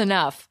teachers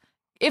enough.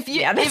 That's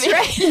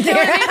right. You know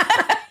what I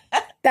mean?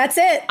 That's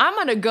it. I'm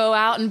going to go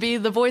out and be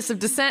the voice of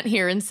dissent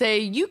here and say,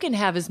 you can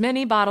have as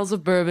many bottles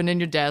of bourbon in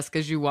your desk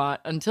as you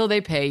want until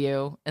they pay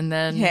you. And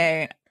then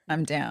hey,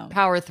 I'm down.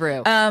 Power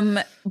through.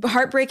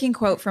 Heartbreaking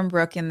quote from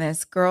Brooke in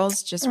this.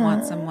 Girls just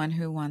want someone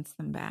who wants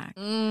them back.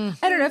 I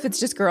don't know if it's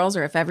just girls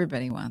or if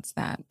everybody wants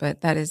that,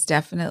 but that is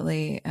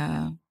definitely,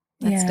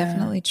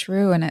 definitely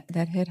true. And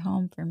that hit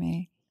home for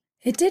me.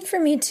 It did for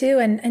me too.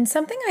 And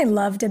something I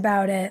loved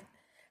about it,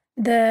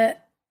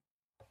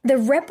 the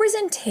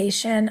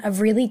representation of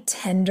really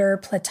tender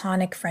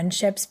platonic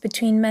friendships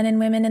between men and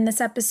women in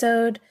this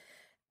episode,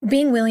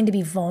 being willing to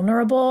be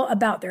vulnerable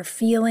about their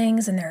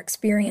feelings and their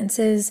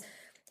experiences,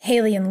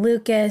 Haley and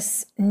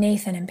Lucas,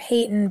 Nathan and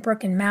Peyton,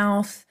 Brooke and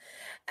Mouth.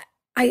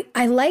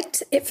 I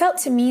liked, it felt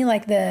to me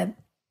like the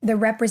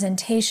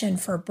representation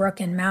for Brooke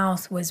and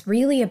Mouth was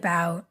really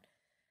about,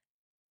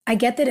 I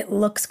get that it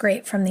looks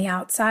great from the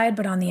outside,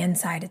 but on the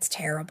inside it's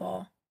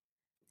terrible.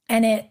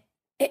 And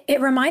it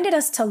reminded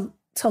us to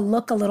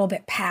look a little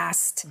bit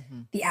past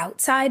the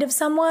outside of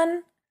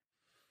someone.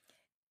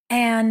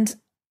 And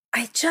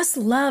I just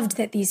loved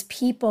that these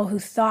people who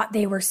thought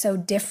they were so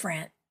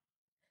different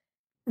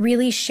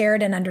really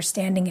shared an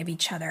understanding of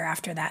each other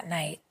after that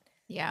night.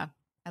 Yeah,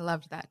 I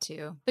loved that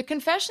too. The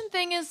confession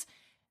thing is,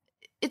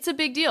 it's a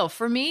big deal.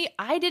 For me,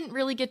 I didn't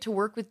really get to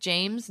work with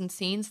James in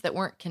scenes that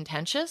weren't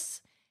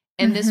contentious.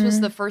 And this was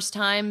the first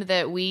time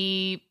that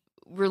we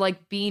were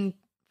like being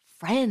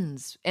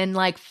friends and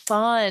like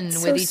fun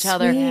with each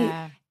other.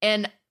 Yeah.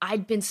 And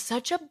I'd been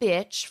such a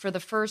bitch for the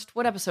first,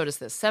 what episode is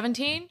this?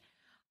 17?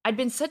 I'd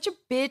been such a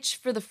bitch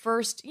for the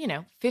first,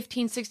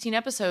 15, 16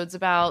 episodes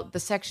about the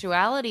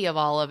sexuality of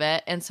all of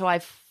it. And so I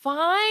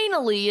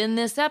finally in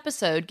this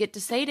episode get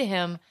to say to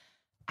him,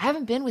 I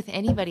haven't been with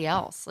anybody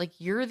else. Like,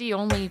 you're the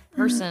only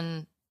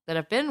person that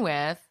I've been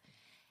with.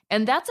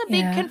 And that's a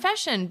big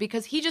confession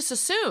because he just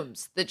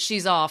assumes that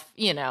she's off,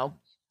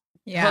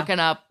 hooking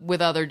up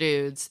with other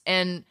dudes.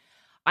 And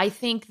I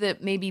think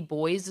that maybe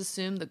boys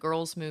assume the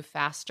girls move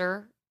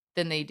faster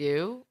than they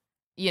do.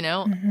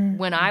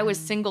 When I was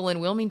single in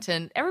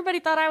Wilmington,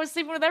 everybody thought I was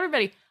sleeping with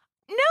everybody.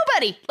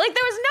 Nobody. Like,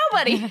 there was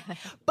nobody.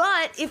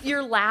 But if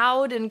you're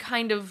loud and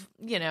kind of,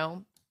 I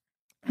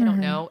don't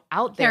know,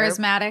 out there.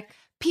 Charismatic.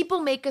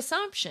 People make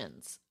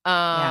assumptions.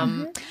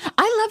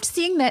 I loved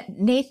seeing that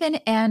Nathan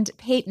and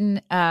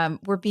Peyton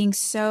were being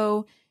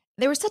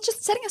they were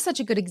setting us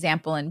such a good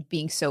example and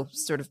being so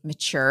sort of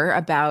mature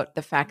about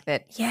the fact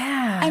that,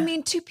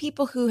 two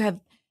people who have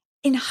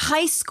in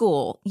high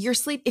school,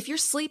 if you're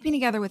sleeping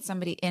together with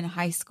somebody in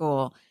high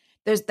school,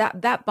 there's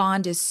that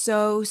bond is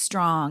so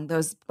strong.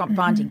 Those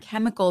bonding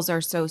chemicals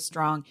are so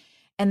strong.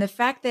 And the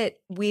fact that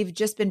we've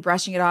just been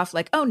brushing it off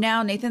like, oh,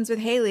 now Nathan's with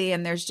Haley.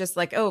 And there's just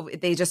like, oh,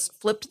 they just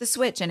flipped the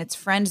switch and it's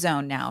friend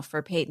zone now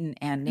for Peyton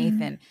and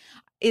Nathan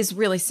is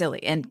really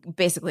silly and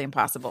basically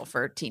impossible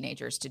for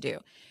teenagers to do.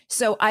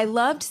 So I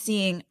loved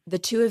seeing the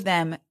two of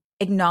them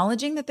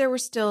acknowledging that there were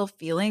still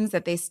feelings,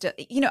 that they still,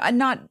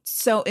 not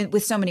so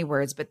with so many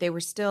words, but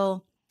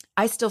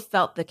I still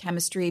felt the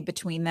chemistry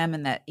between them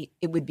and that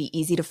it would be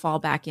easy to fall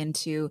back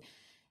into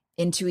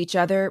each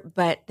other,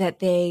 but that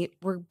they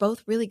were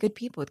both really good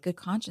people with good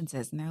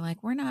consciences. And they're like,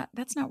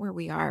 that's not where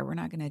we are. We're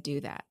not going to do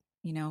that.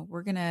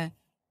 We're going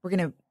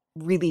to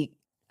really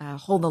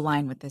hold the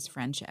line with this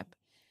friendship.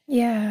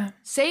 Yeah.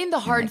 Saying the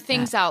hard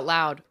things out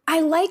loud.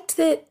 I liked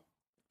that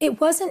it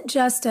wasn't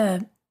just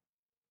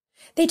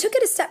they took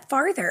it a step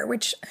farther,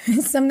 which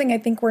is something I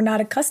think we're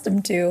not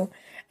accustomed to.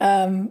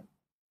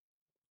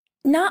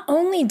 Not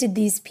only did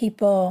these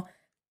people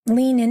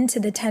lean into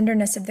the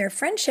tenderness of their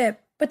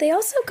friendship, but they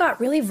also got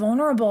really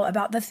vulnerable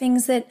about the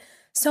things that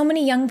so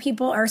many young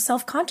people are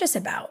self-conscious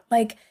about.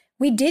 Like,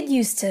 we did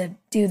used to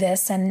do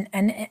this and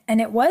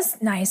it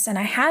was nice and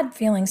I had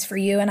feelings for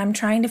you and I'm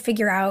trying to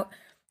figure out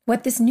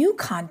what this new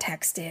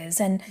context is.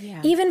 And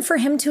even for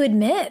him to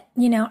admit,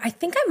 I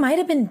think I might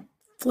have been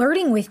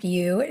flirting with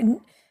you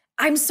and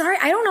I'm sorry,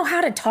 I don't know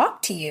how to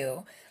talk to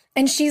you.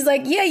 And she's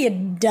like, yeah, you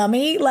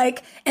dummy.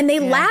 Like, and they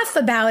laugh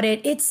about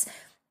it.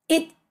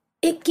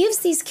 It gives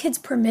these kids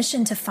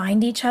permission to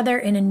find each other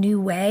in a new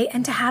way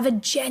and to have a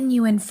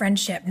genuine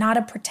friendship, not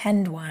a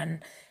pretend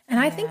one. And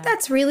I think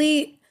that's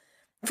really,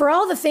 for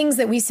all the things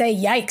that we say,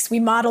 yikes, we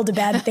modeled a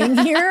bad thing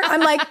here.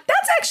 I'm like,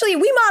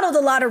 we modeled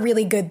a lot of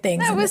really good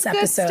things in this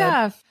episode. Good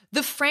stuff.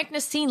 The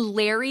frankness scene,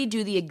 Larry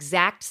do the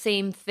exact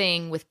same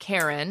thing with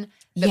Karen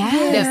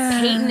that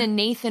Peyton and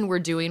Nathan were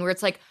doing, where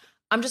it's like,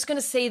 I'm just going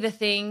to say the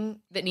thing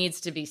that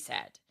needs to be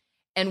said.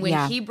 And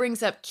when he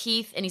brings up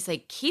Keith and he's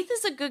like, Keith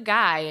is a good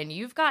guy and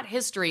you've got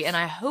history and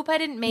I hope I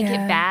didn't make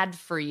it bad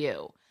for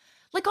you.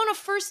 Like, on a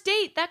first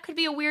date, that could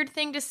be a weird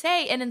thing to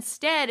say. And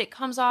instead it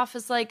comes off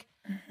as like,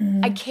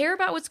 I care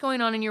about what's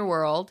going on in your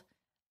world.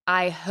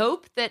 I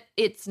hope that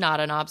it's not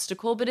an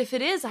obstacle, but if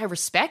it is, I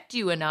respect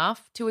you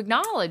enough to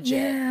acknowledge it.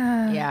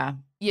 Yeah.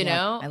 You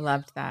know? I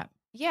loved that.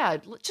 Yeah,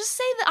 just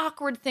say the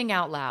awkward thing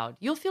out loud.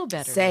 You'll feel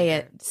better. Say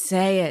later. it.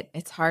 Say it.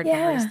 It's hard, the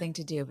hardest thing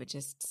to do, but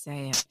just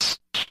say it.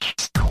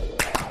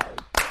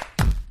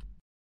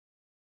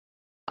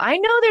 I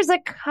know there's a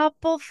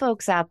couple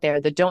folks out there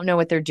that don't know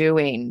what they're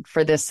doing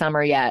for this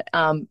summer yet.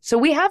 So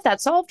we have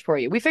that solved for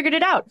you. We figured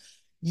it out.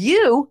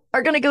 You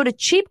are going to go to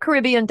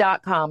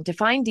cheapcaribbean.com to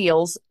find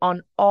deals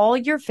on all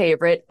your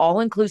favorite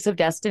all-inclusive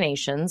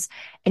destinations,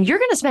 and you're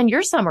going to spend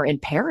your summer in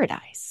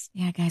paradise.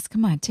 Yeah, guys,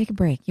 come on, take a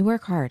break. You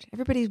work hard.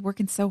 Everybody's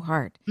working so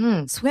hard.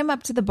 Swim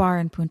up to the bar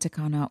in Punta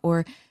Cana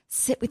or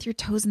sit with your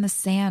toes in the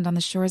sand on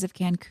the shores of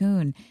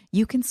Cancun.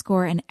 You can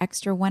score an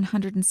extra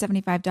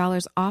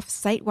 $175 off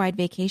site-wide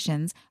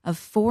vacations of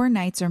 4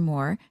 nights or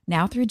more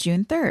now through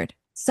June 3rd.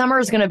 Summer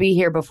is going to be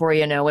here before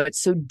you know it,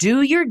 so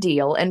do your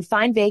deal and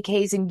find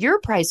vacays in your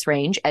price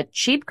range at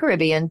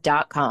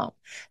cheapcaribbean.com.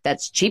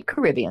 That's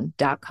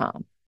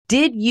cheapcaribbean.com.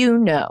 Did you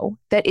know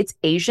that it's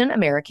Asian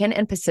American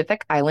and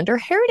Pacific Islander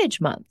Heritage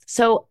Month?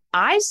 So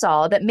I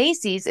saw that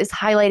Macy's is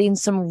highlighting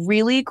some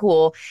really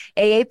cool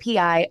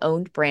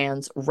AAPI-owned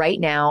brands right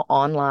now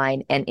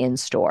online and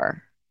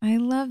in-store. I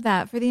love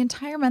that. For the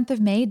entire month of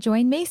May,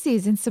 join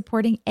Macy's in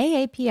supporting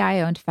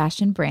AAPI-owned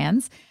fashion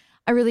brands.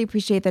 I really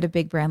appreciate that a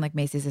big brand like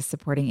Macy's is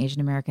supporting Asian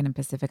American and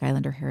Pacific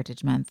Islander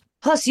Heritage Month.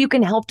 Plus, you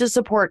can help to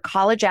support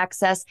college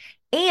access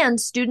and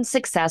student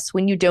success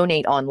when you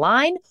donate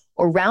online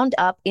or round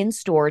up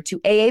in-store to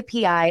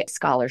AAPI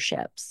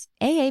scholarships.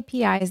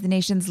 AAPI is the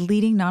nation's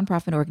leading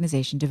nonprofit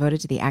organization devoted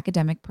to the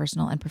academic,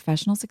 personal, and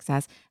professional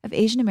success of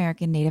Asian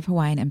American, Native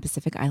Hawaiian, and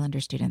Pacific Islander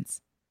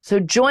students. So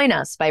join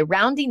us by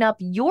rounding up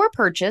your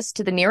purchase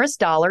to the nearest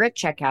dollar at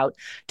checkout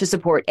to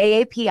support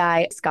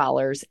AAPI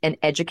scholars, an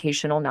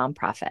educational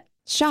nonprofit.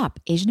 Shop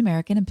Asian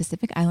American and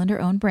Pacific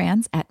Islander-owned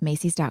brands at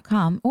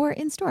Macy's.com or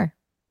in-store.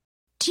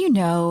 Do you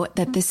know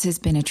that this has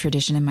been a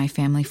tradition in my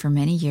family for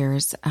many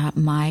years?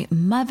 My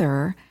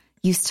mother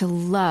used to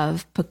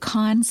love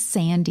pecan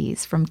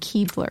sandies from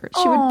Keebler.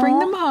 She would bring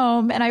them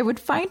home, and I would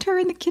find her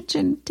in the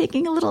kitchen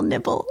taking a little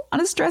nibble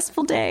on a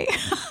stressful day.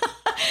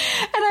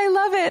 And I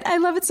love it. I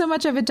love it so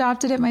much. I've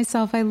adopted it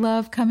myself. I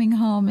love coming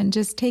home and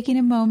just taking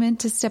a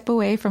moment to step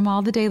away from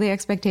all the daily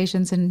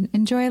expectations and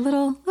enjoy a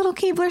little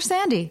Keebler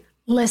sandy.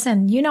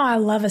 Listen, you know I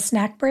love a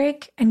snack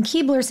break, and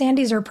Keebler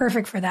Sandies are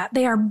perfect for that.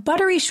 They are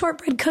buttery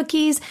shortbread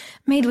cookies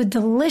made with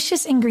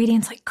delicious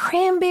ingredients like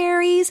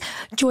cranberries,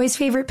 Joy's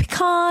favorite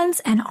pecans,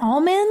 and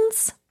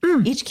almonds.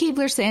 Each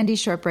Keebler Sandy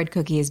shortbread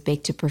cookie is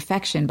baked to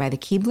perfection by the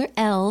Keebler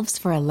elves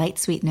for a light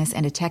sweetness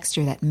and a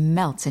texture that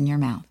melts in your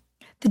mouth.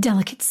 The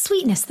delicate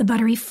sweetness, the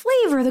buttery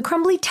flavor, the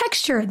crumbly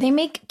texture, they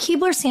make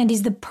Keebler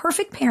Sandies the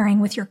perfect pairing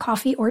with your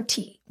coffee or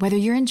tea. Whether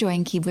you're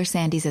enjoying Keebler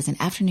Sandies as an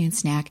afternoon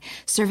snack,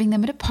 serving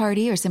them at a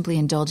party, or simply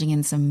indulging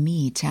in some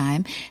me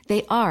time,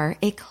 they are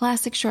a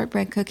classic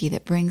shortbread cookie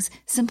that brings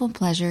simple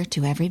pleasure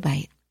to every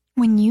bite.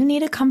 When you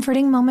need a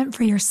comforting moment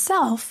for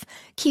yourself,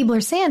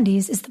 Keebler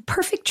Sandies is the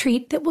perfect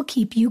treat that will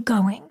keep you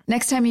going.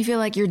 Next time you feel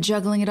like you're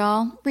juggling it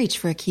all, reach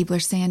for a Keebler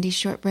Sandies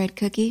shortbread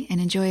cookie and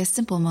enjoy a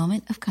simple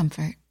moment of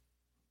comfort.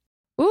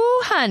 Ooh,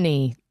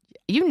 honey,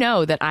 you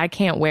know that I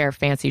can't wear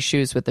fancy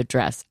shoes with a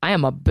dress. I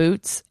am a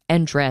boots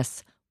and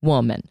dress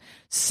woman.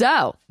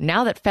 So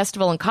now that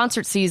festival and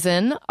concert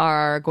season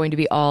are going to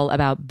be all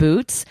about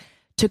boots,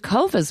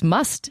 Tecovas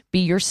must be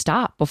your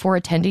stop before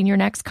attending your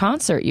next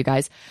concert, you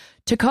guys.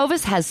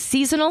 Tecovas has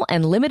seasonal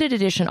and limited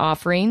edition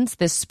offerings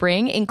this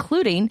spring,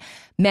 including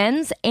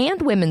men's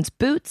and women's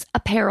boots,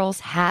 apparels,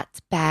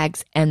 hats,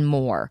 bags, and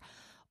more.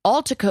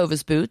 All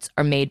Tecovas boots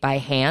are made by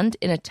hand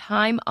in a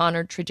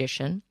time-honored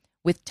tradition,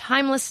 with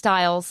timeless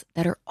styles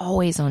that are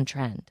always on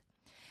trend.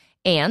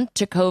 And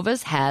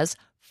Tecovas has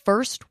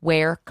first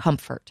wear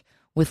comfort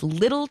with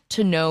little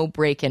to no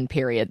break-in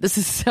period. This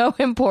is so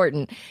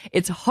important.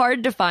 It's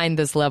hard to find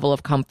this level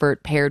of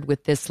comfort paired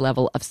with this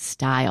level of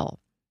style.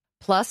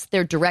 Plus,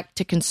 their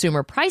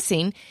direct-to-consumer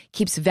pricing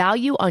keeps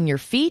value on your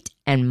feet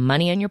and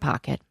money in your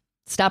pocket.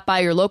 Stop by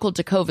your local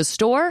Tecovas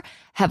store,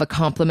 have a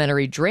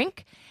complimentary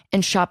drink,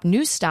 and shop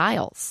new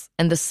styles,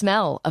 and the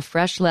smell of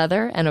fresh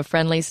leather and a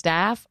friendly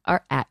staff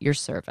are at your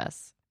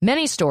service.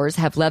 Many stores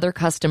have leather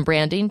custom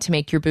branding to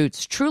make your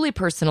boots truly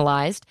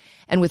personalized,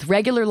 and with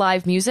regular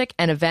live music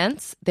and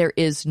events, there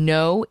is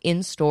no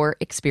in-store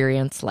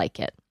experience like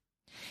it.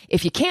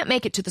 If you can't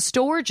make it to the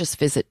store, just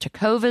visit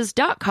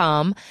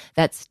tecovas.com,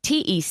 that's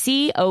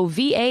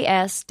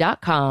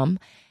TECOVAS.com,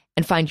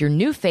 and find your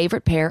new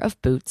favorite pair of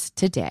boots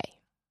today.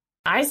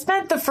 I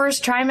spent the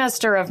first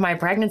trimester of my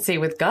pregnancy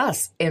with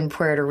Gus in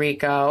Puerto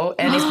Rico.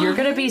 And if you're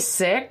going to be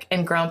sick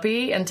and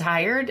grumpy and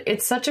tired,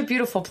 it's such a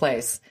beautiful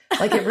place.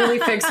 Like, it really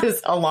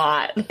fixes a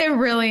lot. It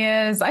really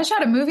is. I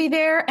shot a movie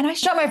there, and I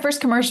shot my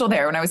first commercial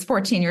there when I was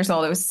 14 years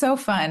old. It was so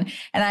fun.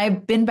 And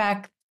I've been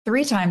back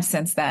 3 times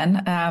since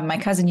then. My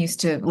cousin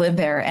used to live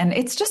there, and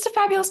it's just a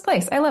fabulous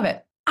place. I love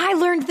it. I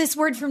learned this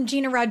word from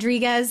Gina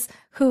Rodriguez,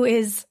 who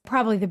is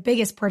probably the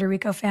biggest Puerto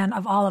Rico fan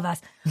of all of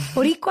us.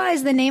 Boricua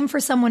is the name for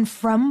someone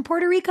from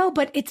Puerto Rico,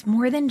 but it's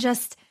more than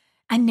just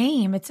a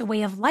name. It's a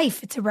way of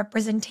life. It's a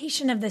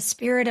representation of the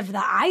spirit of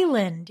the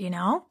island, you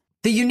know?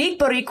 The unique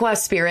Boricua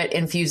spirit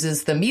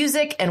infuses the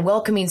music and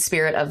welcoming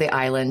spirit of the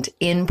island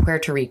in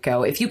Puerto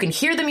Rico. If you can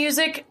hear the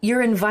music,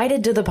 you're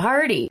invited to the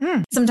party.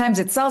 Sometimes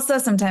it's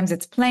salsa, sometimes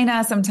it's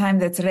plena,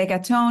 sometimes it's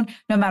reggaeton.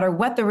 No matter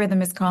what the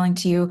rhythm is calling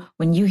to you,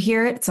 when you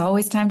hear it, it's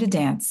always time to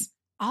dance.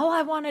 All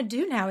I want to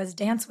do now is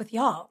dance with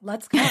y'all.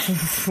 Let's go.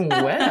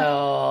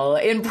 Well,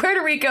 in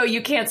Puerto Rico,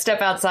 you can't step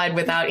outside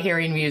without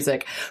hearing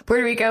music.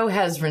 Puerto Rico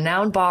has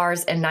renowned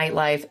bars and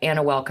nightlife and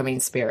a welcoming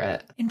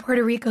spirit. In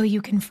Puerto Rico,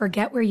 you can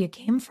forget where you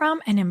came from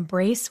and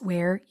embrace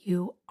where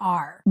you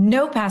are.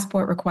 No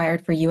passport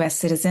required for U.S.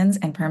 citizens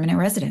and permanent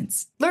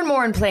residents. Learn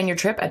more and plan your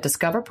trip at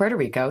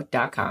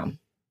discoverpuertorico.com.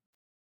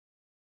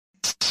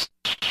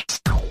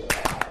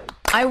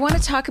 I want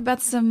to talk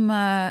about some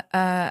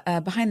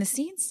behind the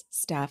scenes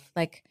stuff,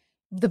 like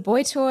the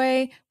boy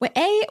toy.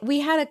 We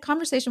had a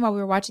conversation while we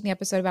were watching the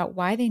episode about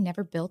why they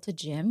never built a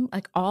gym.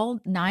 Like all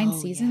 9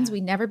 seasons, we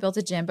never built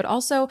a gym. But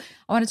also,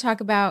 I want to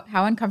talk about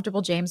how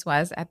uncomfortable James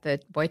was at the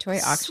boy toy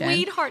auction.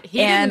 Sweetheart,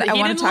 and I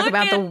want to talk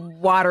about the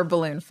water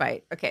balloon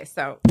fight. Okay,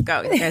 so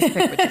go. You guys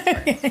pick which is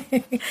first.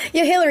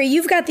 Yeah, Hillary,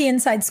 you've got the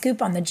inside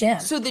scoop on the gym.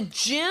 So the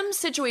gym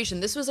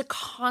situation, this was a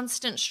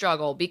constant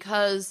struggle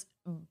because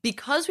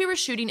we were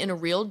shooting in a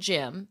real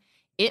gym.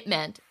 It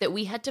meant that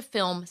we had to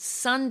film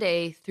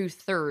Sunday through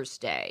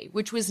Thursday,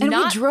 which was we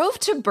drove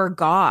to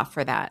Burgaw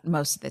for that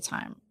most of the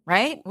time,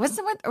 right? Was it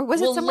somewhere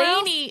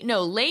else? Laney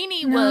No,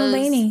 was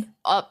Laney.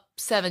 up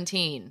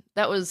 17.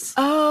 That was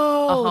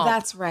Oh, hump.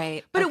 that's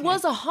right. But Okay. it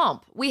was a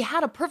hump. We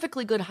had a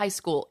perfectly good high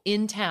school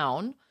in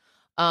town,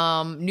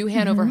 New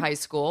Hanover High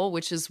School,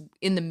 which is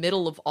in the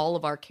middle of all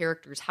of our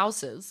characters'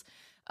 houses.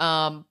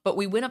 But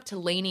we went up to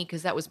Laney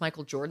because that was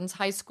Michael Jordan's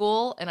high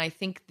school. And I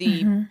think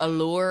the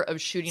allure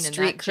of shooting in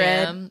Street that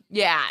cred. gym.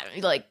 Yeah.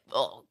 Like,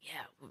 oh,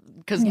 yeah.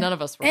 Because none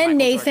of us were And Michael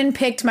Nathan Jordan.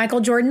 picked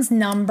Michael Jordan's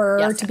number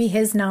Yes, to be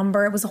his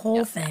number. It was a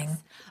whole thing.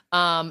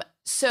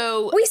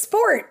 So, We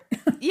sport.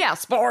 yeah,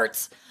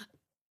 sports.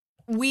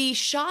 We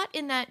shot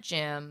in that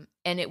gym,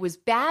 and it was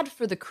bad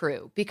for the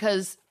crew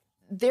because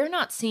they're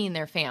not seeing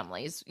their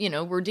families. You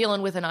know, we're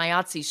dealing with an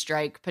IATSE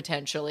strike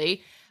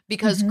potentially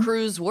because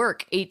crews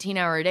work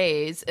 18-hour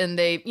days and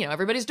they, you know,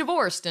 everybody's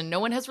divorced and no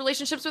one has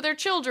relationships with their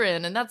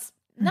children, and that's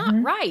not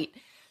right.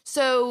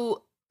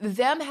 So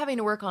them having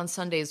to work on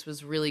Sundays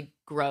was really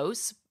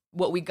gross.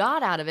 What we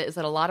got out of it is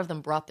that a lot of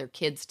them brought their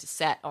kids to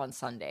set on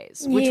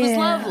Sundays, which was Yeah.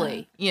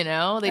 lovely. You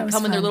know, they'd was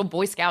come in their fun. little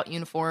Boy Scout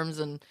uniforms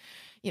and,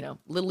 you know,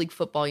 Little League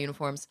football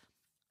uniforms.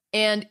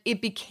 And it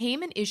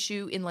became an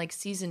issue in like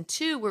season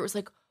 2 where it was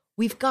like,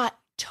 we've got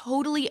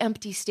totally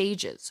empty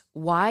stages.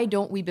 Why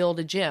don't we build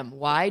a gym?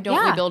 Why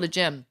don't we build a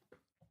gym?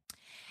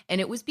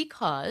 And it was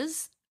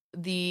because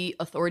the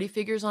authority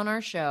figures on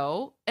our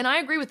show, and I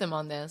agree with them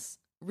on this,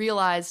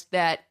 realized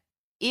that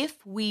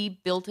if we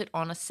built it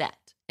on a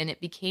set and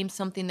it became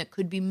something that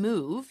could be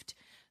moved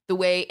the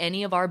way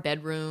any of our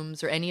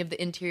bedrooms or any of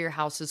the interior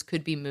houses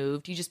could be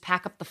moved, you just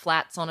pack up the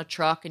flats on a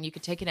truck and you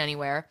could take it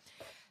anywhere.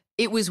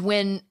 It was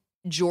when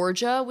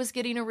Georgia was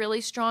getting a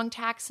really strong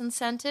tax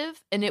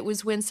incentive, and it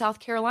was when South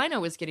Carolina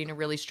was getting a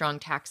really strong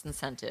tax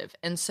incentive.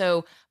 And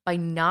so by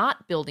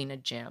not building a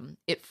gym,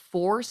 it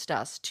forced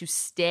us to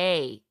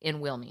stay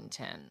in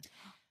Wilmington.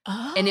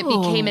 And it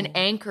became an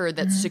anchor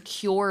that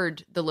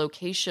secured the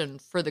location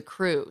for the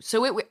crew.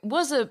 So it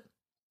was a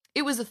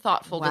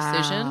thoughtful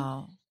decision.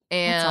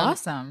 And That's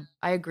awesome.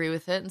 I agree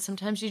with it. And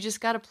sometimes you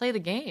just got to play the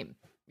game.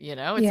 You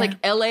know, it's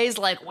like LA's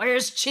like,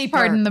 where's cheaper?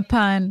 Pardon the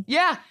pun.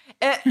 Yeah.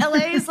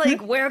 LA's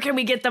like, where can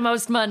we get the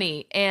most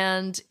money?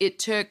 And it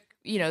took,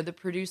 you know, the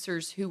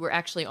producers who were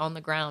actually on the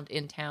ground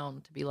in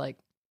town to be like,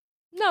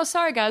 no,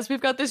 sorry, guys,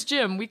 we've got this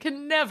gym. We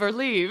can never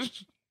leave.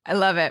 I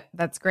love it.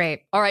 That's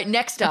great. All right,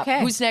 next up.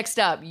 Okay. Who's next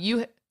up?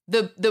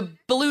 The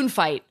balloon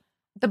fight.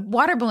 The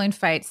water balloon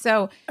fight.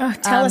 So Oh,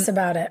 tell us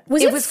about it.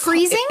 Was it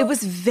freezing? It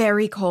was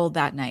very cold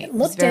that night. It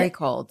was looked very it.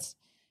 cold.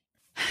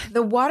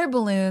 The water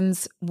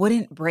balloons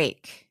wouldn't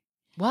break.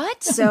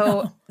 What?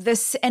 So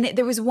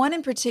there was one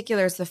in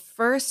particular. It's the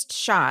first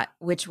shot,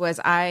 which was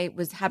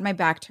had my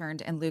back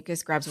turned, and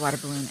Lucas grabs a water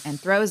balloon and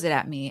throws it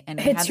at me, and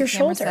it Hits had your the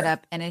camera shoulder. set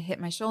up, and it hit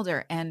my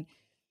shoulder, and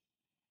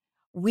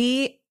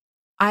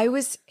I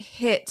was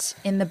hit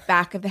in the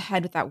back of the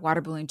head with that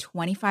water balloon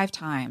 25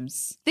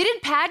 times. They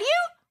didn't pad you?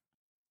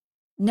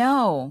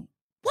 No,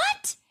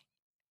 What?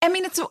 I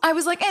mean, I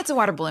was like, it's a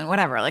water balloon,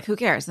 whatever. Like, who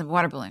cares? It's a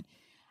water balloon.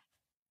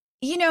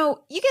 You know,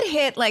 you get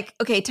hit like,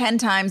 okay, 10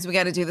 times we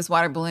got to do this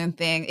water balloon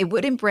thing. It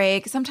wouldn't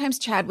break. Sometimes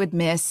Chad would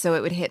miss, so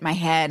it would hit my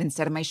head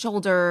instead of my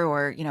shoulder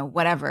or, you know,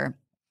 whatever.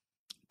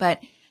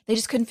 But they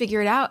just couldn't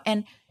figure it out.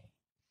 And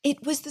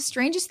it was the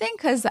strangest thing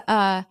because,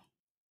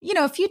 you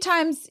know, a few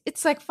times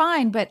it's like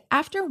fine. But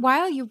after a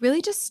while, you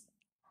really just,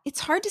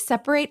 it's hard to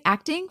separate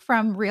acting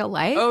from real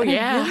life. Oh, and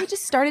yeah. I really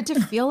just started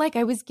to feel like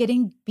I was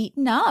getting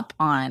beaten up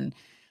on.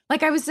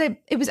 Like I was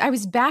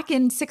back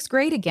in 6th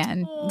grade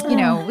again, you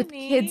know, with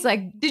honey. kids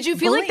like. Did you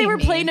feel like they were bullying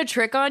me. playing a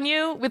trick on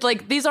you with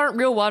like, these aren't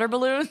real water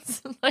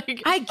balloons?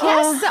 Like, I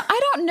guess so.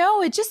 I don't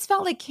know. It just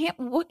felt like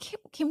why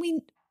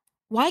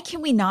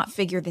can we not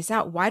figure this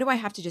out? Why do I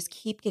have to just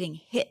keep getting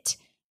hit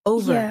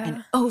over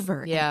and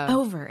over and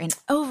over and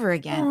over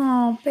again?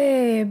 Oh,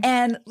 babe.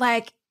 And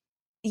like,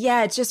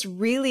 yeah, it just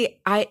really,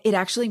 it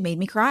actually made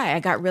me cry. I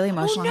got really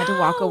emotional. I had to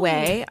walk no.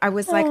 away. I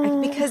was like,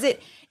 because it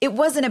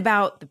wasn't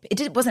about,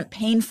 it wasn't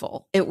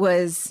painful. It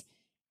was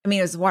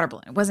a water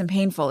balloon. It wasn't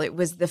painful. It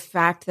was the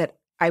fact that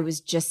I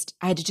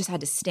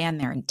had to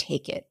stand there and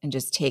take it and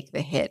just take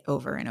the hit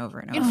over and over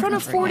and over. in front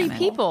of and over 40 again.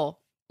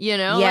 people, you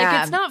know? Yeah,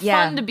 like, it's not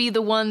yeah. fun to be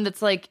the one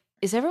that's like,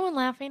 is everyone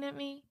laughing at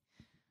me?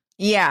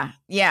 Yeah.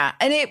 Yeah.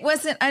 And it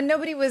wasn't,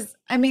 nobody was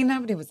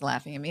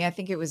laughing at me. I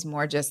think it was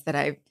more just that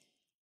I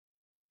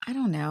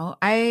don't know.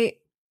 I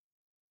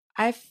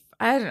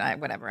don't know,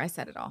 whatever. I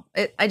said it all.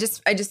 It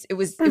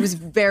was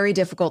very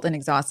difficult and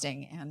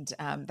exhausting. And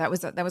that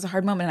was a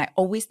hard moment. And I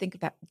always think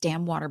of that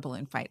damn water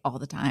balloon fight all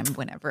the time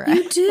whenever I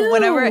think of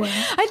it all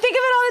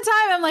the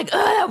time. I'm like,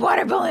 oh, that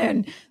water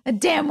balloon, that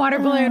damn water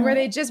balloon where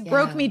they just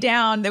broke me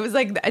down. It was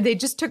like, they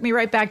just took me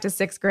right back to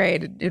 6th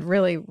grade. It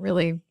really,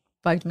 really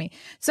bugged me.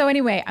 So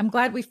anyway, I'm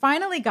glad we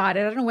finally got it.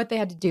 I don't know what they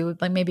had to do,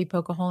 like maybe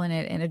poke a hole in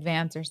it in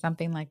advance or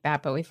something like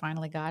that, but we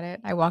finally got it.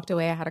 I walked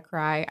away. I had to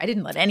cry. I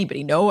didn't let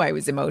anybody know I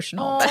was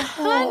emotional. But,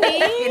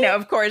 honey. you know,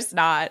 of course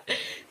not.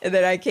 And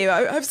then I came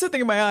out. I have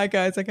something in my eye,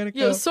 guys. I gotta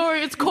go. Yeah,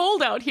 sorry, it's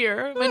cold out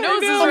here. My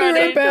nose is I'll be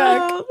running. right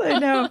back. I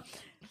know.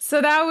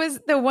 So that was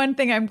the one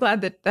thing. I'm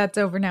glad that that's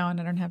over now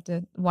and I don't have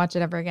to watch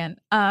it ever again.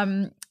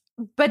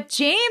 But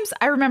James,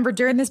 I remember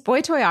during this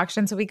boy toy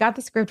auction, so we got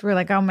the script. We were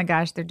like, oh my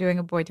gosh, they're doing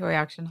a boy toy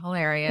auction.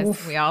 Hilarious.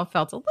 Oof. We all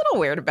felt a little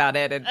weird about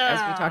it. And as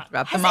we talked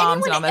about the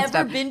moms and all that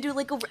stuff. Has anyone ever been to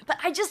like a... But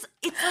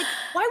it's like,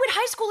 why would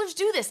high schoolers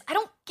do this? I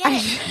don't get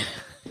it.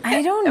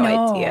 I don't No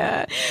know.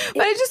 idea.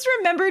 But I just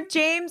remember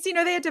James, they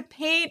had to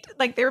paint,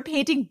 like they were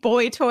painting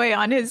boy toy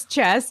on his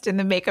chest in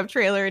the makeup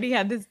trailer, and he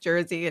had this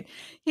jersey. And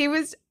he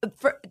was,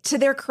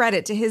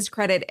 to his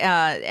credit,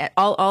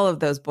 all of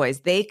those boys,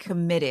 they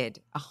committed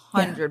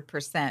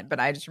 100%. But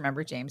I just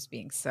remember James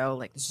being so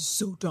like, this is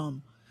so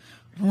dumb.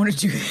 I don't want to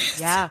do this.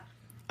 Yeah.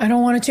 I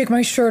don't want to take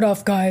my shirt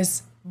off,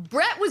 guys.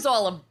 Brett was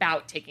all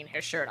about taking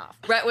his shirt off.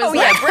 Brett was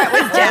Brett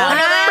was down.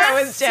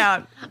 Brett was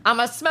down. I'm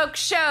a smoke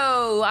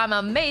show. I'm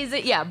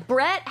amazing. Yeah,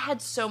 Brett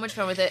had so much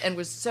fun with it and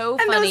was so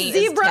And funny. those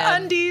zebra as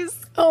Tim.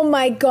 undies. Oh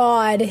my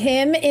God.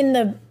 Him in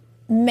the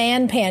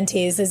man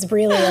panties is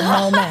really a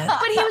moment.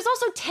 But he was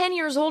also 10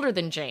 years older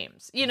than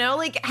James.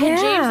 Like, had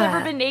James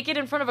ever been naked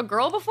in front of a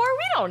girl before?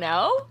 We don't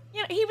know.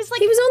 He was like...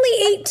 He was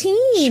only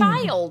 18.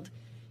 child.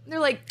 And they're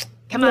like,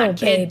 come Little on,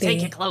 kid, baby.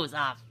 take your clothes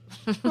off.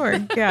 Poor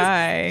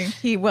guy.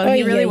 He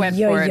really went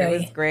for it. It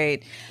was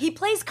great. He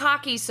plays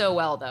cocky so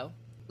well, though.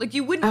 Like,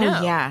 you wouldn't Oh,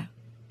 know. yeah.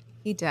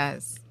 He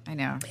does. I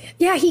know.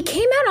 Yeah, he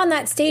came out on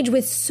that stage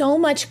with so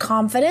much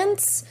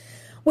confidence,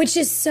 which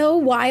is so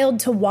wild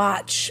to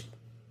watch,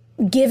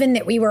 given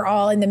that we were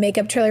all in the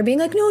makeup trailer being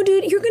like, no,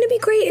 dude, you're going to be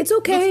great. It's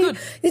okay.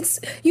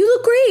 You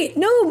look great.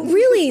 No,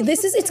 really,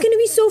 it's going to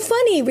be so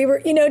funny. We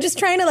were, just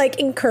trying to like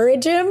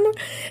encourage him.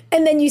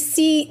 And then you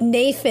see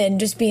Nathan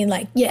just being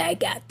like, yeah, I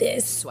got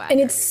this. Swagger. And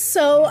it's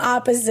so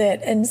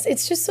opposite. And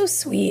it's just so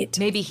sweet.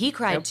 Maybe he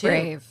cried, So too.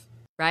 brave.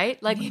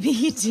 Right? Like, Maybe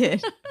he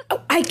did.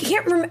 I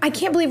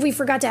can't believe we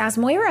forgot to ask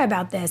Moira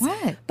about this.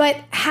 What? But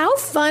how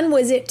fun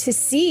was it to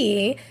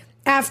see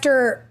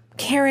after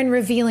Karen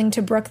revealing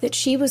to Brooke that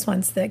she was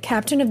once the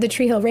captain of the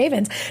Tree Hill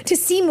Ravens, to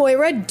see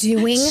Moira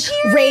doing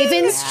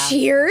Ravens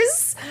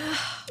cheers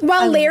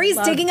while Larry's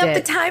digging up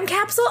the time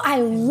capsule? I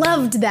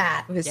loved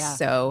that. It was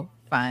so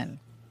fun.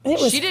 It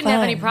was she didn't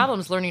have any fun.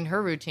 problems learning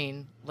her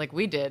routine like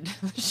we did.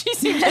 She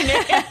seemed to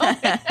nail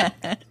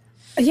it.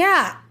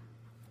 Yeah.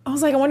 I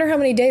was like, I wonder how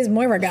many days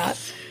Moira got.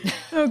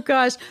 Oh,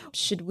 gosh.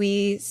 Should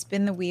we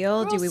spin the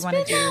wheel? Do we want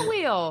to Spin do... that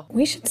wheel.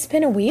 We should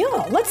spin a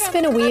wheel. Let's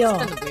spin a wheel.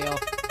 Spin the wheel.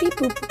 Beep,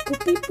 boop, boop,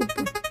 boop, beep,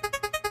 boop,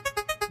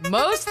 boop.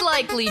 Most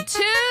likely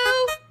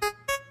to...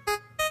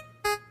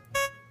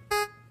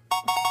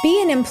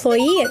 Be an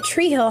employee at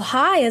Tree Hill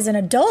High as an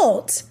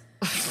adult.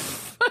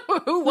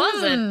 Who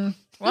wasn't?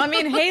 Well, I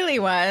mean, Haley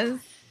was.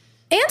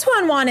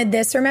 Antoine wanted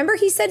this. Remember,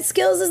 he said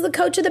Skills is the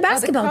coach of the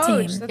basketball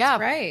team. That's Yeah.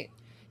 right.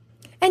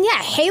 And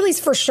yeah, Haley's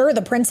for sure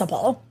the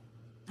principal.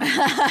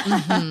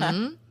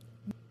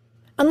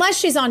 Unless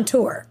she's on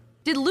tour.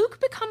 Did Luke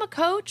become a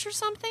coach or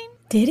something?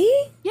 Did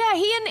he? Yeah,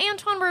 he and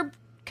Antoine were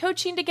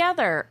coaching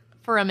together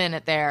for a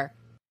minute there.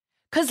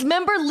 Because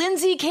remember,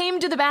 Lindsay came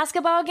to the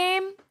basketball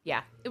game?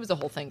 Yeah, it was a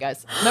whole thing,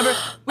 guys. Remember,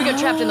 we got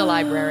trapped in the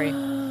library.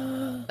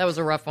 That was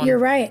a rough one. You're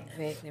right.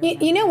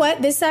 You know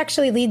what? This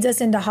actually leads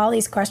us into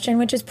Holly's question,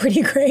 which is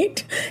pretty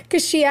great.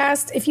 Because she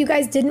asked, if you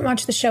guys didn't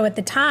watch the show at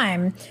the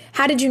time,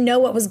 how did you know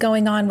what was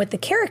going on with the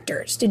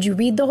characters? Did you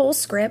read the whole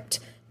script?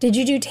 Did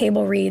you do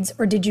table reads?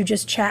 Or did you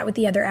just chat with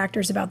the other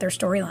actors about their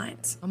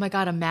storylines? Oh my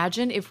God,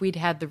 imagine if we'd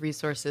had the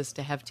resources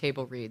to have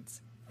table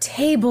reads.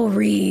 Table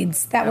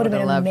reads. That would have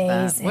been loved that.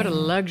 amazing. What a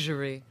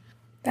luxury.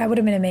 That would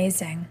have been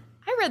amazing.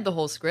 I read the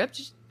whole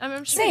script.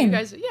 I'm sure Same. you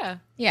guys, yeah.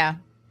 Yeah.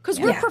 Because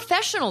we're Yeah.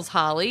 professionals,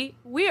 Holly.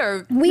 We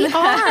are. We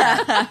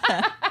are.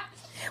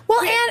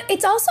 Well, and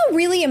it's also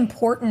really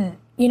important,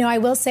 I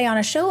will say on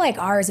a show like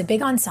ours, a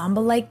big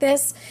ensemble like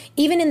this,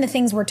 even in the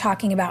things we're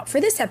talking about for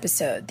this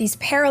episode, these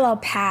parallel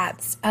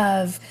paths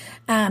of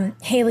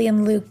Haley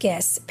and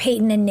Lucas,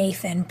 Peyton and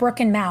Nathan, Brooke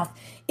and Mouth,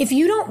 if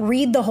you don't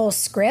read the whole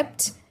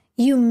script,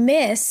 you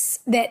miss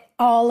that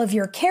all of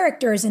your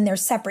characters in their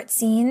separate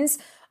scenes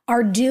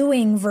are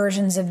doing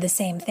versions of the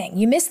same thing.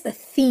 You miss the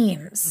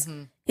themes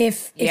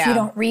if you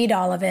don't read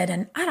all of it.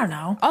 And I don't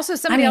know. Also,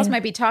 somebody else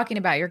might be talking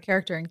about your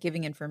character and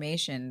giving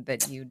information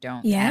that you don't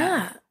have.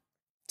 Yeah.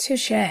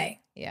 Touche.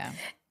 Yeah.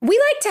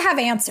 We like to have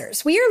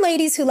answers. We are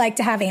ladies who like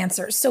to have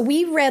answers. So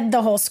we read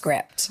the whole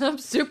script. I'm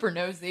super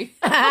nosy.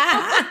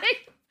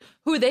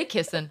 Who are they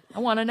kissing? I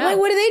want to know. Like,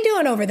 what are they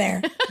doing over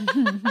there?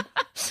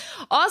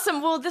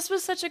 Awesome. Well, this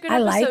was such a good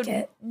I episode. like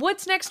it.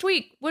 What's next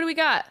week? What do we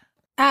got?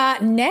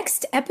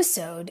 Next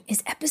episode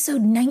is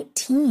episode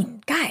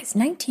 19. Guys,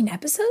 19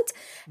 episodes?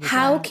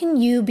 How can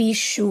you be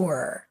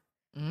sure?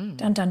 Dun,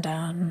 dun, dun.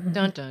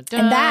 Dun, dun,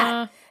 dun.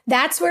 And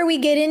that's where we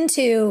get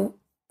into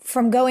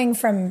going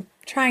from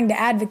trying to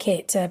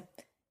advocate to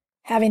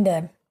having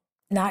to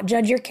not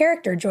judge your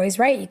character. Joy's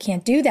right. You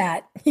can't do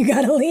that. You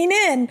got to lean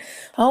in.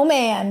 Oh,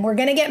 man. We're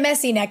going to get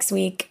messy next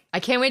week. I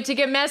can't wait to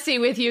get messy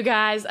with you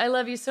guys. I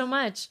love you so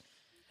much.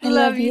 I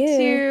love you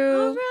too.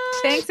 All right.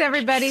 Thanks,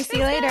 everybody. See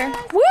you later.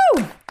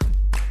 Woo!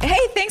 Hey,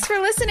 thanks Thanks for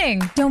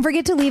listening. Don't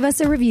forget to leave us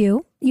a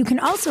review. You can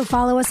also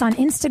follow us on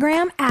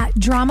Instagram at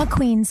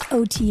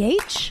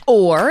DramaQueensOTH.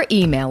 Or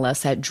email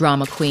us at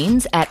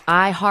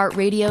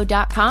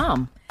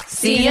dramaqueens@iheartradio.com.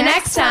 See you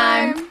next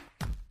time.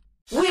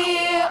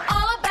 We're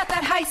all about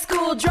that high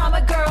school drama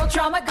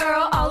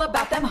girl, all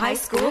about them high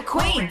school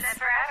queens.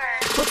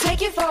 We'll take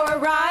you for a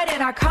ride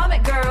in our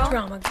comic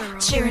girl,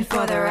 cheering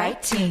for the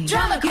right team.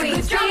 Drama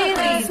queens,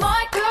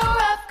 smart girl,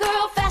 rough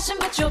girl, fashion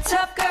but you're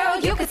tough girl.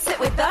 You could sit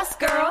with us,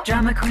 girl.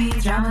 Drama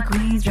queens, drama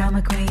queens,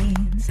 drama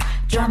queens,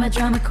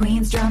 drama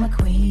queens, drama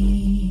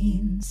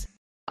queens.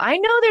 I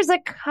know there's a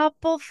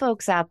couple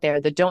folks out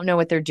there that don't know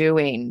what they're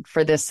doing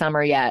for this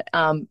summer yet.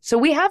 So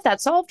we have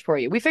that solved for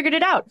you. We figured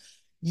it out.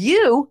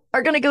 You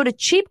are going to go to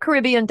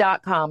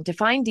cheapcaribbean.com to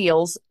find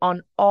deals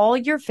on all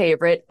your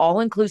favorite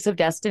all-inclusive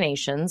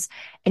destinations,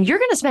 and you're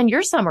going to spend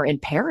your summer in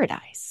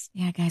paradise.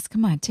 Yeah, guys,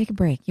 come on, take a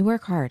break. You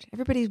work hard.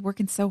 Everybody's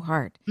working so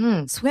hard.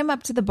 Swim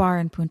up to the bar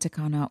in Punta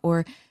Cana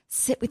or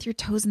sit with your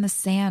toes in the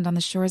sand on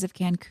the shores of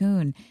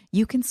Cancun.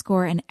 You can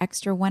score an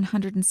extra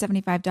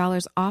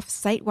 $175 off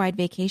site-wide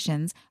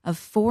vacations of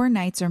 4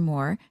 nights or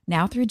more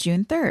now through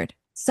June 3rd.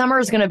 Summer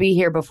is going to be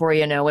here before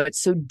you know it,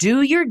 so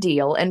do your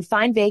deal and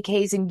find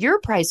vacays in your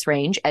price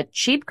range at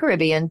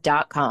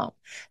cheapcaribbean.com.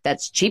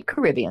 That's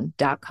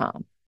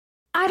cheapcaribbean.com.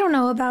 I don't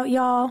know about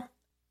y'all.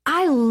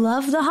 I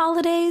love the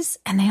holidays,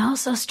 and they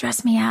also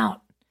stress me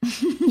out.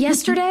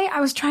 Yesterday,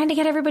 I was trying to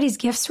get everybody's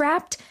gifts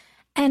wrapped,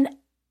 and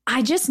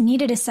I just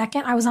needed a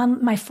second. I was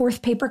on my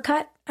 4th paper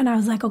cut, and I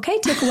was like, okay,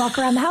 take a walk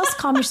around the house,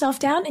 calm yourself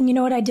down. And you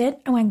know what I did?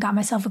 I went and got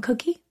myself a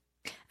cookie,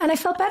 and I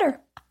felt better.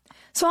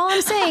 So all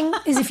I'm saying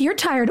is if you're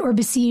tired or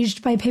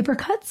besieged by paper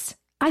cuts,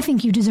 I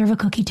think you deserve a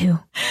cookie too.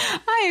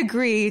 I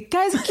agree.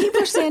 Guys,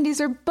 Keebler Sandies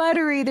are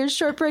buttery. They're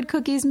shortbread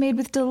cookies made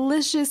with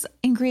delicious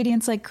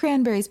ingredients like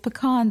cranberries,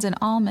 pecans, and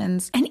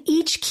almonds. And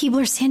each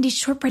Keebler Sandies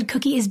shortbread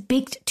cookie is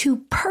baked to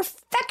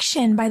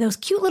perfection by those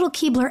cute little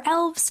Keebler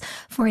elves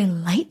for a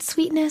light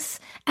sweetness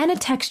and a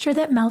texture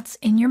that melts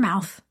in your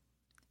mouth.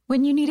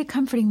 When you need a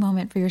comforting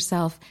moment for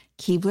yourself,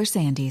 Keebler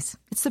Sandies.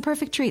 It's the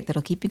perfect treat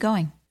that'll keep you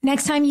going.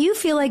 Next time you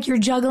feel like you're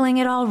juggling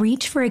it all,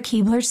 reach for a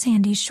Keebler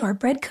Sandies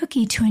shortbread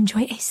cookie to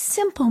enjoy a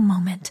simple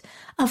moment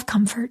of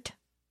comfort.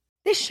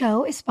 This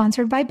show is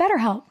sponsored by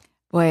BetterHelp.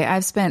 Boy,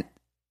 I've spent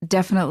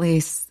definitely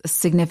a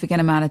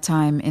significant amount of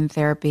time in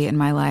therapy in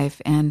my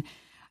life. And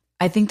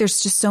I think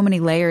there's just so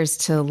many layers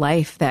to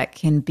life that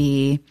can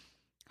be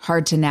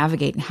hard to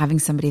navigate. And having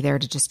somebody there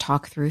to just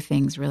talk through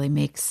things really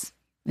makes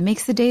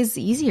the days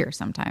easier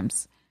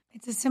sometimes.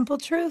 It's a simple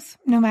truth.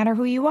 No matter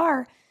who you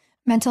are,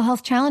 mental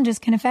health challenges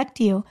can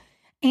affect you,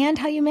 and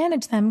how you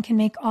manage them can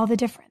make all the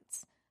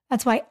difference.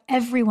 That's why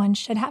everyone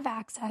should have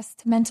access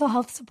to mental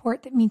health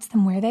support that meets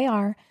them where they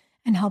are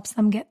and helps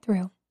them get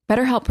through.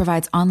 BetterHelp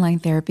provides online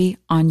therapy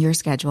on your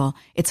schedule.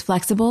 It's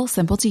flexible,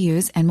 simple to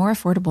use, and more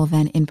affordable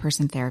than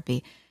in-person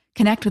therapy.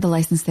 Connect with a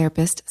licensed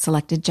therapist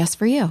selected just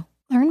for you.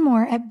 Learn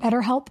more at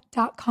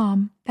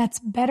BetterHelp.com. That's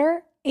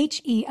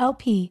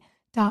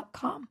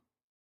BetterHelp.com.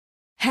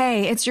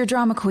 Hey, it's your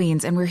drama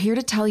queens, and we're here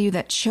to tell you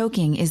that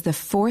choking is the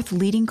 4th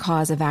leading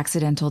cause of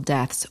accidental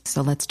deaths.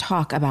 So let's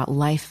talk about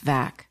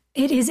LifeVac.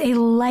 It is a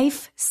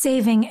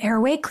life-saving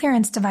airway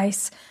clearance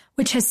device,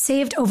 which has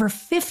saved over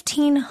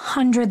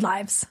 1,500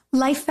 lives.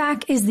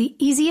 LifeVac is the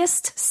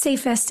easiest,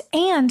 safest,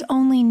 and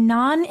only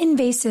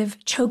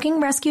non-invasive choking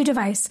rescue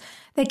device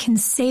that can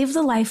save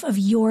the life of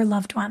your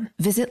loved one.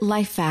 Visit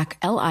LifeVac,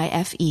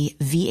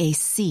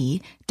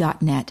 LifeVac.net,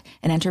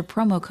 and enter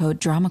promo code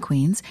Drama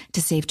Queens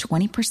to save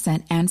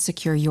 20% and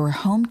secure your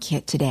home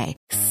kit today.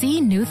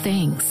 See new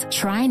things,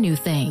 try new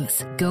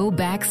things, go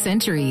back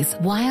centuries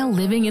while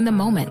living in the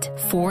moment,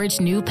 forge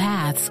new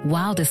paths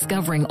while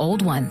discovering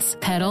old ones,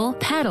 pedal,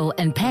 paddle,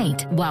 and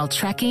paint while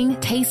trekking,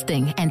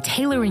 tasting, and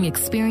tailoring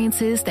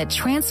experiences that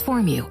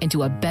transform you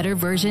into a better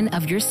version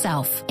of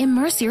yourself.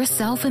 Immerse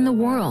yourself in the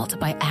world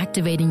by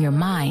activating your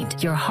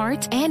mind, your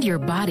heart, and your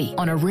body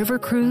on a river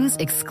cruise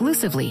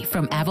exclusively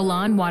from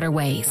Avalon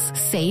Waterways.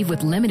 Save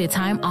with limited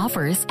time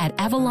offers at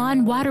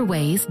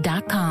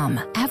AvalonWaterways.com.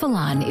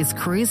 Avalon is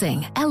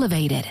cruising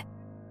elevated.